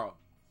tomorrow.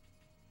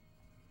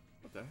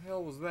 What the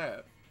hell was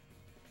that?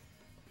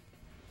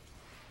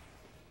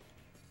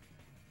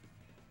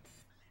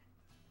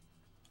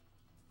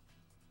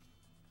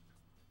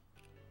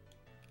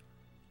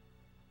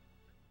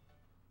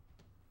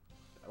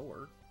 That'll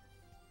work.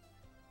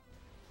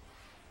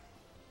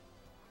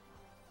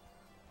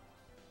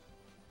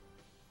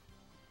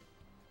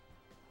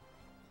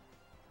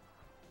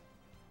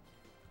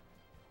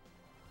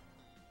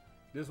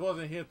 This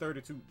wasn't here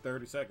 30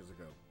 seconds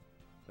ago.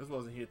 This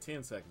wasn't here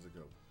 10 seconds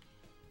ago.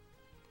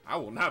 I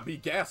will not be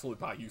gaslit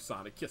by you,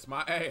 Sonic. Kiss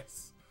my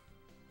ass.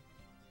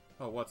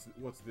 Oh, what's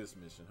this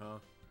mission, huh?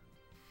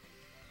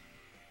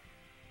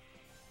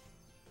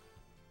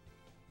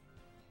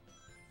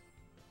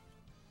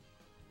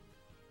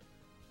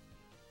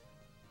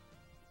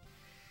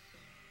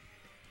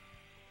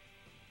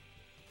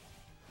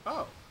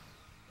 Oh.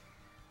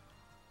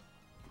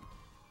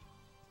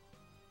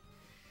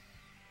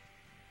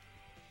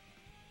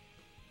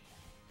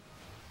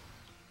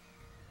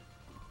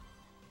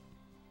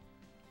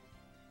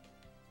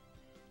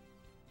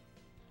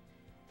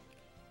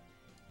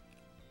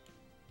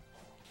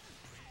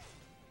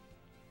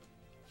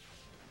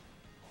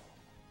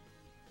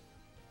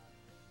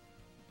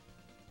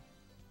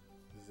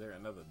 Is there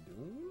another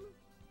Doom?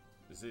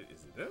 Is it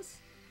this?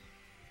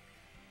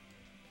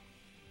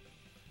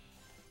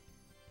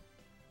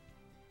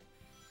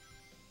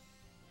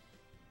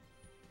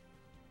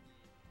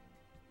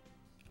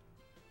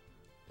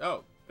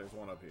 Oh, there's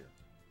one up here.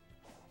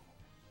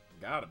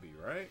 Gotta be,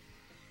 right?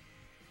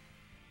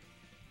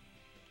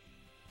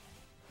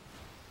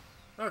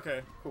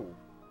 Okay, cool.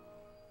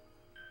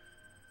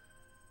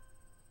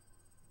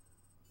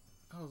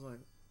 I was like,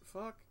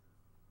 fuck.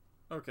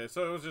 Okay,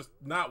 so it was just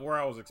not where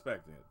I was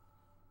expecting it.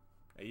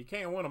 Hey, you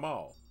can't win them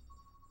all.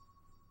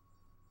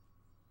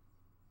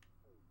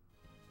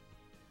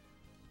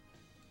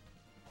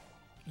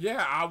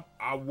 Yeah,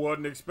 I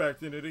wasn't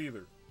expecting it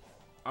either.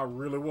 I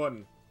really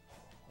wasn't.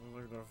 I was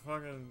like,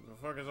 the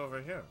fuck is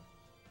over here?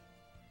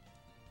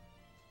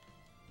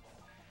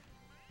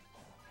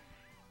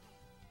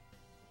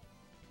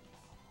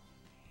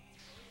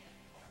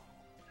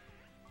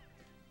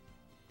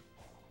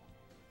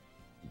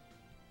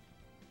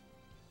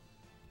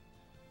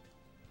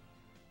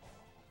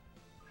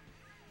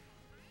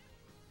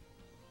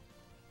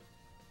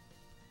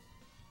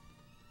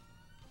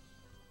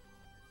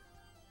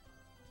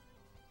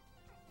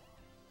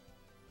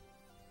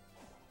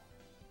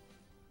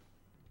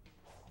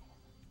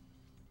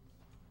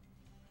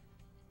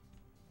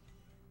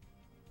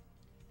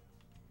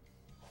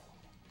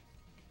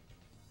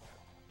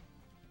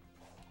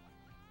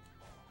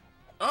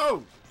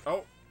 Oh!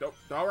 Oh,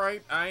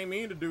 alright. I ain't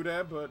mean to do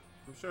that, but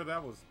I'm sure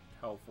that was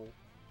helpful.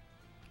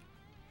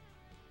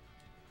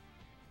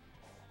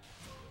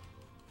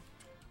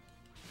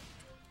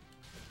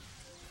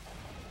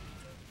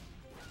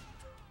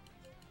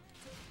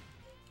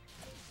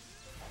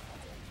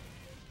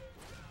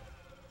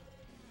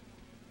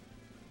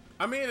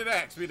 I mean, it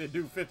asked me to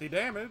do 50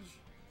 damage.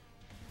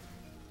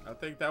 I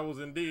think that was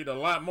indeed a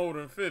lot more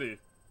than 50.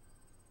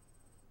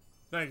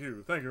 Thank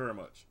you. Thank you very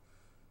much.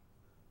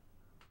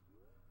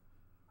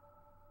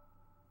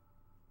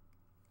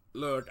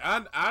 Look,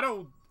 I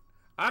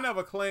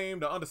never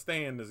claimed to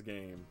understand this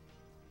game.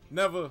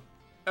 Never,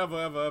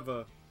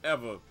 ever.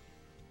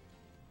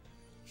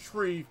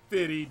 Tree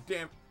 50,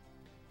 damn.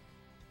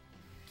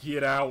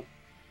 Get out.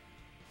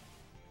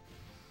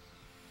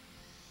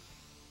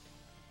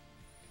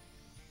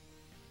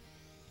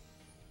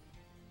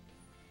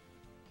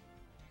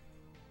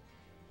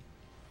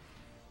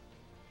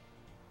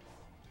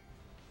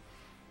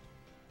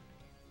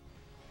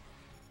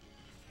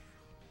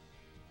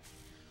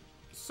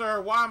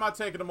 Sir, why am I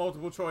taking a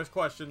multiple choice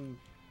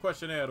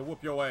questionnaire to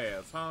whoop your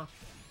ass, huh?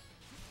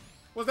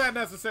 Was that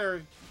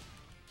necessary?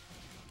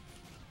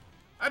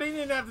 I didn't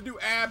even have to do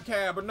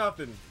ab-cab or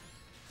nothing.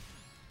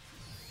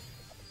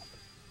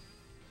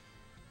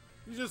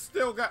 You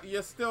still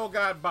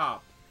got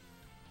Bob.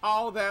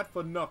 All that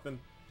for nothing.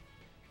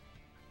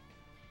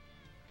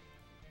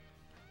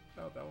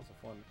 Oh, that was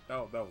a fun.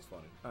 That was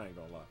funny. I ain't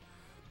gonna lie.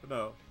 But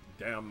no,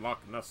 damn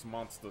Loch Ness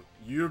monster.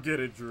 You get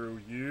it, Drew.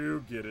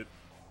 You get it.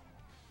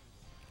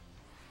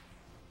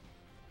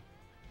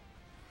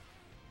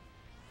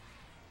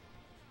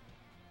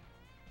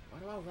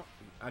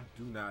 I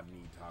do not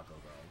need Taco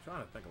Bell. I'm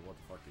trying to think of what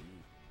the fuck to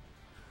eat.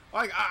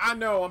 Like, I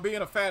know I'm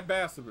being a fat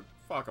bastard, but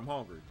fuck, I'm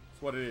hungry.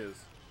 That's what it is.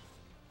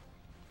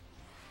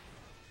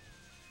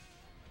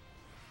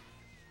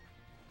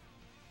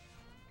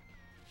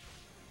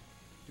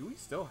 Do we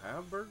still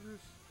have burgers?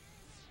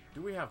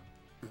 Do we have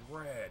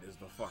bread is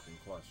the fucking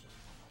question.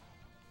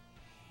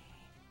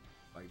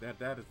 Like,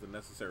 that is the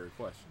necessary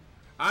question.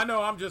 I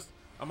know,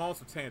 I'm on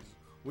some tangents.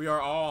 We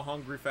are all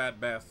hungry fat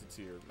bastards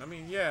here. I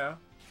mean, yeah.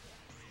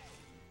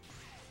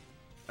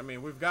 I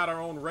mean, we've got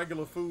our own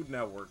regular Food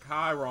Network.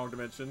 Hi, Wrong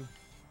Dimension.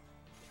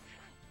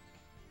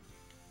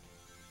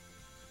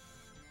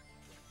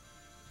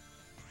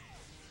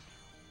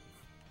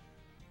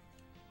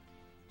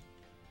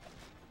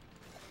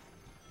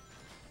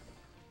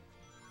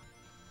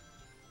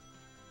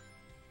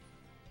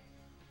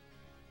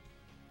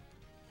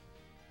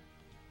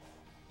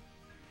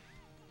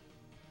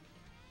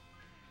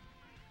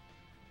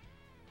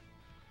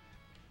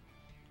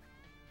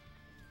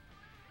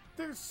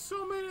 There's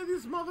so many of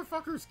these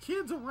motherfuckers'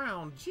 kids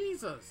around.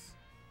 Jesus.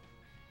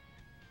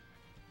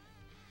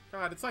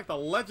 God, it's like the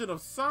Legend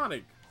of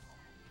Sonic.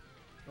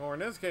 Or in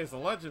this case, the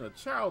Legend of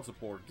Child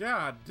Support.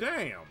 God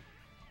damn.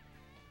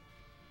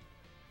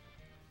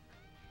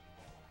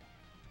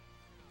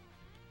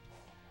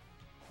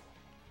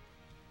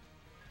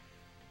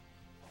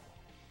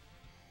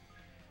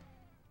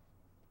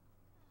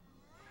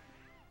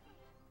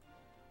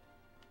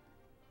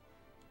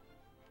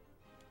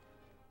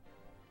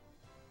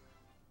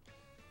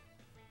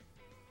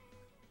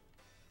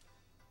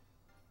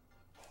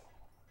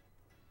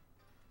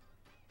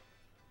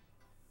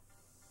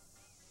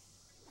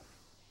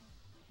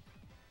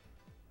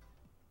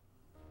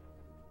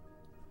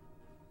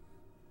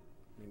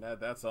 mean,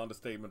 that's an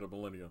understatement of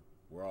millennia.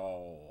 We're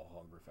all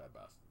hungry fat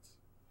bastards.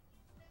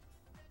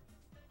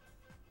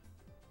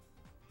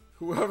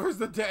 Whoever's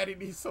the daddy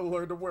needs to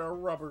learn to wear a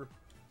rubber.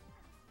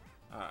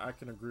 I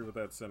can agree with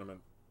that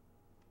sentiment.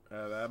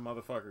 That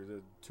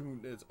motherfucker,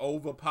 it's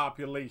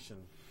overpopulation.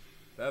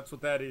 That's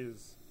what that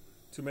is.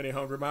 Too many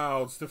hungry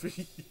mouths to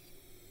feed.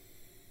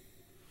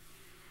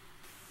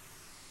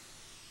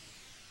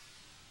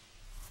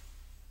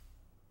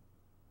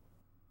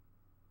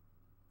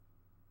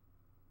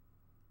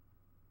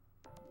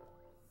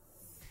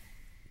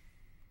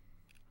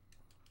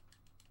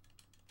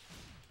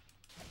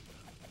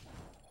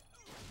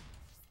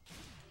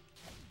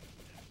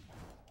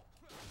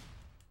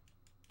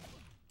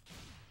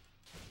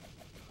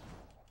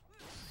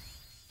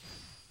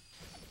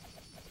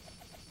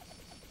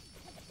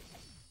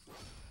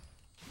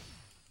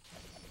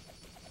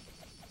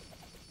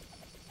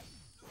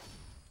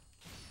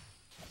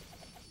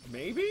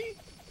 Maybe?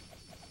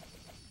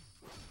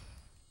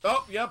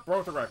 Oh, yep,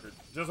 broke the record.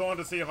 Just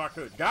wanted to see if I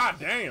could. God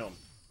damn.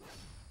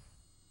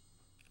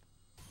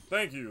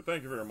 Thank you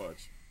very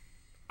much.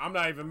 I'm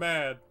not even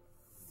mad.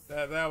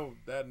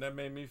 That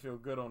made me feel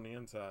good on the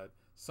inside.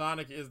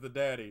 Sonic is the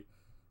daddy.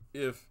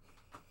 If...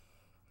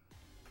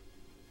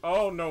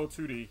 Oh no,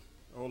 2D.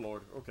 Oh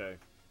lord, okay.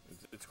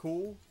 It's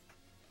cool.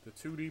 The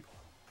 2D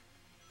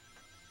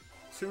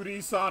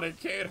Sonic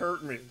can't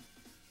hurt me.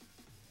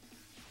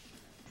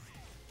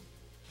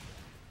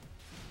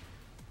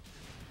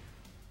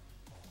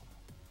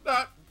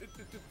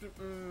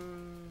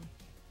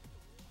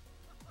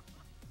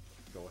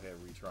 Go ahead,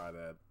 retry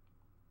that.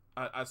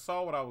 I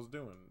saw what I was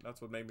doing.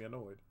 That's what made me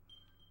annoyed.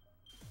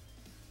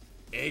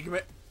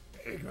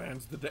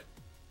 Eggman's the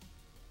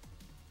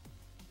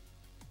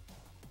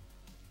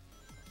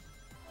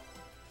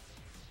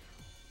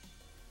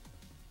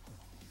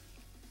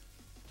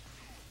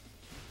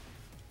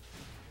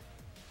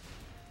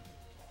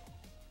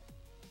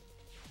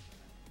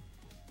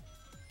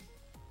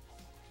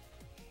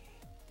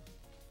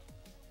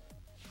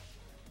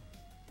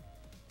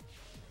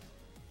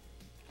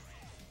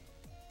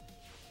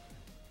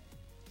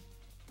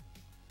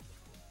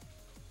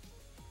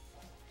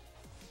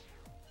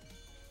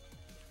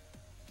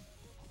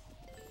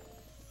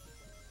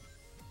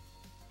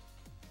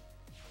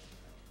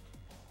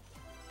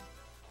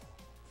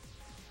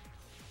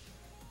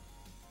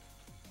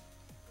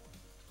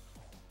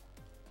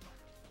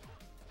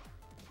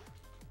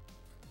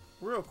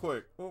Real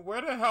quick, where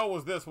the hell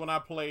was this when I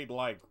played,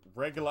 like,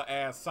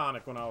 regular-ass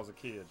Sonic when I was a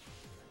kid?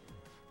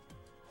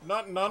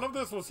 None of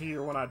this was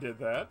here when I did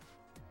that.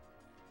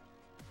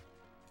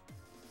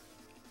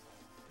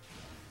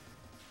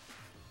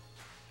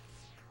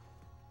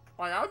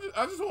 Like,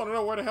 I just want to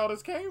know where the hell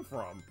this came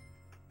from.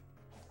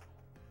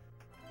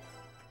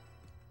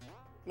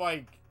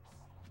 Like...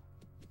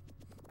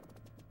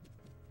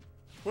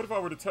 What if I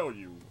were to tell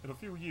you, in a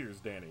few years,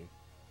 Danny,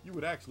 you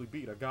would actually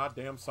beat a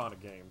goddamn Sonic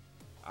game?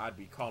 I'd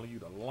be calling you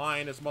the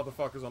lionest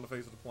motherfuckers on the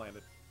face of the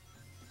planet.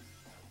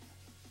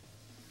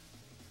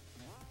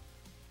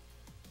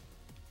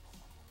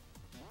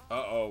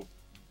 Uh-oh.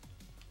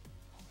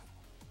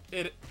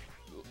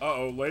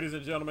 Uh-oh, ladies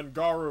and gentlemen,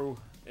 Garu,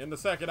 in the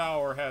second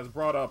hour, has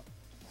brought up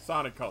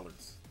Sonic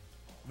Colors.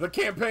 The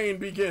campaign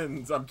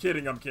begins! I'm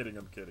kidding.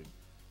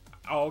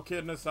 All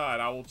kidding aside,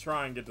 I will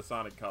try and get to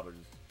Sonic Colors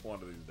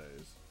one of these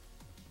days.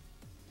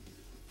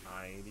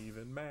 I ain't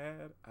even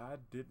mad. I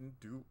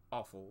didn't do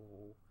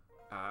awful.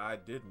 I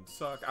didn't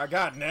suck. I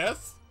got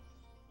Ness.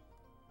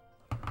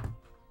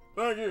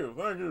 Thank you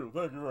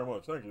very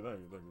much. Thank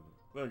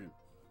you.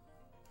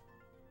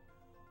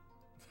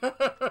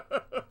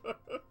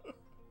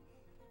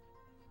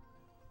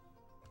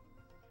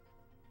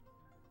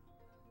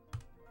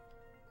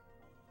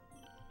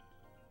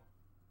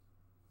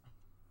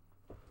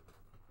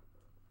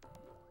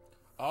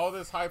 All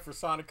this hype for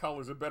Sonic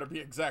Colors, it better be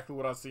exactly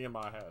what I see in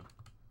my head.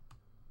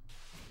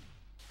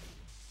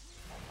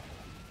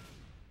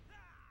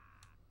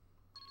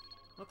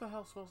 What the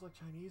hell smells like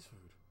Chinese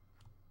food?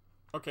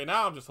 Okay,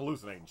 now I'm just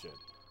hallucinating shit.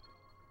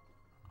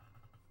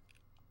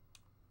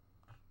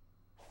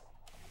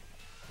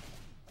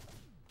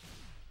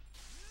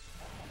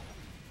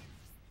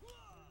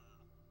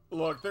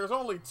 Look, there's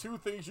only two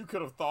things you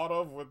could have thought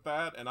of with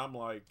that, and I'm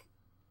like...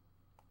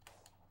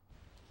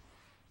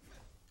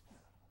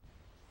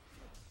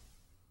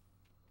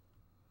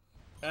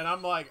 And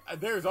I'm like,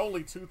 there's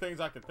only two things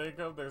I can think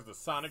of. There's the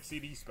Sonic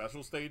CD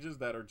special stages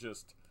that are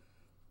just,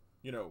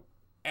 you know,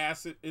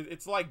 acid.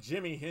 It's like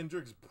Jimi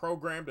Hendrix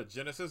programmed a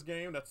Genesis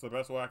game. That's the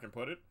best way I can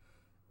put it.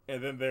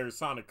 And then there's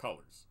Sonic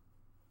Colors.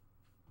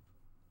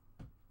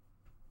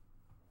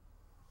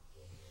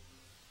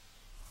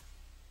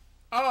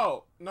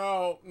 Oh,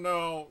 no.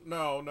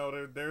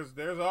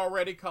 There's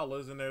already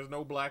colors and there's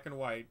no black and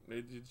white.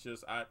 It's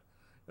just, that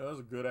was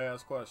a good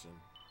ass question.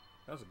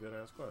 That's a good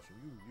ass question.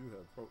 You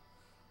have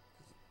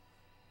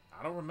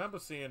I don't remember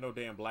seeing no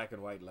damn black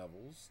and white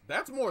levels.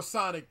 That's more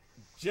Sonic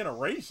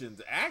Generations,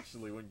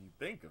 actually, when you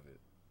think of it.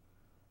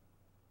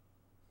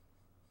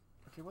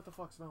 Okay, what the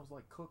fuck smells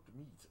like cooked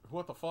meat?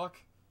 What the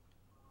fuck?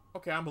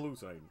 Okay, I'm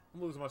hallucinating.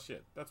 I'm losing my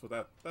shit. That's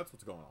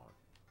what's going on.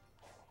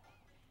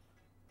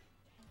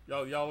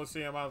 Y'all are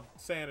seeing my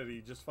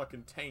sanity just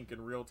fucking tank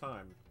in real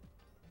time.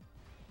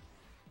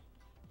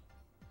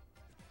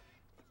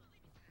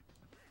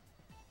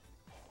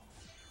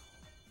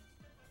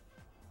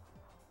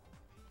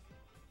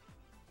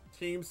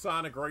 Team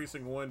Sonic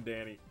Racing won,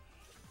 Danny.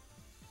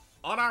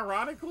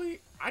 Unironically,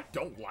 I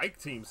don't like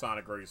Team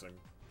Sonic Racing.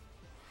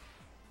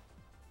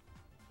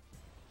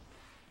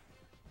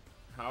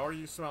 How are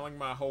you smelling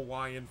my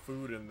Hawaiian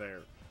food in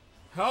there?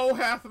 Hell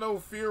hath no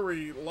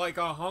fury like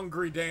a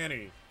hungry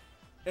Danny.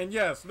 And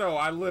yes, no,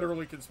 I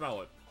literally can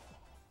smell it.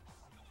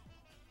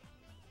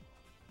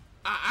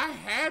 I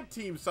had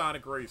Team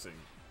Sonic Racing.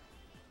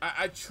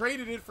 I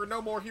traded it for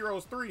No More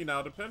Heroes 3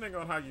 now, depending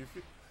on how you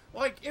feel.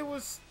 Like,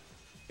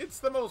 it's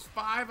the most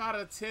 5 out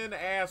of 10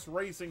 ass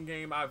racing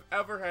game I've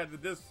ever had the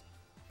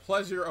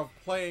displeasure of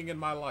playing in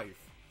my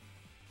life.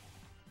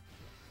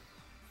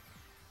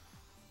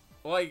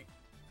 Like,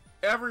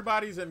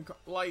 everybody's in,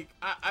 like,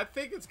 I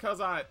think it's because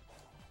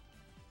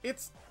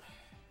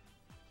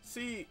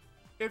see,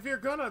 if you're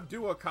gonna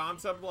do a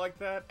concept like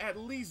that, at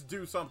least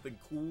do something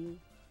cool.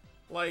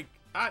 Like,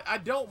 I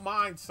don't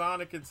mind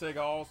Sonic and Sega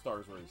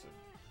All-Stars Racing.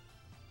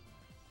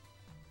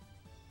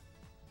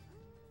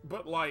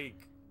 But, like,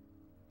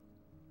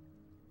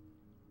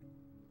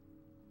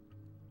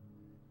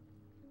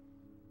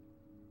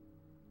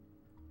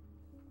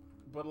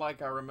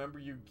 I remember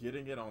you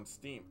getting it on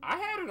Steam. I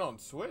had it on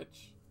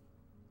Switch.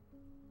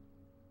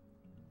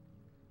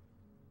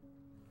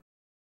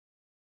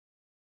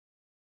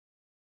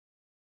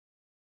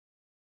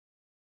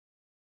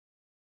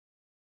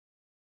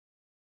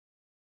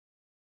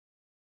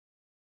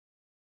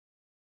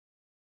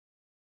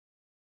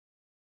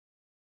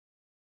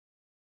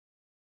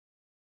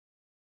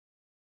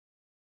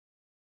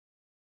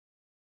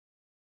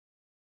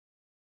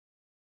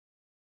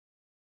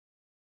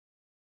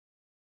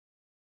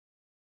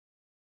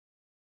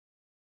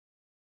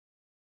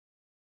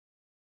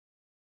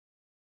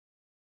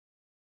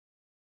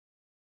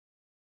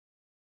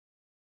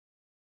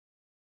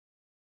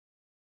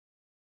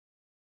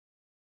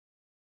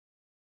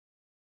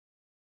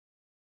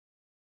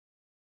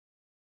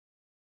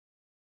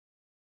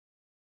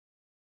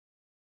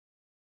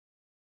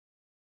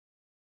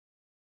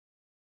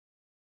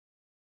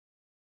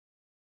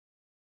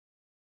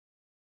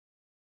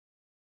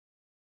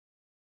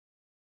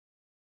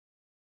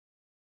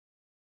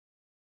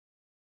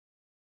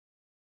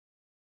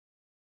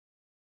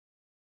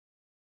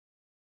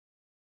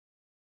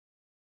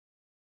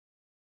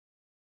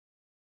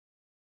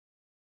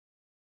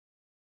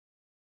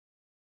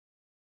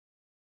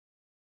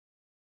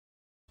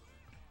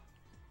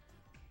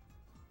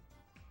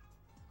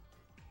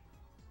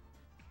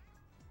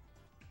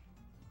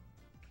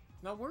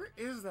 Now, where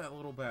is that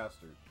little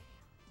bastard?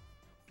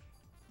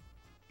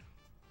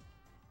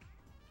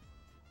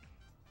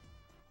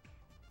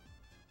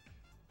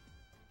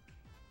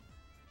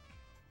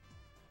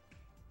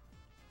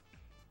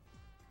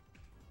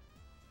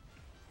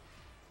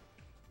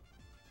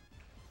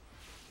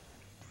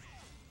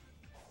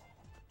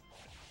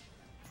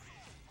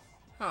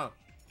 Huh.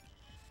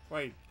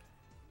 Wait.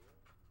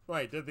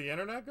 Wait, did the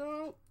internet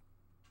go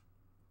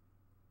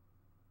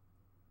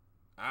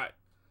out?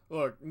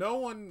 Look, no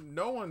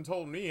one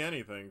told me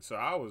anything, so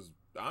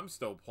I'm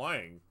still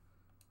playing.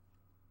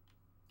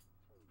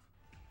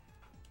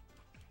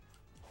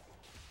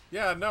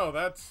 Yeah, no,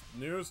 that's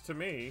news to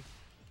me.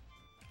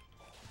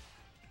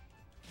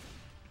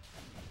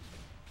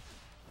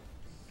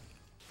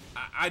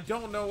 I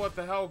don't know what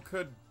the hell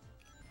could...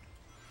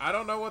 I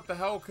don't know what the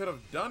hell could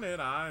have done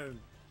it. I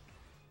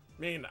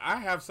mean, I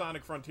have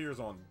Sonic Frontiers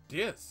on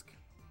disc.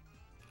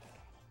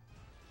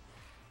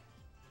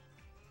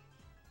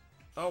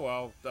 Oh,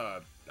 well,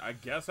 I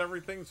guess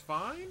everything's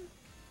fine?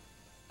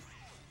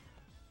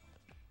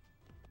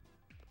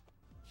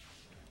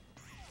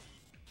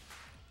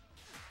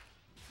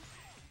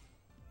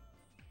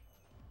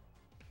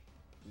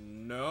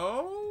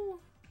 No?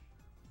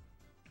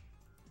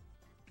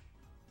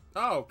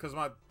 Oh, because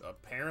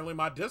apparently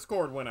my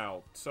Discord went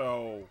out,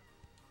 so...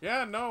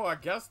 Yeah, no, I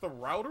guess the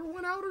router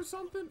went out or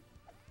something?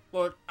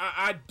 Look,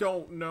 I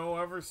don't know.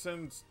 Ever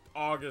since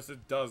August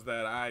it does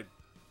that.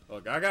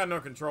 Look, I got no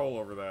control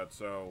over that,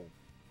 so...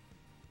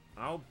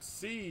 I'll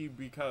see,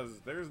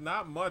 because there's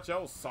not much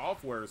else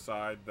software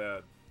side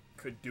that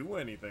could do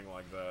anything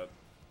like that.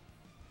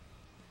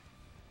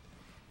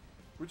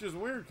 Which is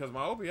weird, because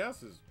my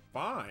OBS is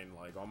fine.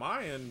 Like, on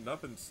my end,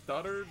 nothing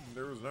stuttered.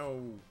 There was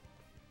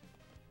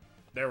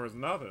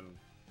nothing.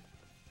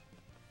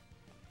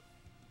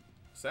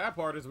 Sad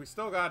part is we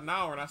still got an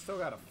hour, and I still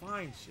gotta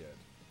find shit.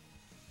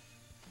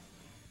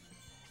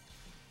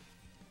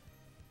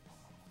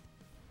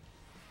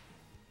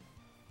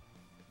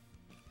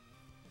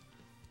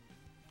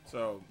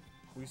 So,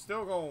 we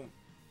still gon'...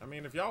 I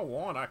mean, if y'all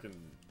want, I can...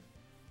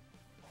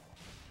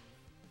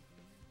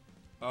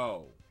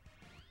 Oh.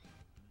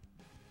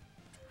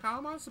 How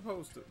am I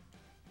supposed to...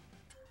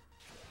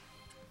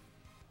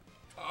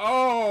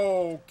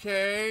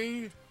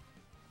 Okay.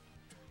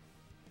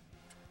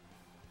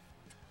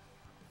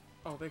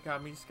 Oh, they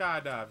got me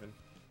skydiving.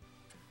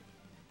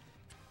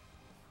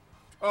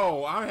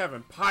 Oh, I'm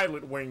having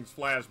Pilot Wings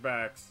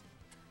flashbacks.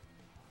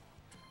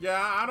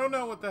 Yeah, I don't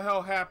know what the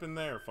hell happened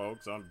there,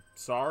 folks. I'm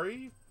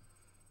sorry.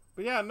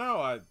 But yeah,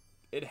 no,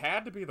 it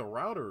had to be the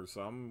router or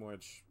something,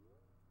 which...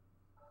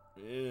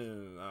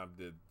 I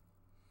did...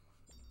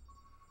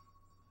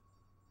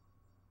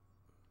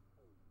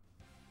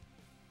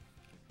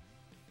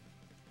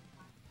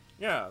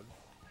 Yeah.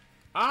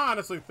 I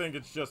honestly think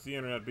it's just the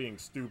internet being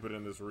stupid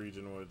in this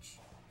region, which...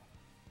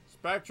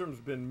 Spectrum's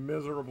been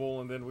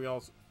miserable, and then we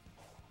also...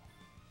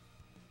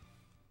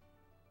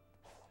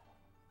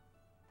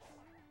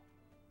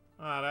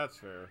 Ah, that's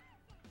fair.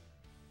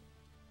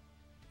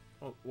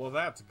 Well,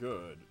 that's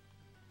good.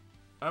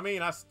 I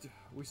mean,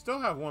 we still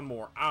have one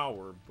more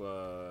hour,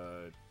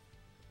 but...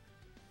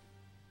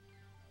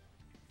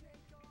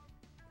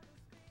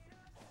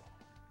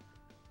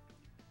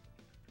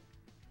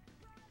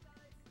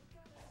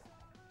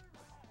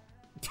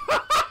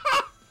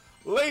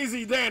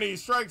 Lazy Danny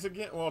strikes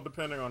again. Well,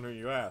 depending on who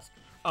you ask.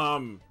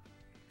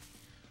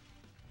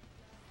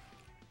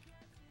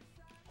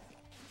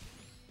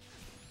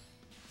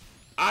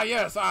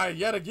 Yes,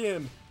 yet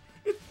again.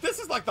 This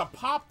is like the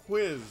pop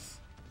quiz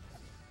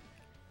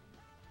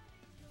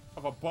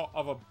of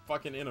a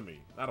fucking enemy,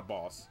 not a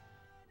boss.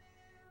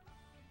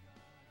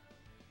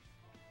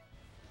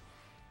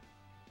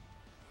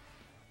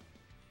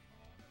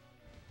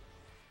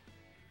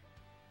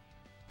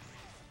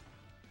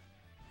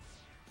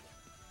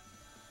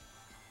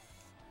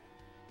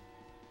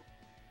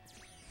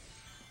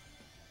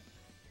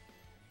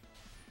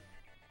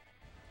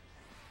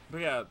 But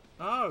yeah,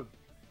 oh.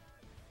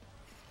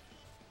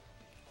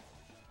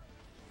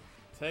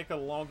 Take a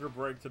longer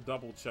break to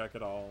double check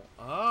it all.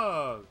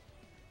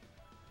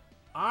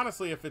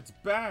 Honestly, if it's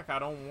back, I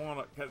don't want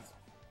to, because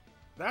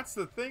that's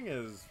the thing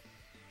is,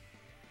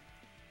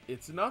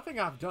 it's nothing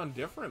I've done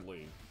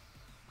differently.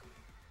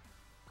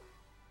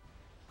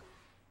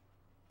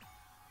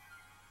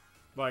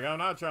 Like, I'm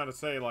not trying to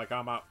say like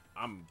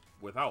I'm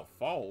without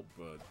fault,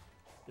 but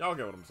y'all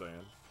get what I'm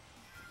saying.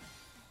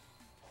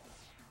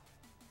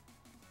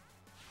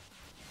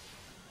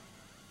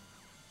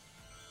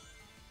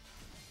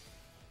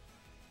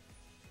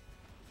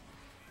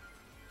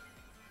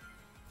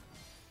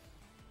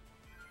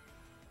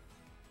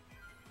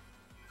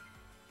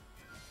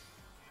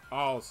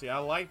 Oh, see, I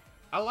like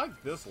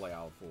this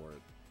layout for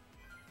it.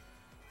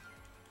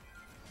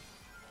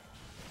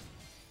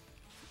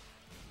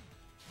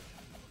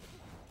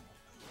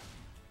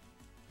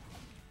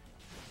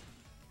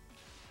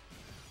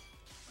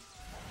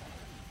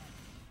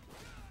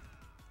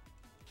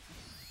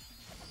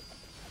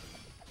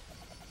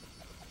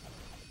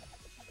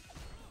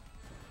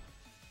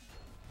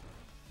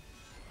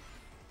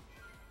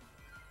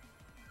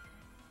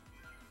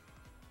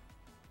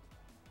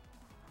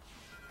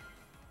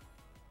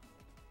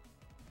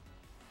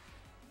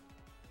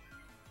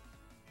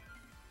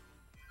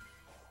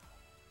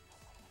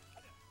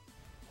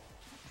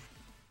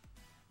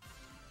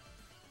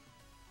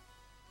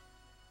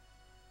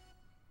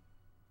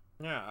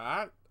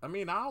 Yeah, I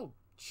mean, I'll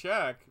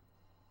check.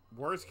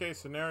 Worst case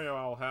scenario,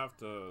 I'll have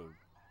to...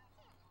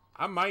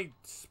 I might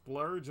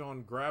splurge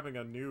on grabbing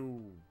a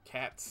new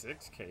Cat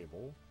 6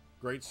 cable.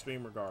 Great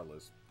stream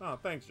regardless. Oh,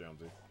 thanks,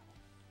 Jonesy.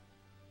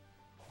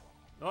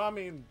 Well, I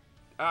mean,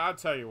 I'll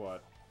tell you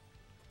what.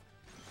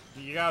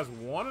 Do you guys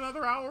want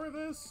another hour of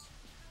this?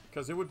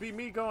 Because it would be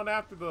me going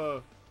after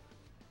the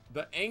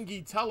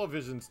Engie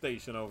television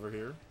station over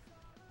here.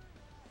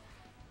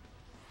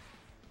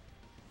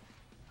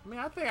 I mean,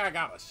 I think I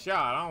got a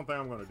shot. I don't think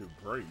I'm going to do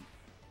great.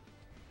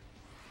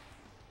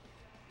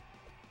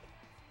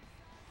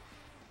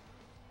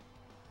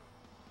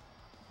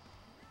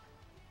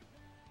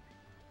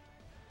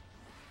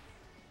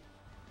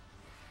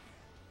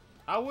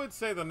 I would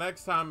say the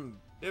next time,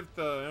 if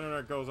the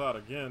internet goes out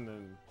again,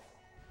 then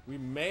we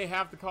may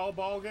have to call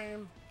ball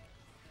game.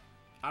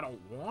 I don't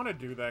want to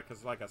do that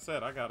because, like I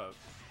said, I'm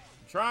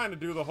trying to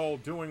do the whole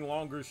doing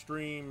longer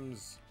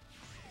streams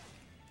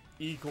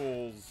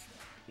equals...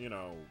 you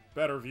know,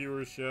 better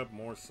viewership,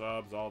 more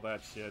subs, all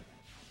that shit.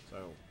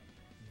 So,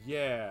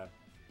 yeah.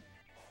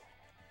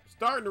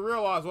 Starting to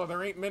realize, well,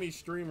 there ain't many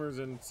streamers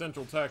in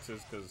Central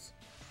Texas, because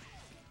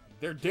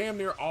they're damn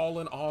near all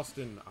in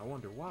Austin. I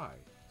wonder why.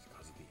 It's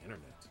because of the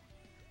internet.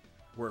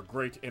 Where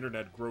great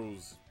internet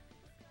grows.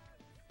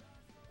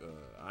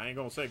 I ain't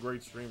gonna say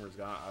great streamers.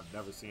 I've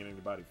never seen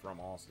anybody from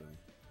Austin.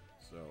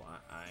 So,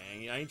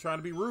 I ain't trying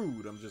to be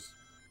rude. I'm just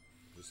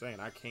saying,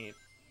 I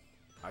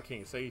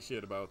can't say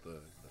shit about the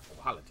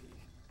quality.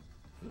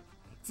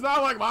 It's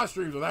not like my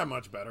streams are that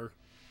much better.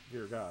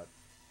 Dear God.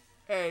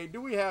 Hey,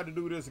 do we have to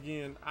do this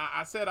again?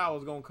 I said I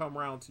was gonna come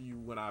around to you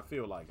when I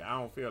feel like it. I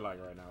don't feel like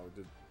it right now.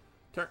 Just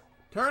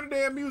turn the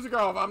damn music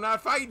off. I'm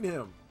not fighting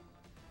him.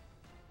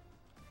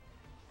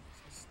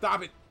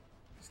 Stop it.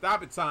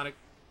 Stop it, Sonic.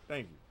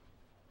 Thank you.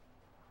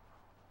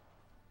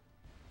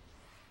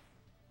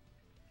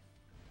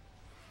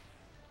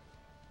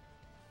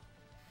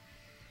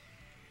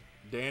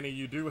 Danny,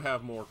 you do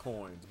have more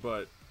coins,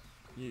 but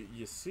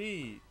You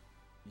see,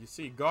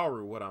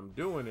 Garu, what I'm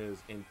doing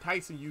is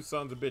enticing you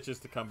sons of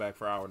bitches to come back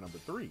for hour number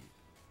 3.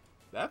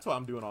 That's why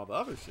I'm doing all the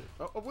other shit.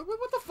 Oh,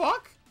 what the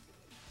fuck?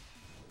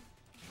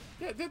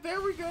 Yeah,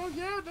 there we go.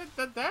 Yeah,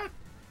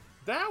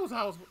 that was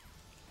how.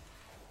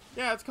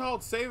 Yeah, it's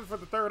called save it for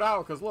the 3rd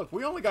hour. Cause look,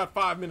 we only got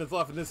 5 minutes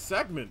left in this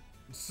segment,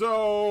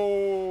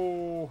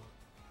 so.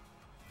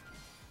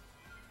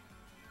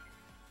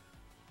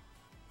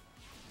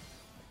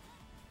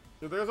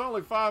 If there's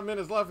only 5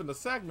 minutes left in the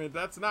segment,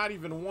 that's not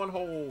even one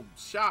whole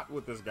shot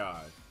with this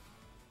guy.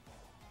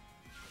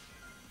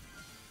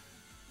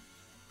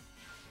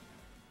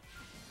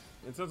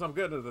 And since I'm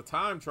good at the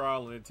time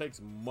trial and it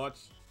takes much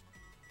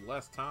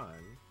less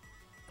time.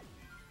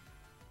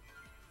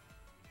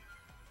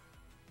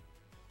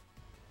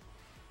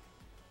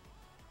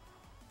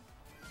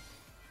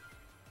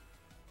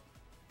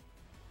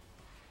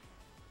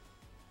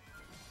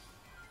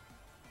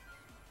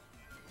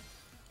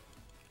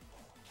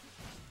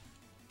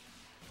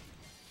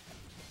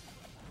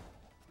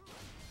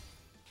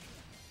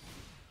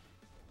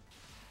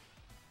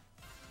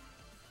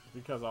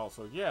 Because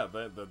also, yeah,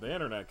 the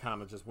internet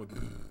kind of just went.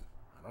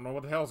 I don't know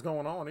what the hell's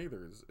going on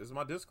either. Is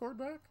my Discord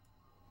back?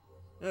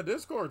 Yeah,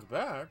 Discord's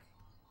back.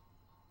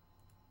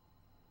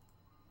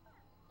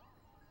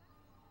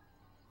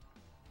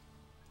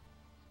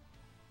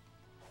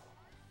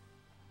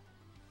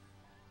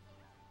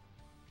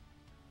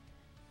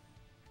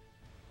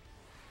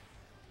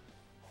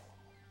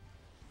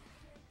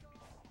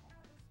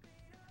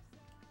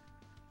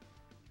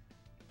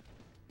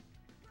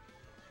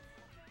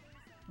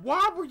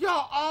 Why were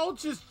y'all all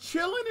just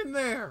chilling in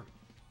there?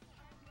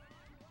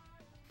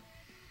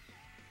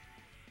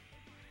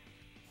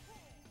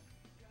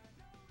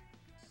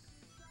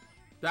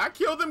 Did I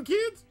kill them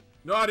kids?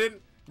 No, I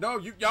didn't. No,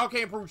 y'all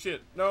can't prove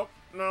shit. No.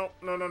 Hell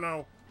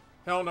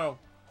no.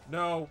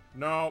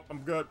 No, I'm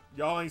good.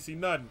 Y'all ain't see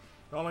nothing.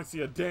 Y'all ain't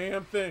see a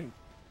damn thing.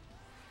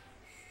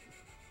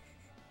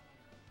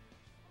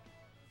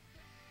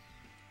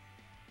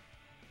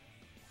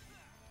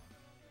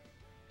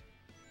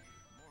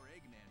 More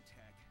Eggman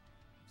tech.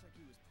 Looks like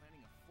he was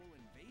planning a full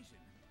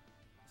invasion.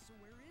 So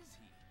where is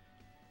he?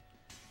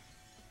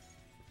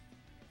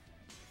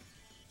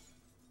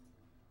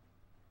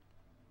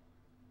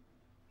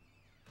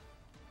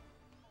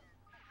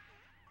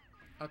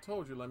 I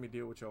told you, let me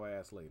deal with your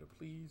ass later,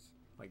 please.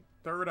 Like,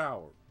 3rd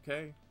hour,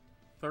 okay?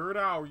 3rd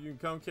hour, you can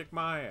come kick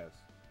my ass.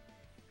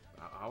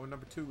 Hour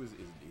number 2 is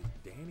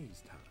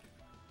Danny's time,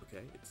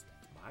 okay? It's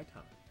my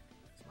time.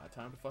 It's my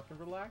time to fucking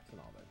relax and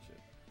all that shit.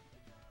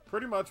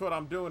 Pretty much what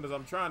I'm doing is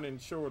I'm trying to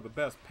ensure the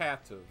best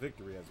path to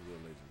victory as a real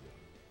legend game.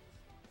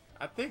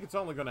 I think it's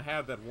only going to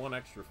have that one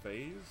extra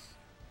phase.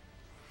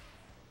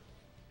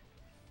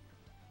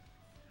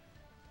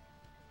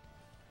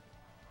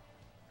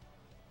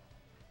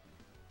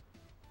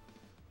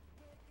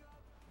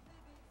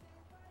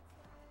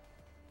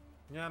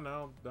 Yeah,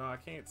 no, I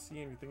can't see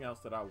anything else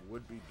that I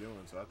would be doing,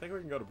 so I think we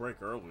can go to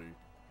break early.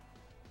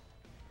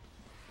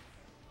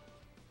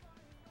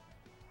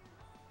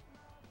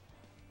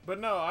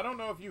 But no, I don't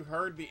know if you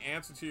heard the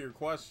answer to your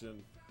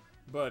question,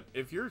 but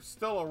if you're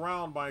still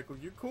around, Michael,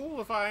 you cool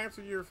if I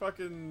answer your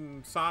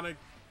fucking Sonic,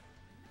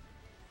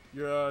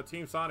 your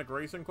Team Sonic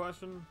Racing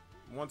question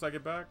once I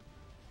get back?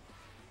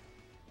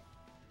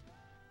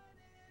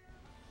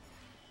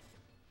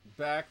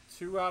 Back,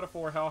 2 out of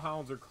 4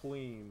 Hellhounds are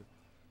clean.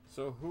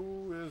 So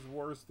who is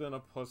worse than a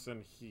puss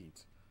in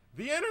heat?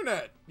 The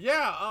internet!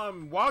 Yeah,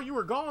 while you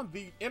were gone,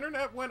 the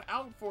internet went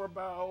out for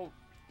about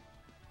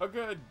a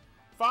good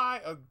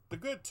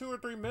 2 or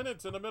 3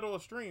 minutes in the middle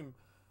of stream.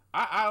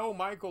 I owe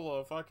Michael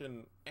a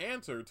fucking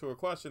answer to a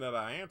question that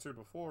I answered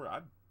before.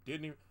 I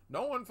didn't even,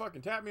 no one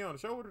fucking tapped me on the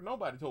shoulder.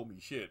 Nobody told me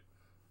shit.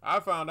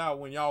 I found out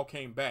when y'all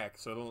came back,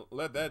 so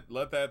let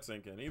that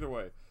sink in. Either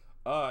way,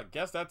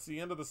 guess that's the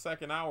end of the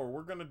 2nd hour.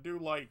 We're gonna do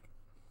like,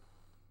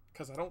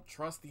 because I don't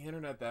trust the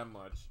internet that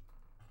much,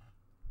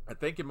 I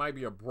think it might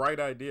be a bright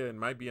idea and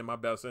might be in my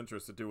best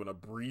interest to do an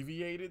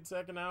abbreviated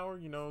 2nd hour.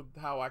 You know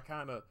how I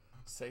kind of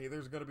say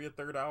there's going to be a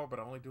 3rd hour, but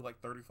I only do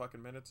like 30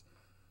 fucking minutes.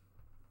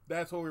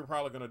 That's what we're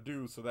probably going to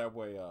do, so that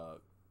way,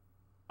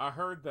 I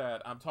heard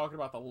that I'm talking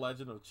about the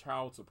Legend of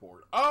Child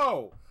Support.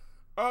 Oh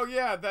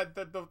yeah,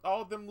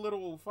 all them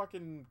little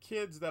fucking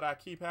kids that I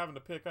keep having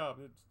to pick up.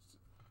 It's,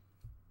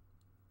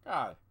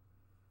 God.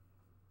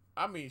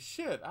 I mean,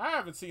 shit, I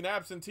haven't seen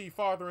Absentee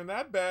Fathering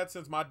that bad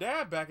since my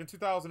dad back in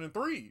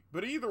 2003.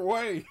 But either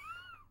way,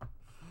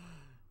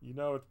 you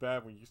know it's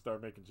bad when you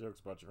start making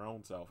jokes about your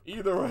own self.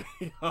 Either way,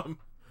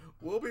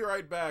 we'll be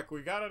right back.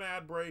 We got an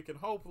ad break, and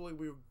hopefully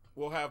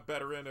we'll have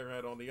better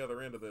internet on the other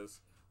end of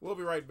this. We'll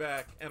be right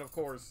back. And, of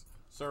course,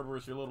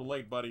 Cerberus, you're a little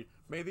late, buddy.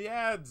 May the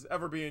ads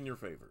ever be in your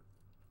favor.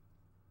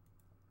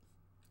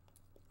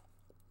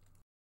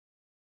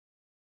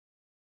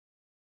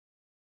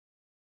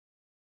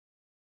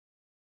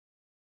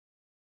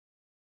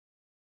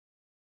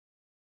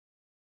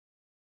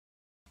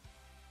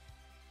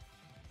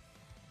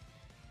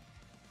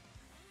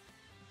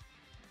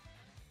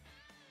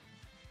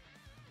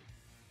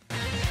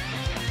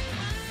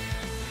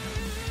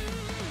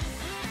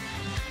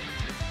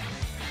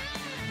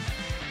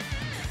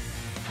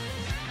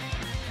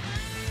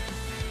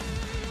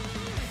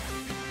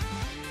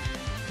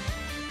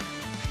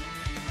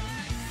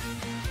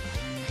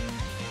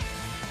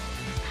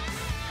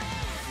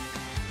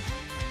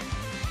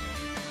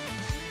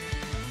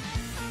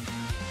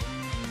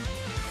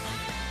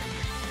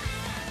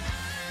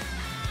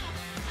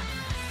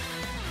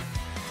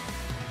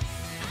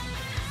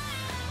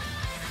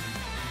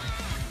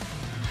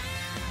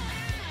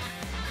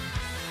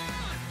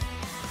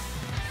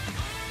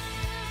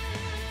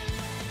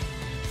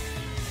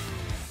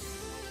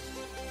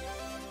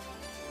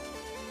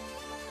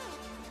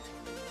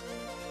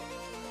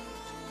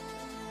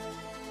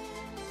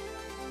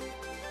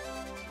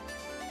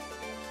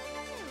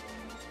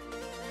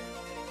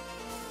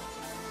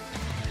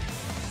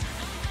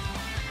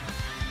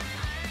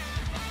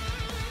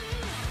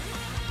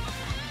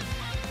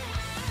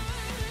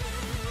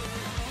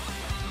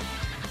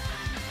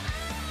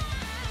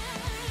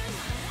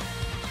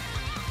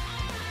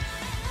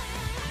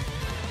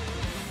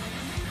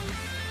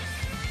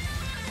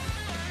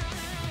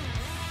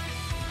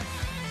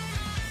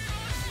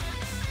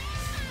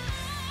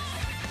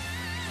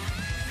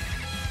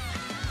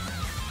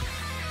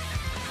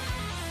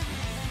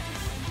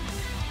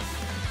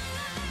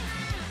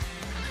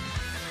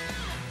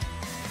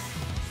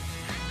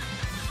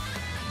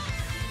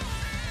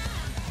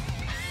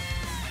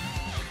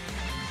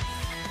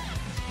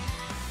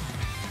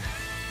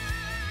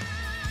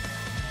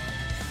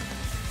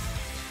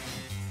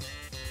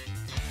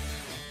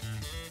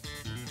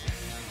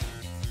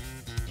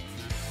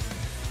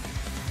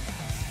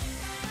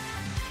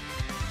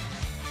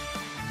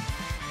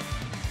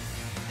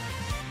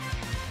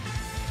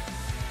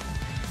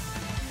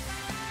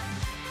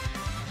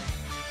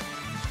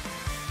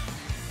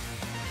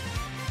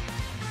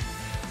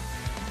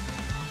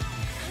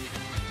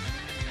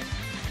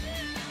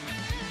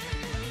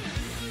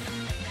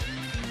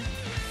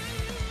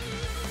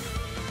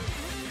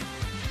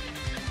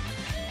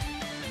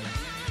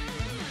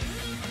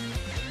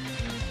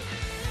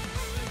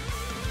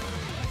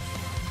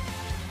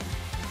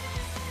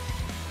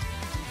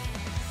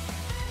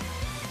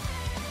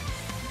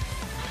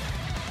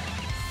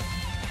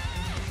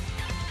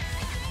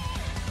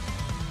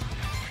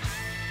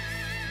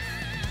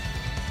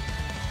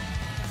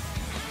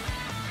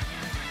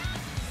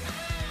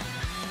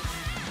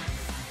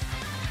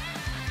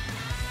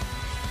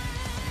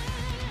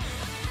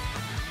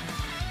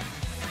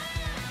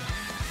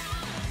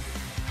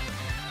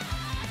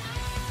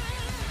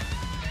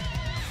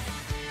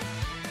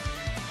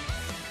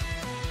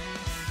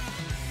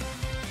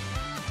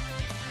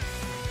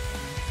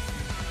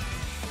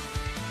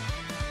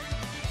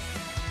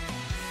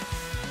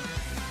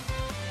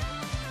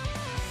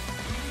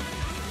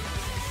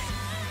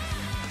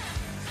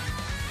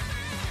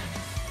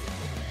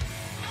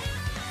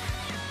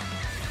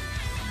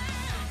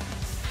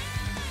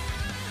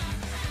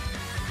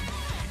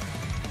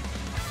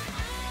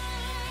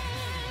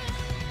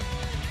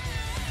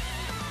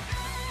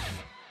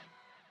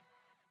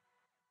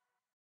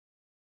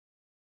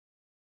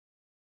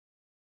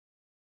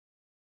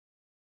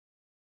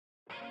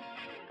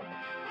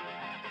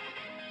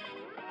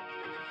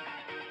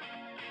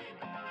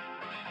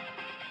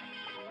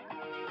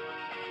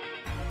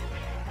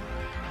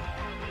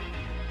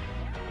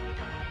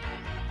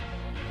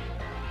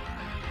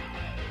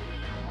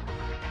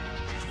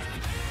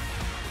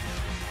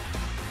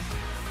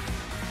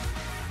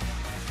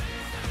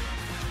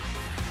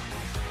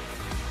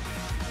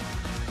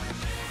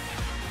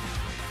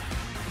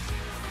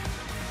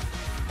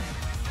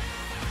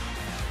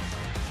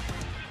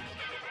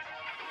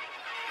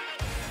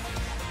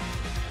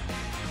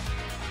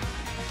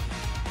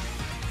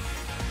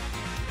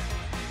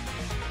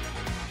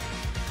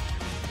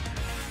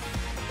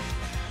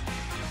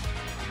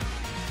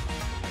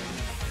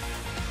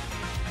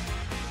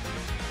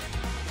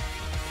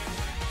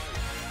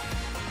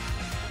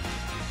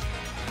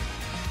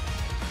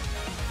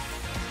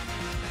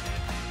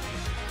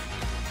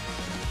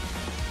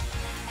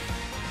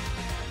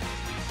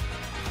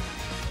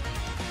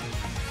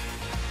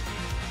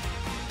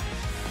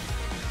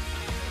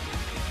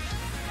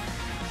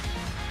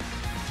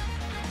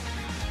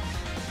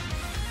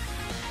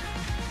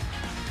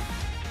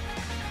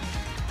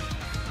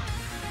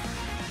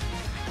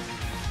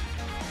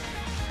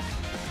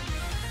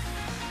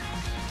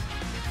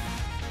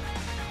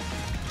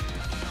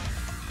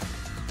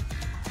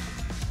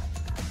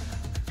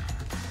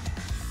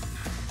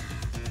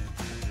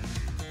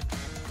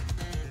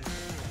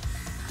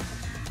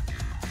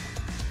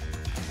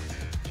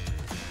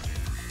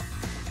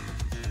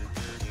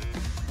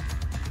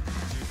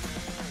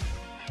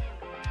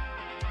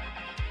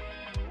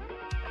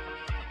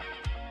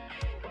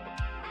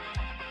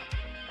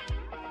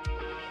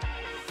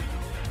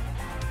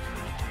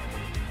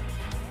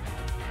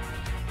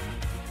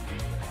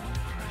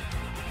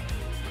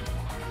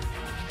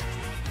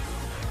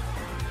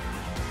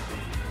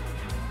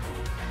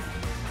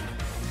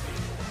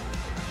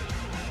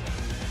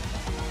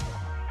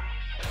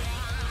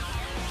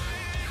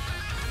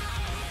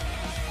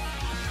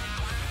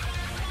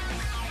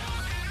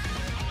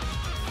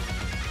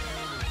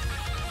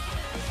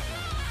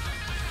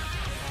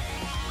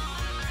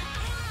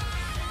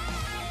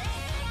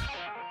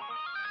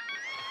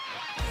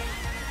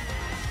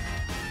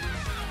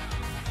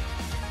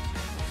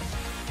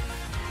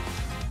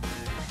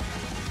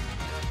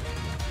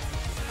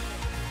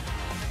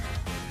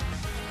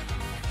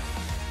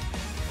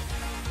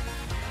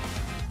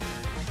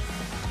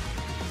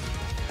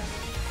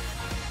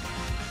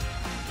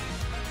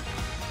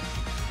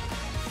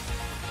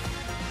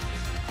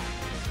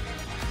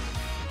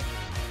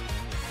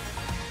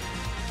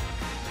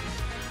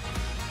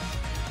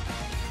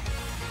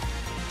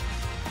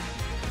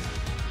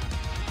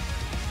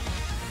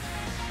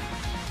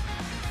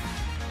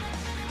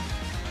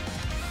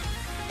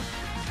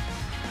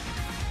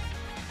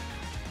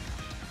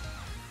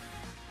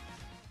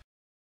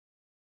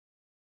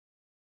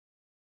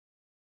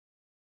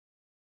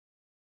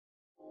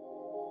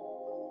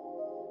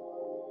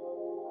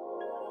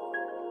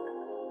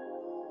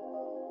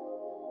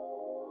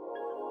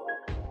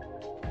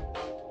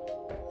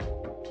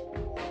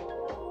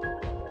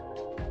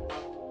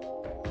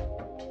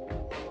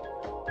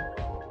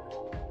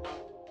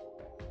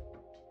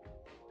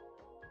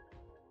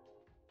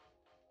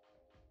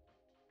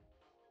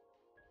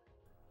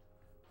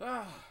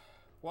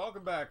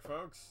 Welcome back,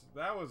 folks.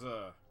 That was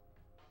a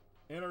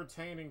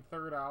entertaining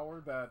third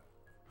hour. That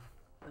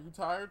are you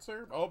tired,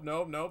 Serb? Oh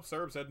no, nope.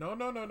 Serb said no.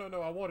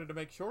 I wanted to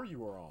make sure you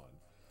were on.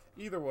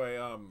 Either way,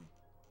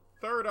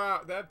 third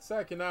hour. That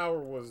second hour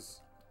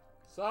was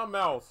something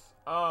else.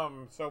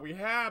 So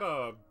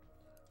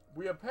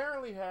we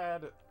apparently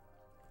had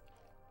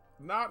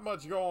not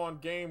much go on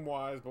game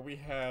wise, but we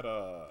had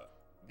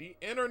the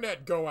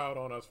internet go out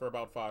on us for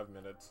about 5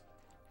 minutes.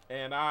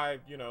 And I,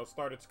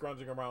 started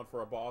scrunging around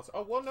for a boss.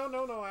 Oh, well,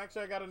 no.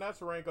 Actually, I got an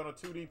S rank on a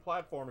 2D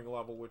platforming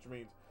level, which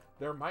means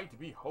there might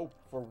be hope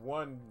for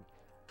one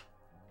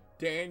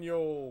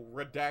Daniel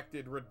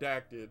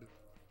Redacted,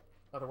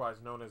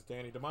 otherwise known as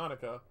Danny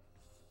DeMonica.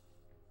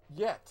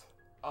 Yet,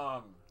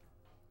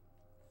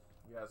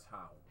 yes,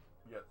 how?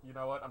 Yeah, you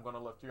know what? I'm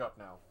gonna lift you up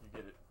now. You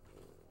get it.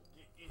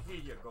 Here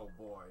you go,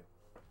 boy.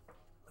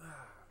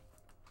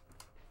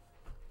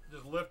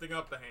 Just lifting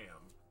up the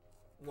ham.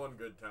 One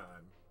good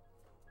time.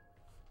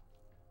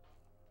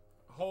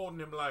 Holding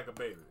him like a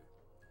baby.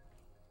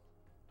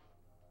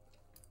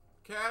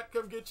 Cat,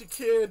 come get your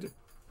kid.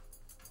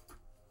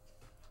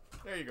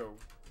 There you go.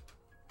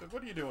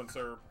 What are you doing,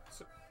 sir?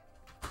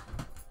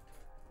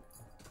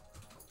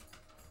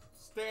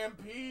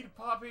 Stampede,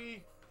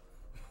 puppy.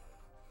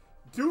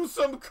 Do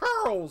some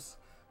curls.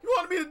 You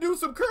wanted me to do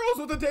some curls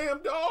with a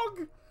damn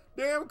dog?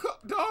 Damn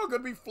dog gonna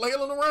be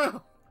flailing around.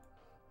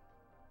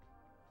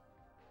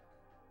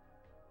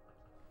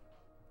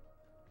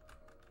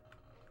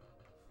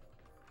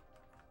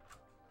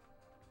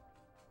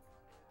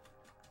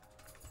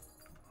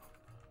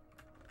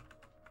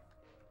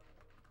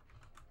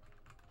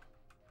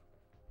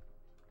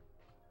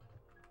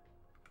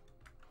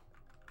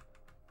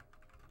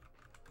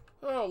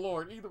 Oh,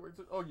 Lord. Either way.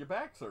 Oh, you're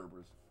back,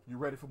 Cerberus. You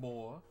ready for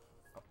more?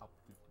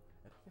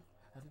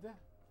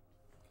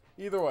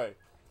 Either way.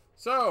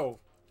 So,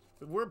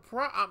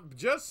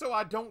 just so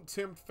I don't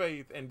tempt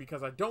faith and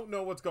because I don't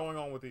know what's going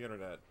on with the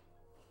internet.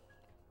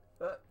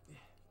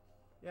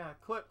 Yeah,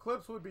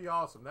 clips would be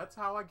awesome. That's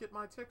how I get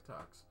my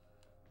TikToks.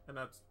 And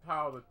that's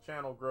how the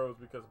channel grows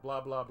because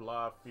blah, blah,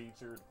 blah,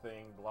 featured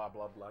thing, blah,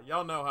 blah, blah.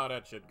 Y'all know how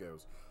that shit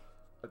goes.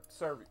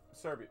 Serb,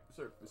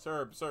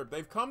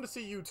 they've come to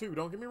see you too.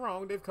 Don't get me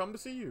wrong, they've come to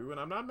see you, and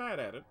I'm not mad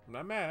at it. I'm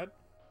not mad,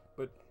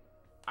 but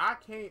I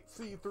can't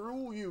see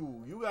through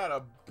you. You got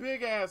a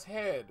big ass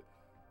head.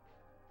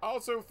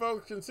 Also,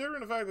 folks, considering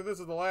the fact that this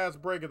is the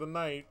last break of the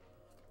night,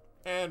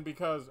 and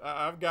because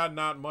I've got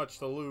not much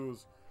to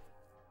lose,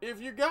 if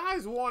you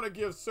guys want to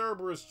give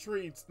Cerberus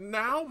treats,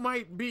 now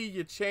might be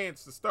your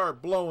chance to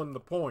start blowing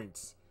the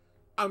points.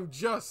 I'm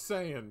just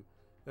saying.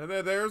 And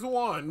there's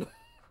one.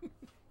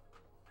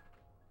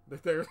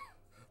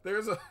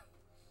 There's a...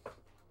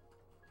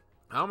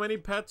 How many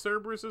pet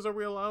Cerberuses are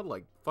we allowed?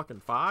 Like, fucking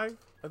 5,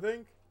 I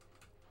think?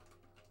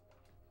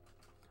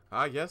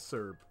 Ah, yes,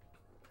 sir.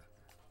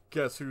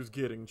 Guess who's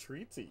getting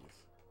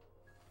treatsies?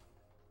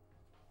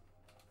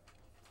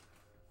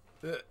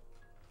 I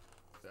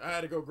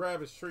had to go grab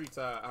his treats.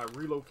 I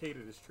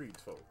relocated his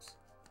treats, folks.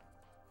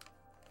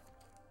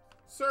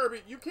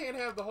 Cerbit, you can't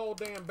have the whole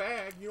damn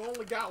bag. You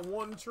only got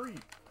one treat.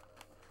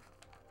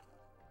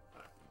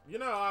 You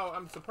know,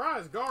 I'm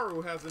surprised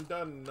Garu hasn't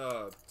done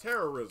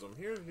terrorism.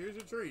 Here's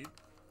your treat.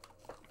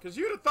 Because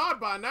you'd have thought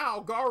by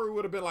now Garu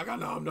would have been like, oh,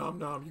 nom, nom,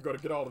 nom. You got to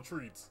get all the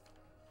treats.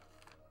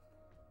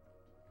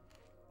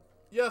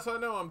 Yes, I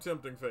know I'm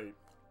tempting fate.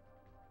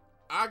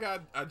 I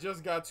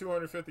just got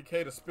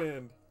 250K to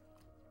spend.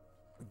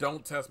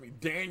 Don't test me.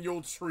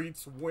 Daniel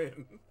treats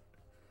win.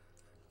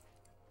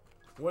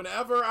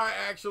 Whenever I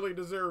actually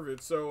deserve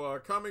it. So,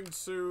 coming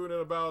soon in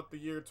about the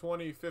year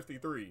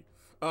 2053.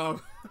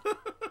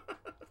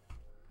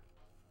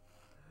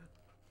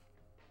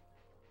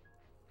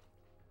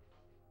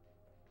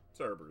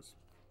 Cerberus,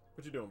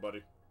 what you doing,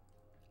 buddy?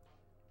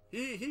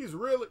 He's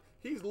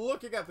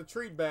looking at the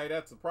treat bag.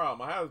 That's the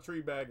problem. I have the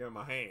treat bag in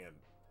my hand.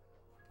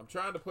 I'm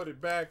trying to put it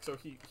back so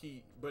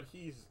but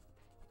he's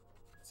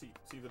see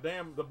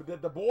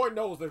the boy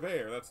knows they're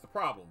there. That's the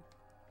problem.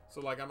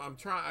 So like I'm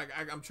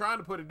trying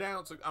to put it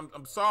down. So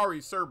I'm sorry,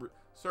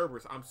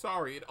 Cerberus. I'm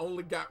sorry. It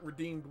only got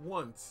redeemed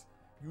once.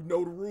 You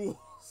know the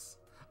rules.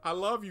 I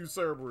love you,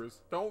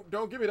 Cerberus. Don't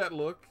give me that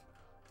look.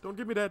 Don't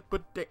give me that,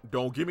 but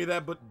don't give me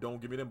that, but don't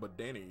give me them, but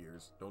Danny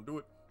ears. Don't do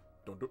it.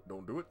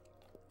 Don't do it.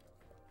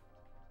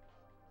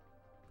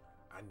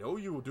 I know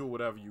you will do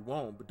whatever you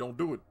want, but don't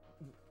do it.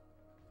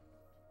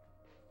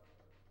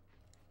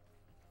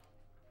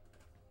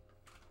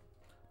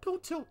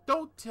 Don't tilt.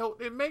 Don't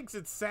tilt. It makes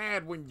it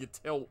sad when you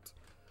tilt.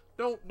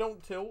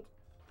 Don't tilt.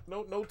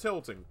 No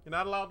tilting. You're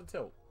not allowed to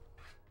tilt.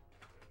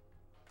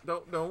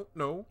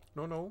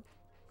 No.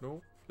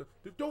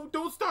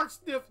 Don't start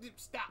sniff.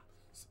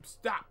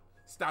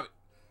 Stop it.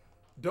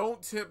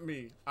 Don't tempt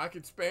me. I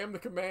can spam the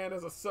command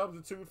as a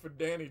substitute for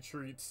Danny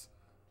treats.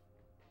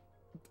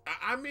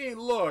 I mean,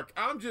 look,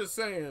 I'm just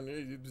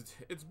saying,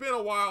 it's been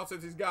a while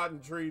since he's gotten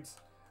treats.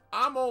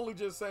 I'm only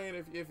just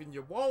saying, if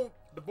you want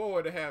the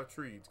boy to have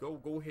treats, go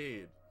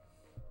ahead.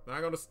 I'm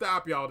not gonna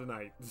stop y'all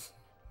tonight.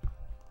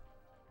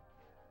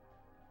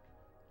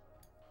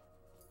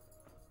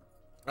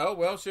 Oh,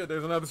 well, shit,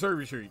 there's another Serb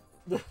retreat.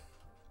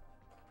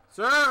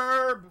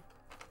 Serb!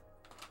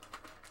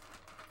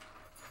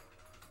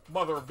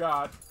 Mother of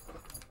God.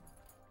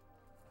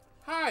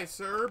 Hi,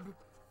 Serb.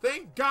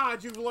 Thank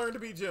God you've learned to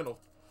be gentle.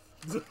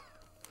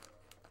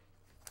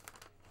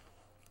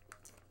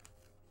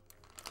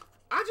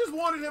 I just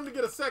wanted him to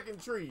get a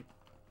second treat.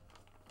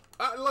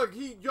 Look,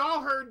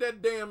 y'all heard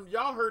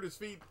y'all heard his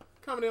feet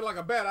coming in like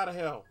a bat out of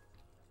hell.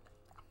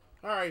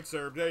 All right,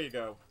 Serb, there you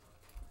go.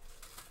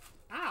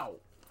 Ow.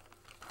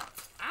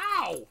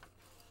 Ow!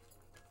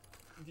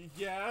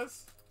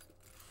 Yes?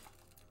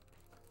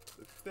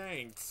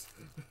 Thanks.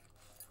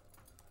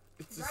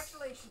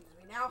 Congratulations,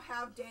 we now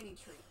have Danny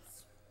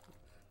treats.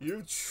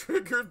 You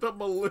triggered the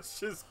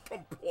malicious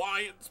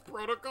compliance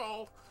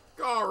protocol?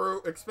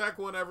 Garu, expect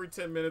one every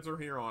 10 minutes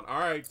from here on.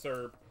 Alright,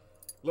 Serb.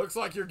 Looks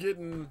like you're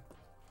getting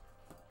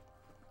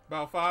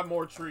about 5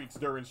 more treats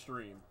during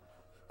stream.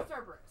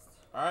 Cerberus.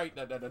 Alright,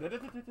 you gotta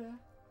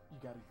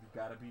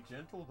be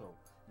gentle though.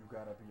 You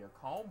gotta be a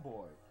calm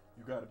boy.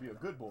 You gotta be a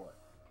good boy.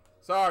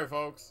 Sorry,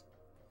 folks.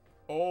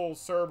 Old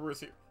Cerberus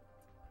here.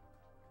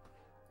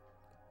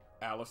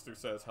 Alistair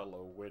says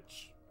hello,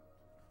 witch.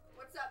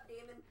 What's up,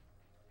 demon?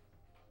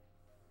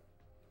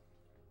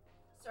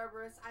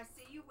 Cerberus, I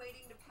see you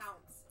waiting to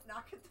pounce.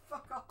 Knock it the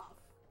fuck off.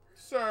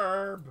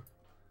 Serb.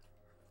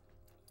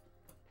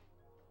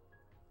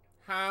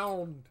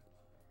 Hound.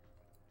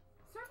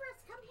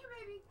 Cerberus, come here,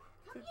 baby.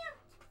 Come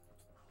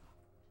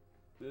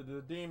here.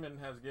 The demon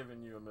has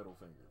given you a middle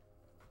finger.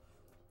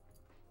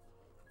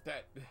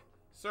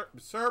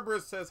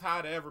 Cerberus says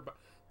hi to everybody.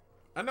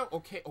 I know,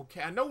 okay,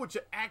 I know what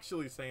you're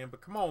actually saying,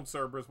 but come on,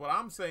 Cerberus. What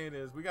I'm saying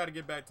is we got to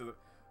get back to the...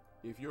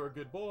 If you're a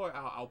good boy,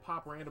 I'll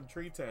pop random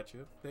treats at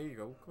you. There you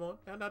go. Come on.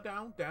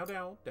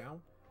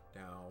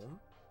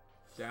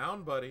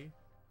 Down, buddy.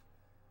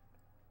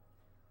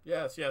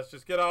 Yes,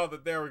 just get all the...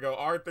 There we go.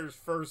 Arthur's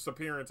first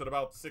appearance in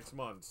about 6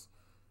 months.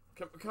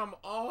 Come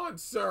on,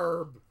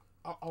 Serb.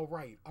 All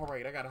right.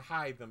 I got to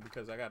hide them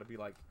because I got to be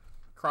like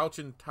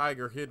Crouching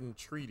Tiger, Hidden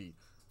Treaty.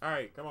 All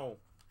right, come on.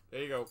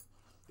 There you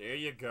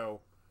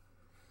go.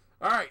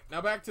 All right,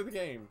 now back to the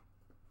game.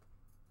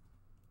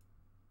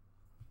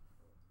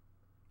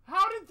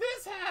 How did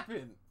this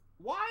happen?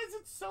 Why is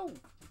it so...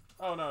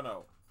 Oh,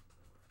 no.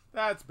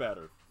 That's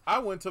better. I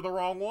went to the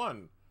wrong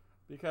one.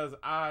 Because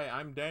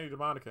I'm Danny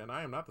DeMonica, and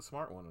I am not the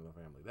smart one in the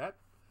family. That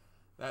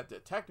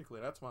technically,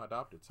 that's my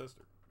adopted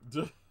sister.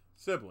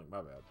 Sibling,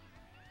 my bad.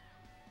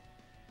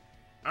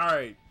 All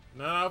right,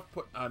 enough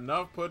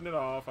putting it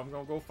off. I'm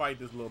going to go fight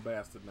this little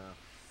bastard now.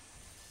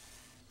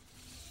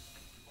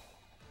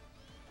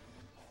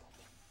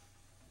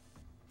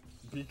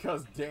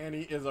 Because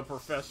Danny is a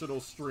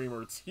professional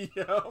streamer,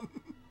 TM.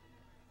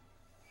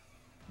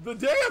 The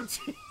damn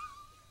TM.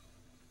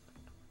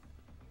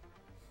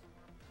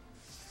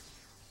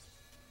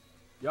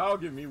 Y'all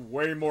give me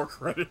way more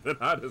credit than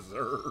I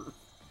deserve.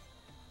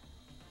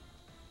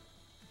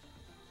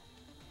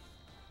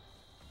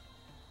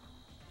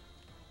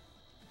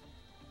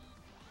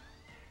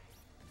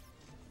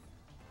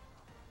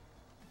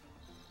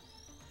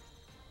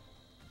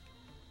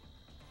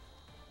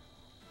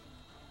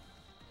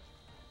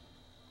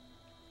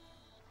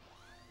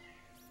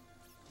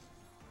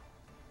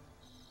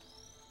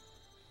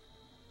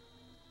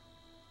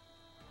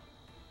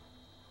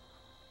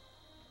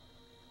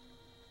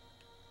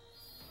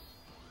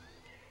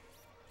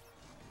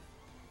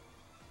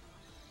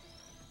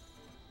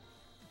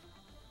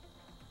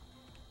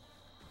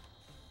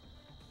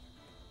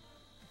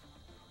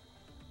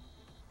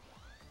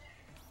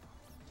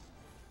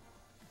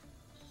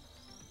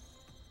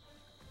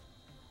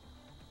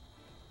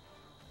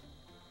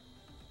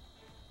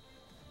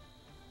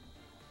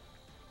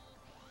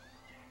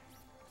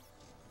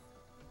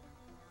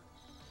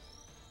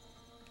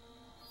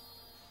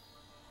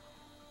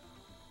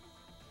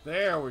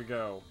 There we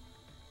go.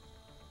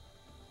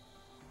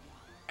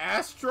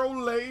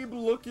 Astrolabe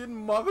looking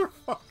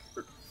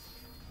motherfucker.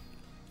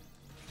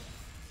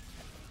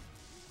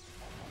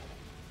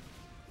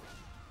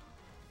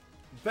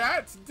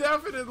 That's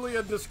definitely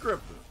a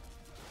descriptor.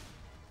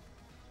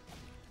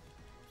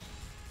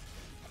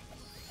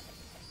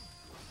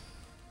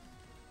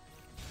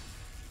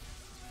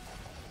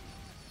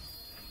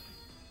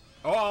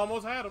 Oh, I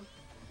almost had him.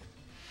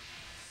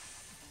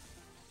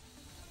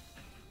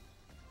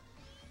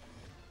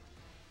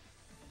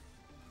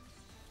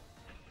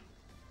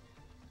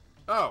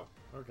 Oh,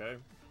 okay.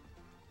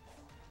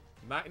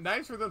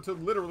 Nice for them to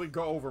literally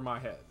go over my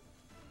head.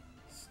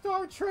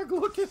 Star Trek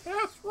looking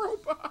ass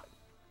robot.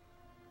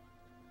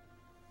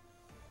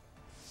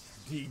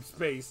 Deep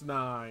Space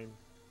Nine.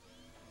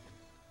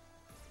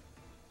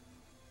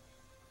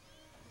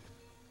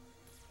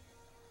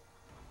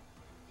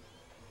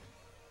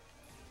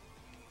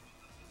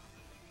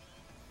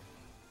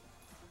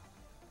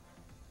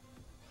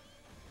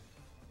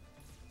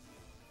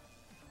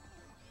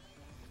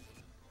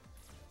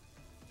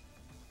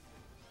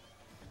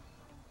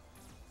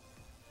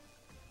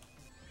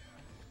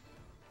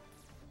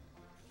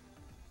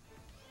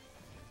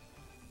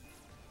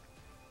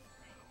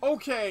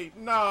 Okay,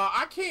 nah,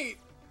 I can't.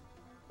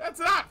 That's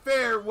not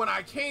fair when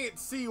I can't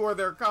see where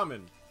they're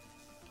coming.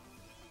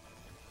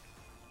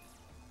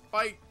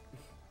 Like,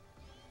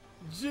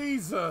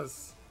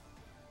 Jesus.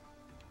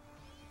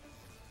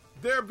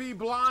 There be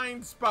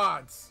blind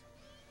spots.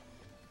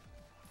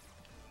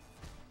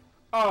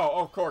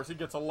 Oh, of course, he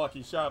gets a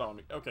lucky shot on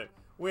me. Okay,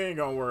 we ain't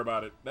gonna worry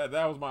about it. That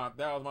was my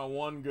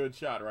one good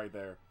shot right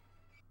there.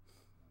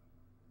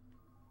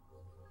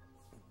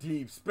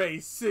 Deep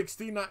Space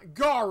 69.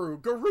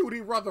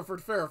 Garudi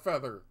Rutherford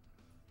Fairfeather.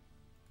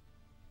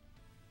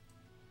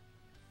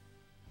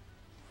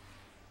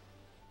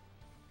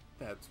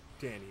 That's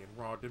Danny and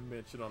Raw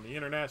Dimension on the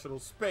International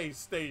Space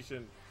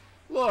Station.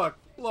 Look,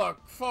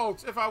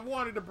 folks, if I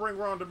wanted to bring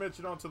Raw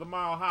Dimension onto the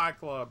Mile High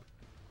Club,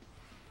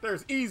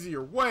 there's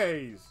easier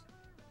ways.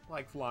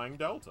 Like Flying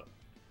Delta.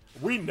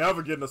 We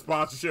never getting a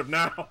sponsorship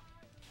now.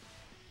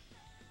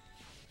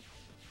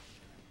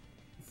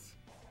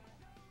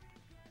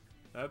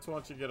 That's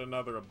once you get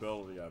another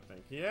ability, I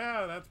think.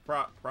 Yeah, that's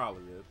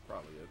probably it.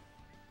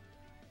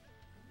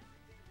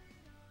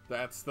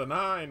 That's the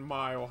 9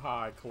 Mile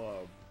High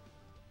Club.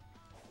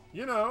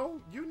 You know,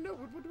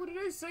 what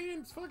are they saying?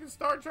 It's fucking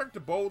Star Trek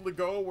to boldly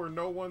go where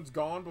no one's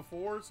gone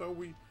before, so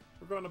we're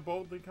gonna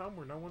boldly come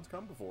where no one's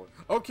come before.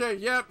 Okay,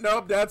 yep,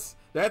 nope, that's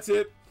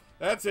it.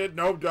 That's it.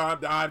 Nope,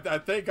 I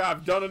think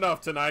I've done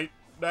enough tonight.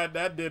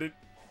 That did it.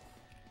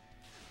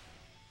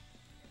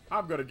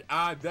 I'm gonna.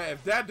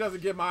 If that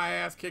doesn't get my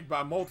ass kicked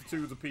by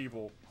multitudes of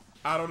people,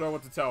 I don't know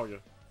what to tell you.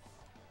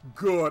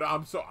 Good.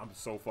 I'm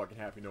so fucking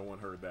happy no one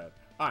heard that.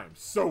 I am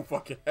so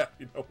fucking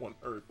happy no one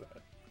heard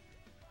that.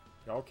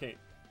 Y'all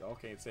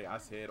can't say I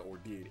said or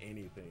did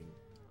anything.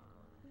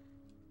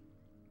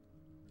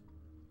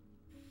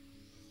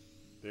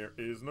 There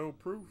is no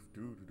proof.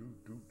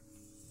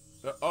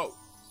 Oh,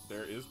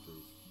 there is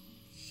proof.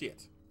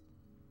 Shit.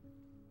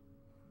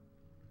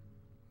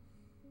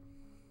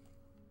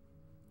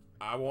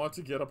 I want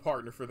to get a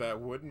partner for that.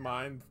 Wouldn't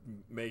mind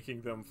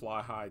making them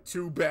fly high.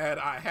 Too bad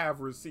I have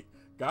received.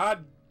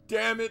 God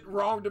damn it,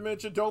 Wrong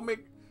Dimension. Don't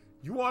make.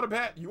 You want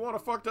a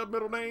fucked up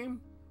middle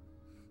name?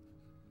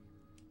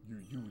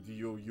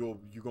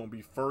 You gonna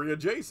be furry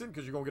adjacent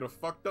because you're gonna get a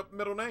fucked up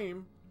middle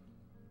name.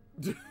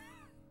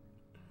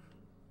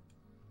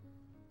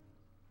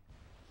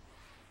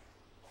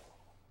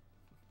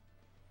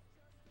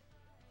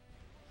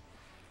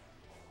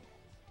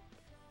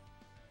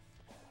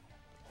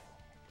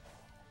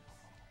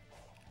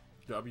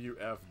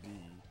 WFD.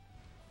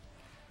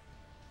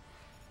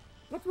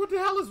 What the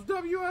hell is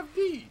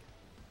WFD?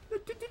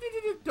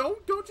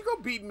 Don't you go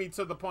beating me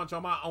to the punch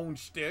on my own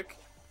shtick.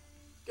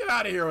 Get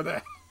out of here with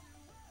that.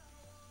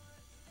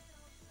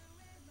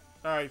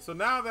 Alright, so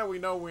now that we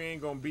know we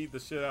ain't gonna beat the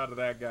shit out of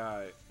that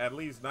guy, at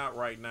least not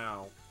right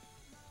now,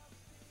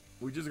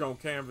 we just gonna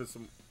canvas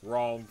some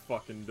Wrong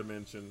fucking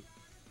Dimension.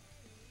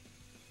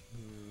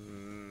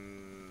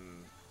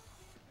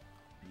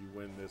 You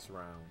win this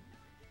round.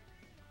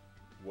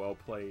 Well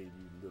played,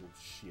 you little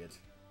shit.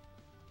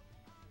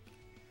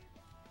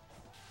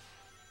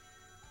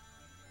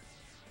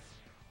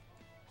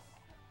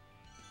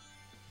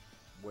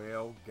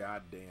 Well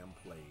goddamn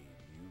played,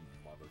 you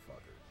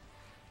motherfucker.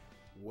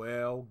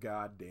 Well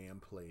goddamn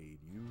played,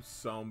 you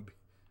some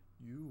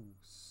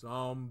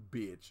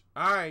bitch.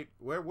 Alright,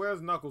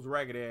 where's Knuckles'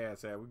 raggedy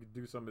ass at? We could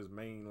do some of his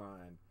main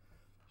line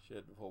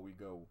shit before we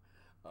go.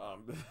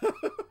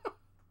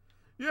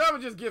 You ever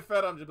just get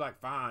fed up and just be like,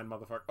 fine,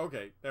 motherfucker.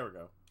 Okay, there we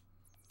go.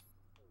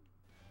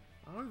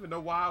 I don't even know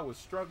why I was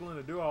struggling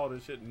to do all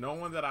this shit,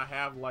 knowing that I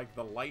have, like,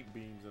 the light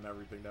beams and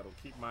everything that'll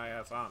keep my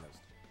ass honest.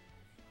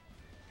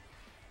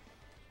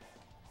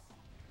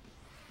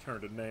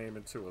 Turned a name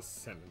into a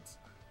sentence.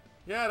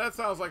 Yeah, that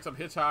sounds like some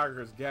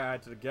Hitchhiker's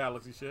Guide to the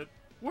Galaxy shit.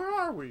 Where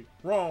are we?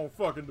 Wrong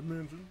fucking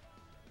dimension.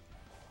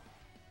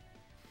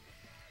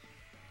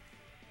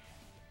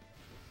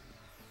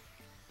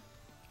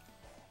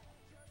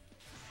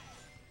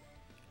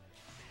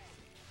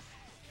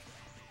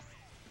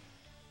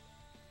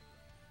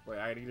 Wait,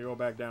 I need to go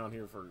back down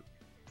here first.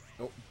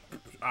 Oh,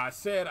 I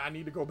said I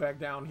need to go back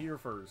down here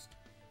first.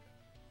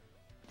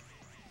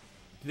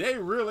 They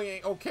really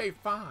ain't... Okay,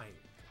 fine.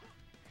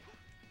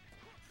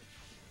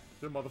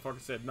 The motherfucker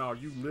said, no,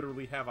 you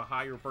literally have a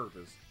higher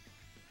purpose.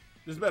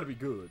 This better be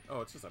good. Oh,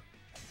 it's just a...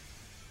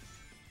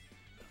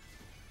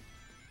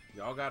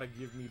 Y'all gotta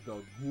give me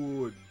the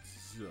goods.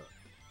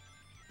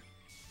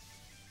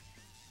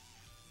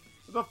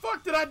 What the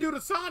fuck did I do to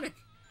Sonic?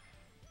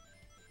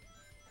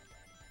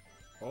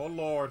 Oh,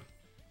 Lord.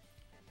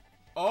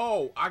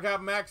 Oh, I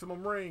got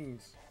maximum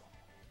rings.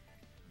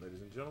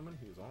 Ladies and gentlemen,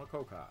 he's on a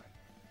Kokai.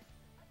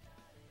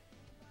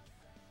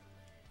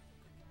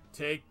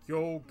 Take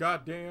your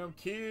goddamn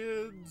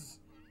kids.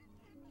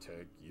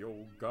 Take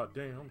your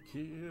goddamn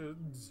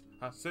kids.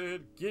 I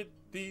said, get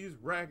these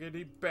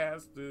raggedy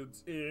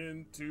bastards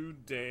into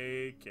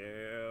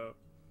daycare.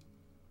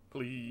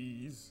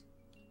 Please.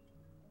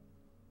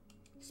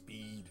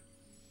 Speed.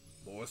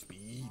 More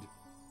speed.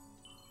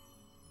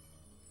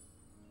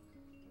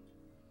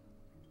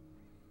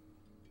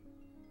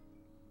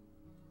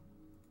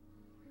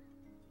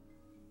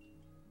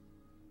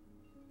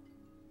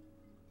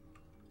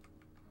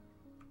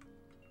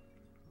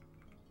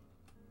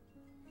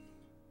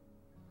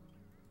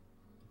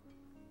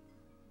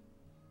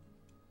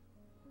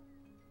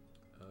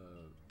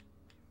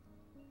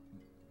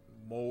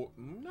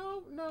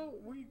 know,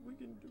 we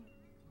can do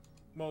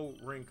more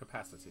ring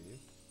capacity.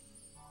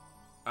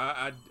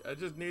 I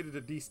just needed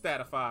to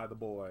destatify the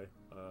boy.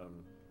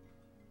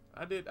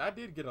 I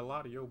did get a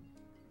lot of your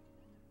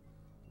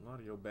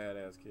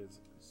badass kids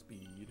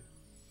speed.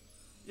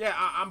 Yeah,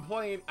 I'm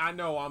playing. I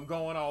know I'm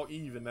going all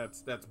even.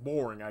 That's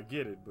boring. I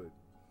get it, but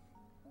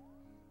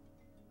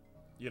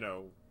you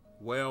know,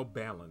 well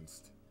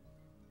balanced.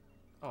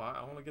 Oh,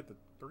 I only get the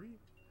 3.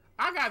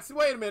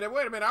 Wait a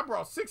minute. I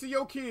brought 6 of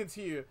your kids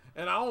here,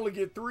 and I only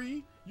get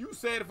 3. You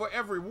said for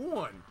every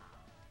one.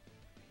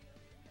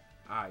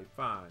 All right,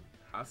 fine.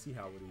 I see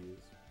how it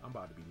is. I'm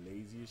about to be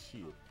lazy as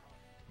shit.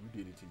 You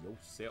did it to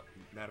yourself.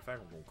 Matter of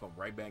fact, I'm gonna come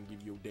right back and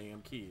give you your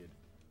damn kid.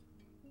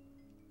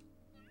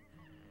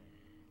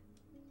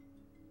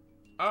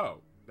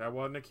 Oh, that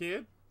wasn't a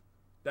kid?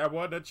 That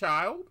wasn't a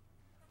child?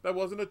 That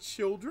wasn't a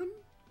children?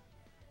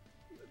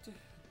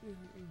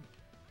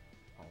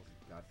 All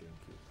these goddamn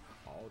kids.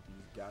 All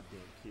these goddamn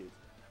kids.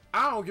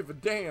 I don't give a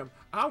damn.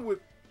 I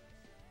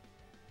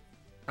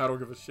don't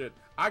give a shit.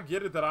 I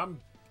get it that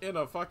I'm in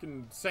a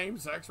fucking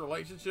same-sex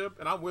relationship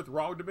and I'm with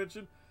Wrong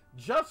Dimension.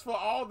 Just for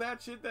all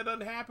that shit that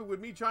doesn't happen with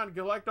me trying to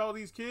collect all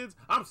these kids,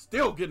 I'm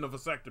still getting a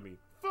vasectomy.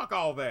 Fuck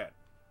all that.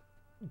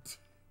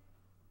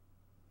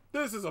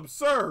 This is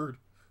absurd.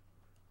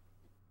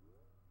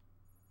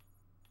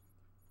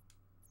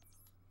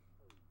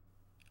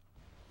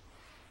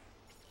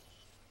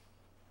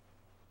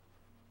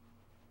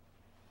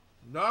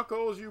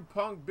 Knuckles, you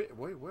punk bitch.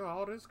 Wait, where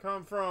all this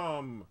come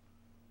from?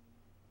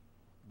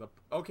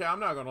 Okay, I'm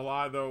not gonna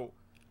lie though.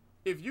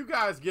 If you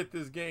guys get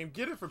this game,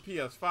 get it for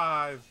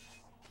PS5.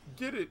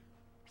 Get it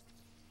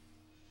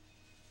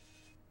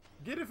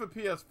for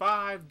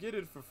PS5. Get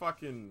it for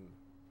fucking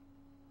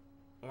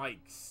like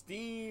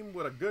Steam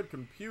with a good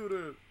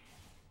computer.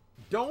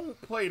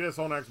 Don't play this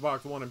on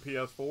Xbox One and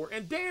PS4,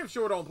 and damn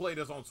sure don't play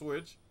this on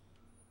Switch.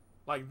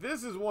 Like,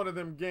 this is one of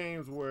them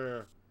games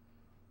where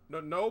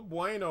no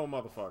bueno,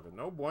 motherfucker.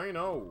 No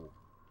bueno.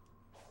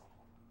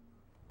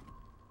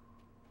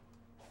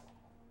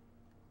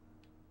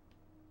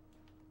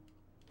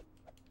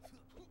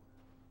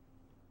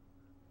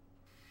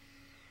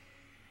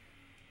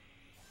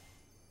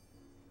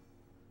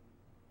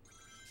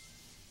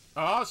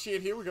 Oh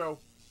shit, here we go.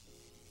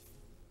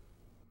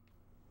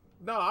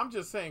 No, I'm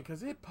just saying,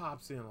 because it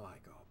pops in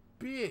like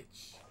a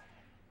bitch.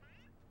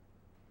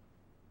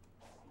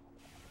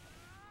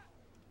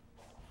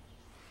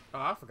 Oh,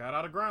 I forgot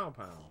how to ground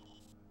pound.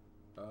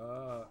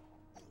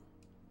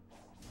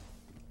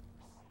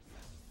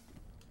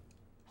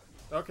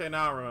 Okay,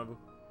 now I remember.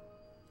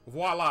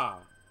 Voila.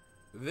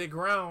 The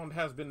ground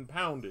has been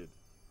pounded.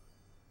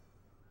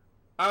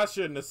 I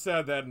shouldn't have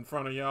said that in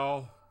front of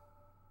y'all.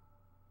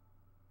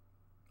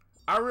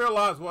 I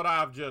realize what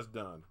I've just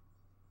done.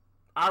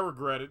 I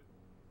regret it.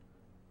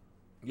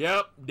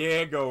 Yep, there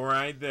you go,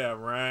 right there,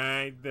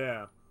 right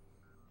there.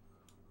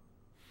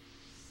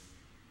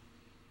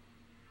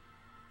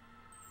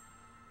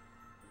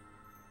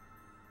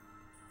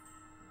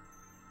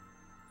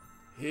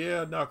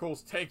 Here,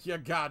 Knuckles, take your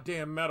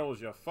goddamn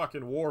medals, you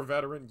fucking war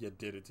veteran. You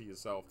did it to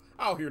yourself.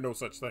 I'll hear no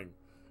such thing.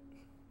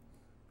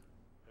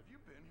 Have you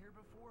been here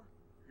before?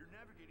 You're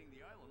navigating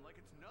the island like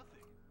it's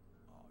nothing.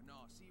 Oh,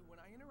 no. See,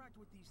 when I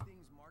interact with these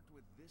things marked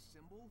with this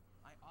symbol,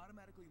 I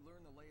automatically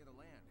learn the lay of the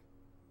land.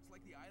 It's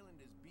like the island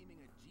is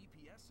beaming a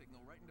GPS signal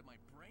right into my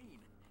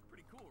brain.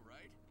 Pretty cool,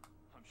 right?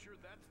 I'm sure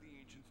that's the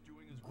ancients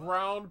doing as well.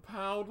 Ground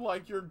pound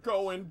like you're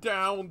going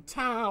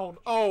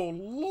downtown. Oh,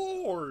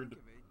 Lord.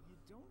 Think of it, you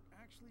don't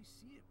actually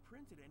see it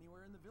printed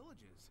anywhere in the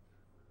villages.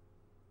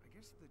 I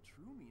guess the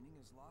true meaning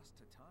is lost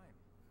to time.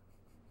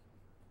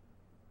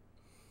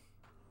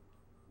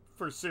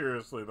 For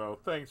seriously, though,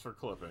 thanks for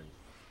clipping.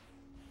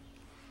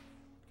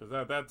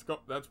 Because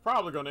that's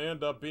probably going to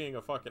end up being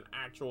a fucking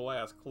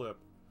actual-ass clip.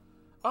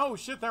 Oh,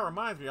 shit, that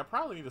reminds me. I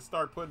probably need to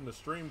start putting the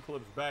stream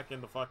clips back in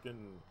the fucking,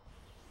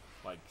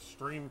 like,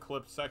 stream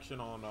clip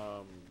section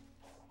on,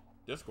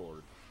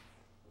 Discord.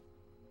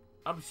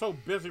 I'm so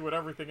busy with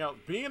everything else.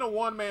 Being a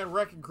one-man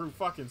wrecking crew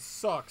fucking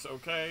sucks,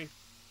 okay?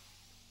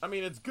 I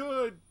mean, it's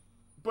good,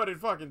 but it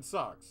fucking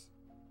sucks.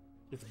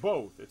 It's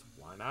both. It's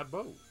why not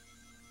both?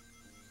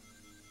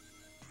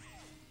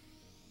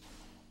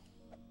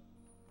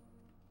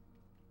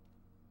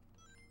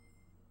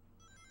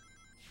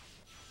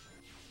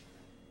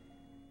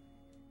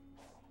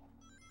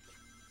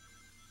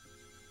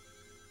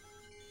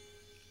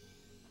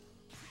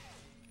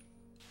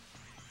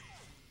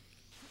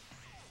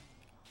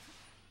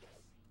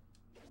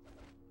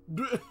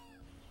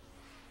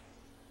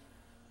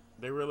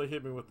 They really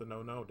hit me with the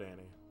no,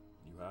 Danny.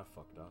 You have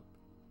fucked up.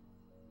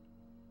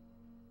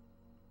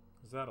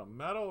 Is that a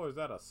medal or is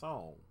that a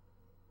song?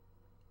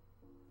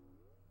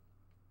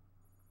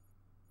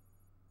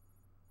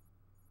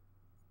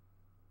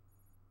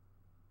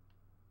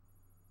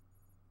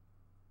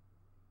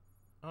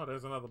 Oh,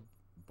 there's another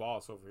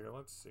boss over here.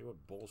 Let's see what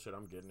bullshit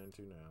I'm getting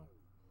into now.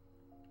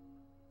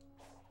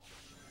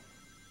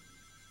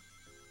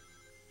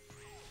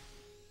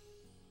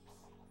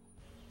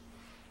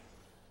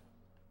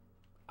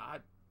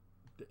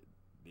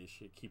 This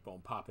shit keep on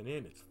popping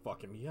in. It's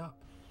fucking me up.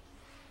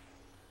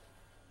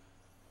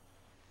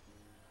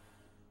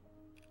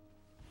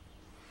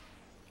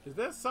 Is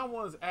there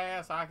someone's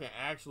ass I can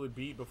actually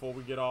beat before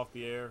we get off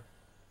the air?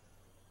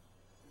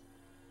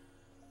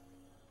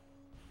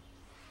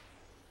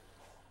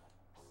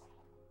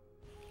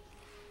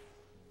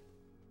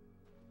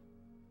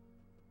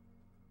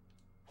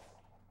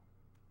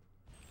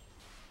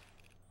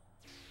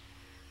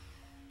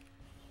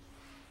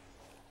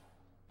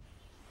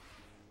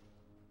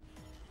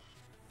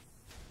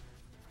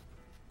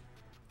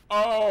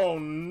 Oh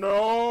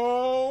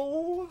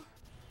no!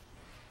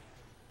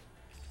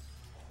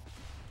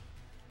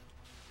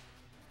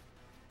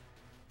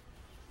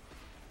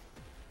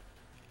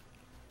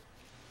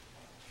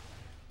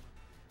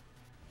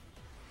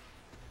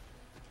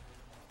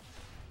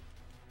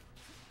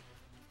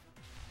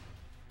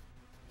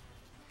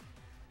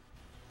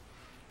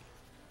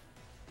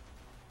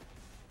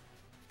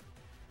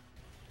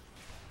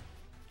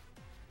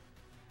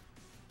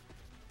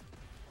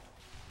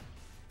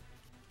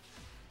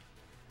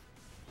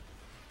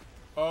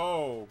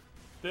 Oh,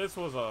 this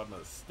was a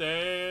mistake.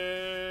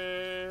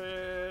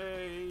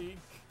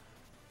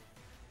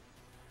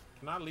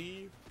 Can I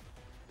leave?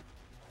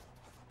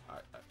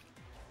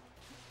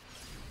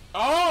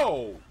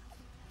 Oh!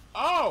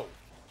 Oh!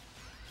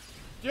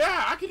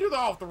 Yeah, I can do the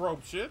off the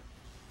rope shit.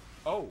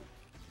 Oh.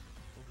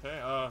 Okay,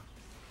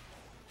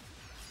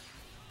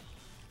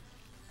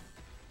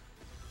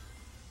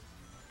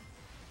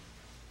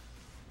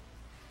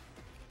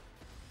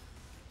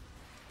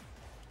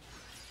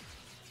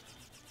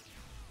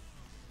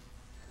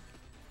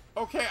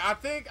 Okay, I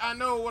think I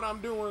know what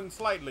I'm doing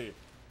slightly.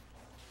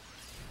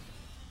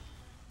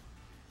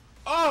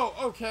 Oh,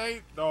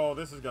 okay. Oh,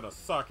 this is gonna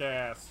suck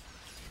ass.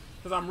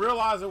 Because I'm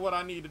realizing what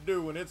I need to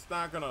do, and it's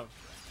not gonna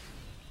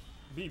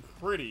be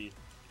pretty.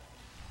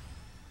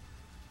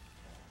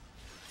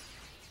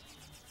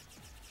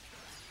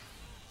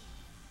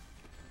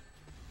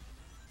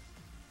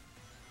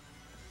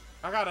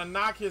 I gotta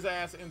knock his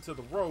ass into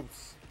the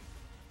ropes.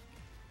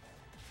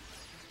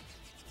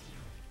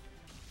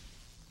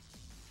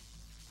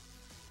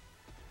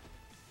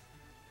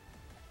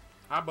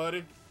 Hi,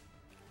 buddy.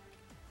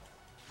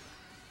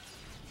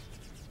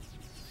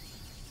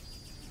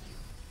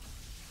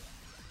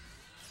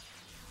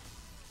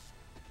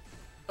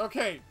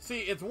 Okay, see,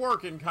 it's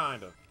working,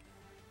 kind of.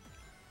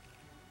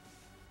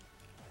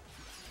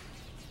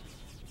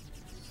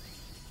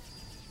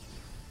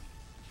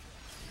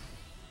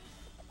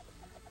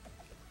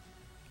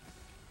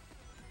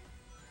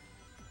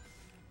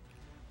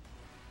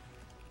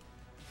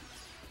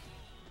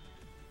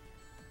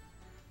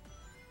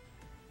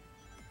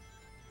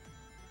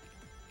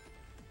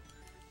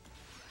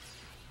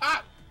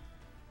 Ah!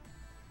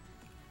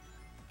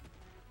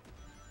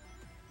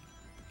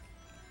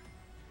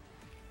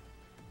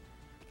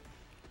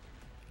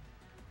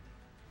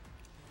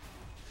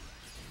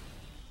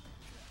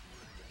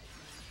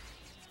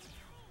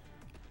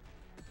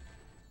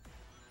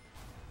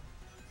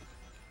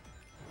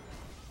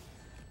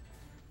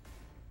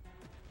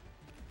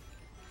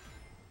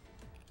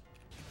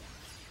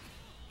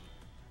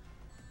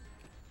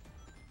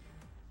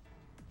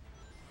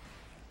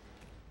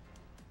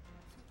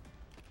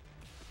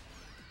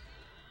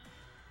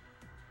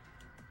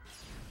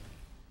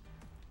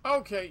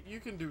 Okay, you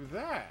can do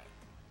that.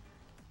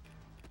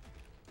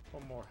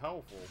 One more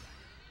helpful.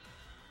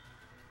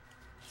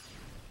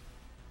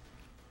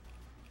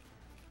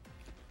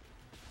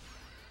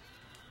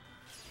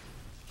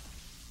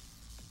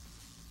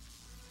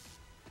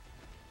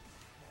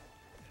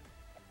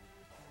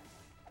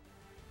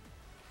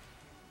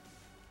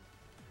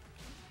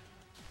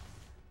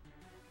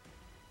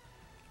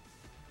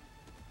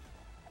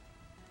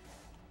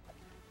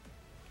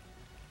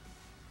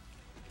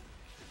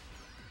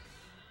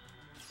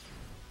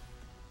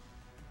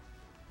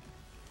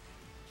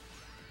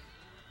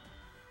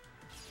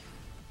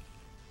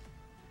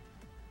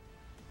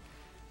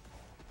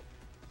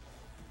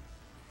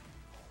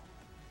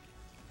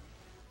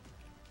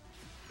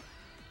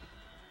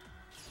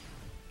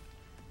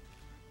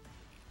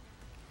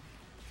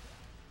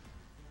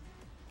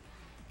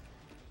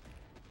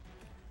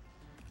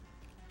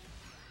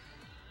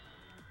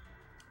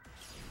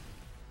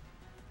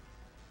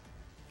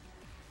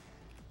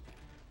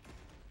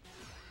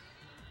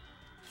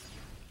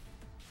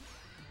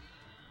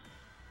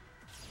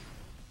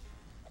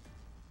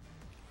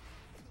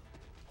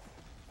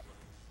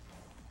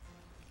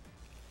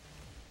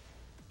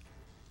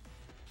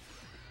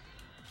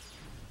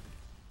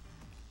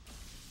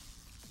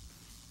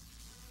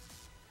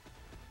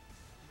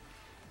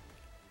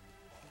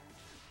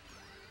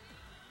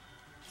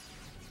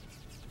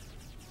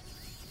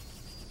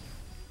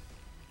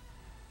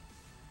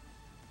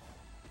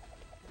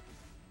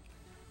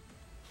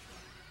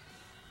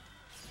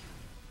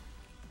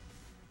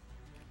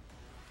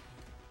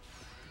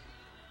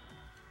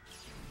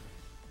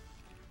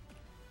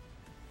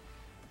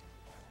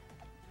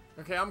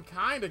 Okay, I'm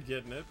kind of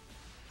getting it.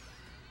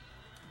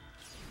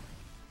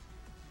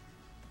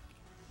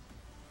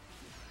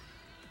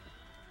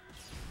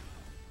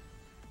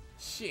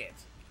 Shit.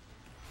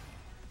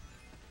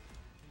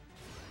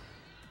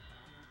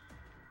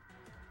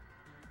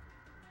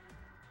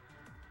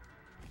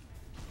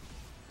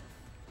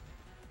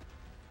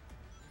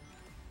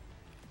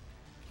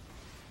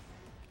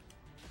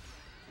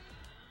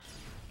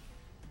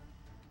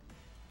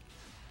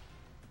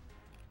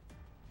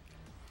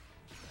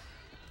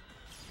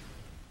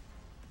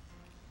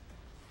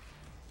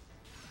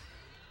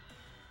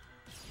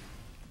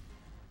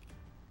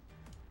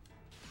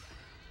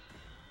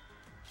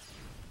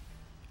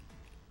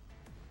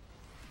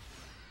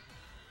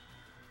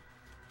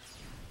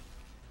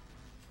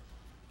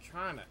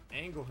 Trying to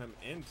angle him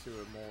into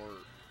it more.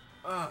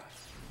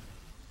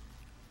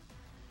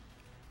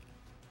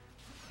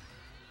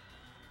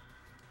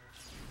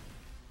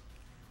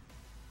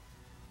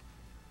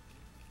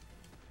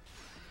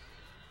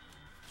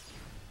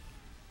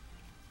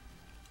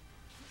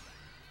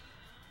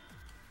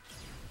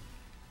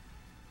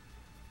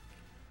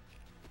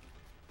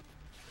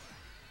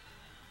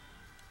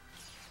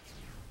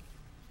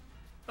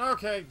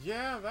 Okay,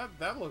 yeah,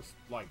 that looks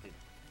like it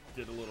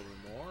did a little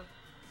bit more.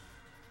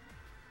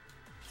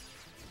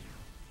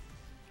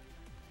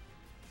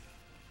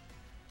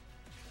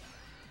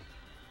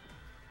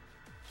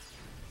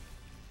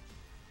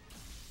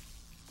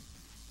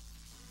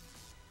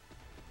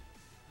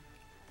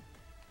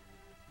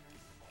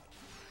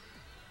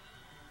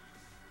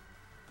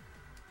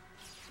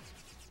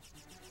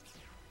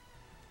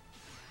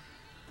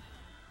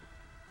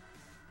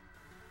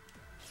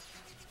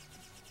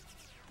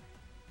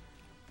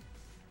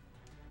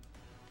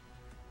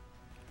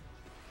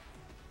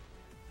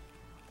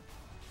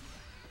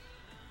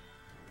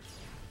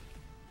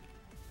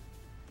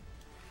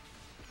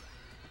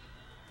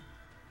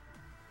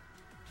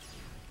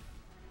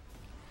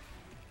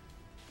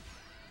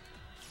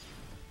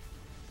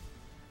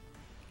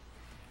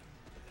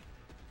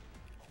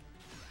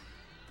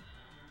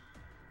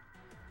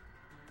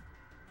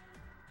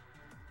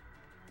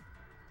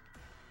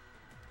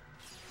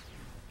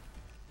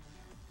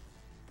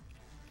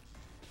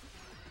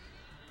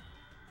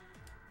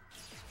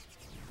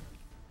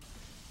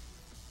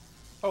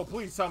 Oh,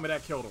 please tell me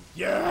that killed him.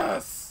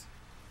 Yes!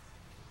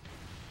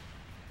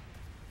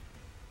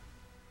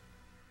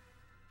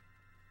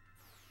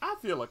 I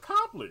feel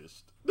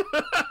accomplished.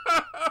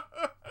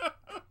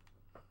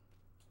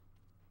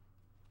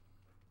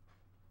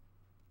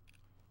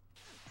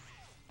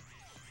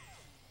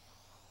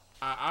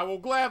 I will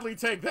gladly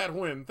take that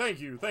win. Thank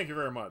you. Thank you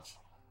very much.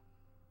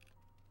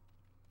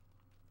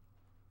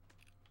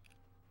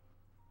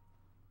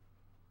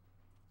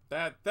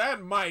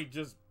 That might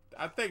just...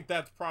 I think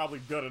that's probably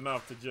good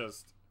enough to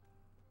just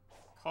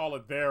call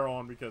it there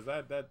on, because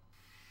that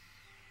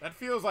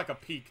feels like a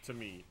peak to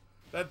me.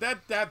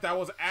 That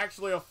was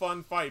actually a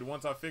fun fight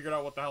once I figured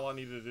out what the hell I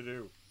needed to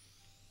do.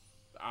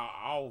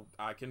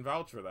 I can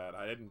vouch for that.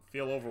 I didn't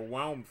feel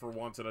overwhelmed for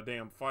once in a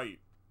damn fight.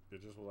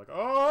 It just was like,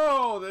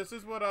 oh, this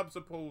is what I'm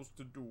supposed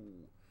to do.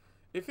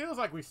 It feels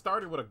like we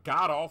started with a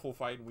god-awful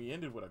fight and we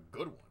ended with a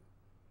good one.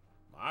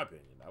 My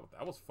opinion,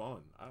 that was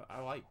fun.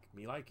 I like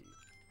it.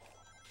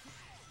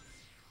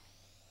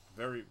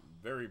 Very,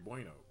 very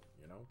bueno,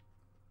 you know?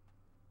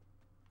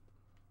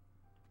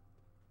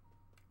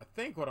 I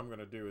think what I'm going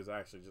to do is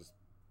actually just...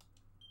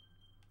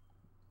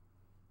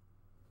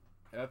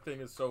 That thing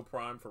is so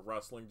primed for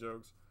wrestling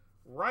jokes.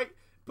 Right?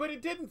 But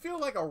it didn't feel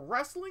like a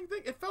wrestling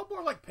thing. It felt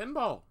more like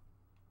pinball.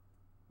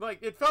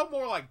 Like, it felt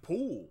more like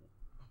pool.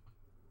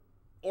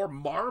 Or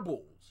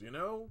marbles, you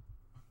know?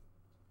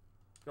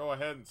 Go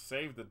ahead and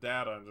save the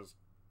data and just...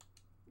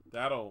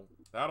 That'll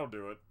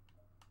do it.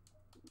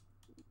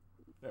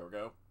 There we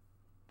go.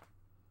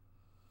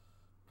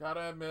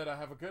 Gotta admit, I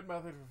have a good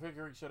method for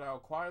figuring shit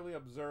out. Quietly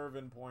observe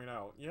and point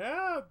out.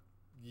 Yeah.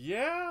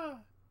 Yeah.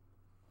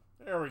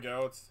 There we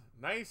go. It's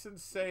nice and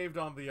saved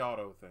on the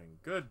auto thing.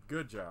 Good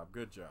job.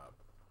 Good job.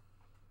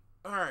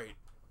 Alright.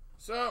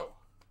 So.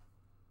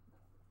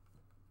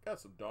 Got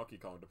some Donkey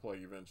Kong to play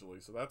eventually,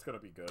 so that's gonna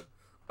be good.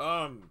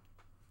 I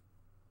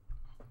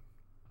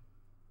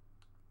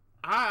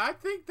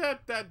think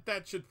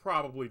that should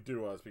probably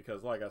do us,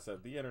 because like I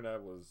said, the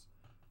internet was...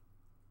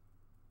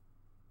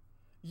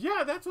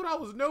 Yeah, that's what I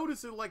was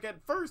noticing. Like,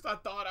 at first, I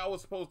thought I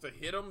was supposed to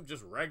hit him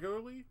just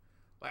regularly.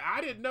 Like, I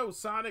didn't know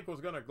Sonic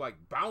was gonna,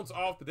 like, bounce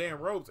off the damn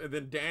ropes, and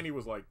then Danny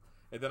was like...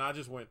 And then I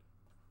just went,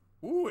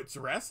 ooh, it's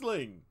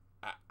wrestling.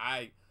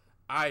 I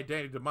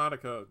Danny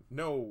DeMonica,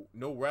 no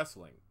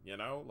wrestling, you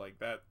know?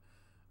 Like,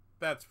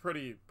 that's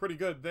pretty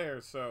good there,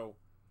 so...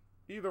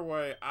 Either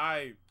way,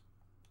 I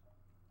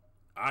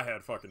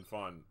had fucking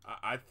fun.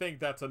 I think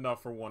that's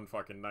enough for one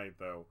fucking night,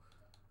 though.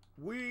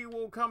 We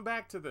will come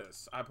back to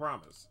this, I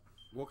promise.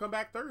 We'll come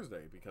back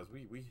Thursday, because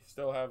we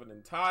still have an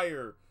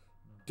entire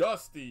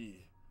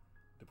dusty,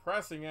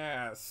 depressing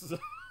ass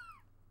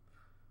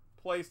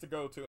place to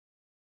go to.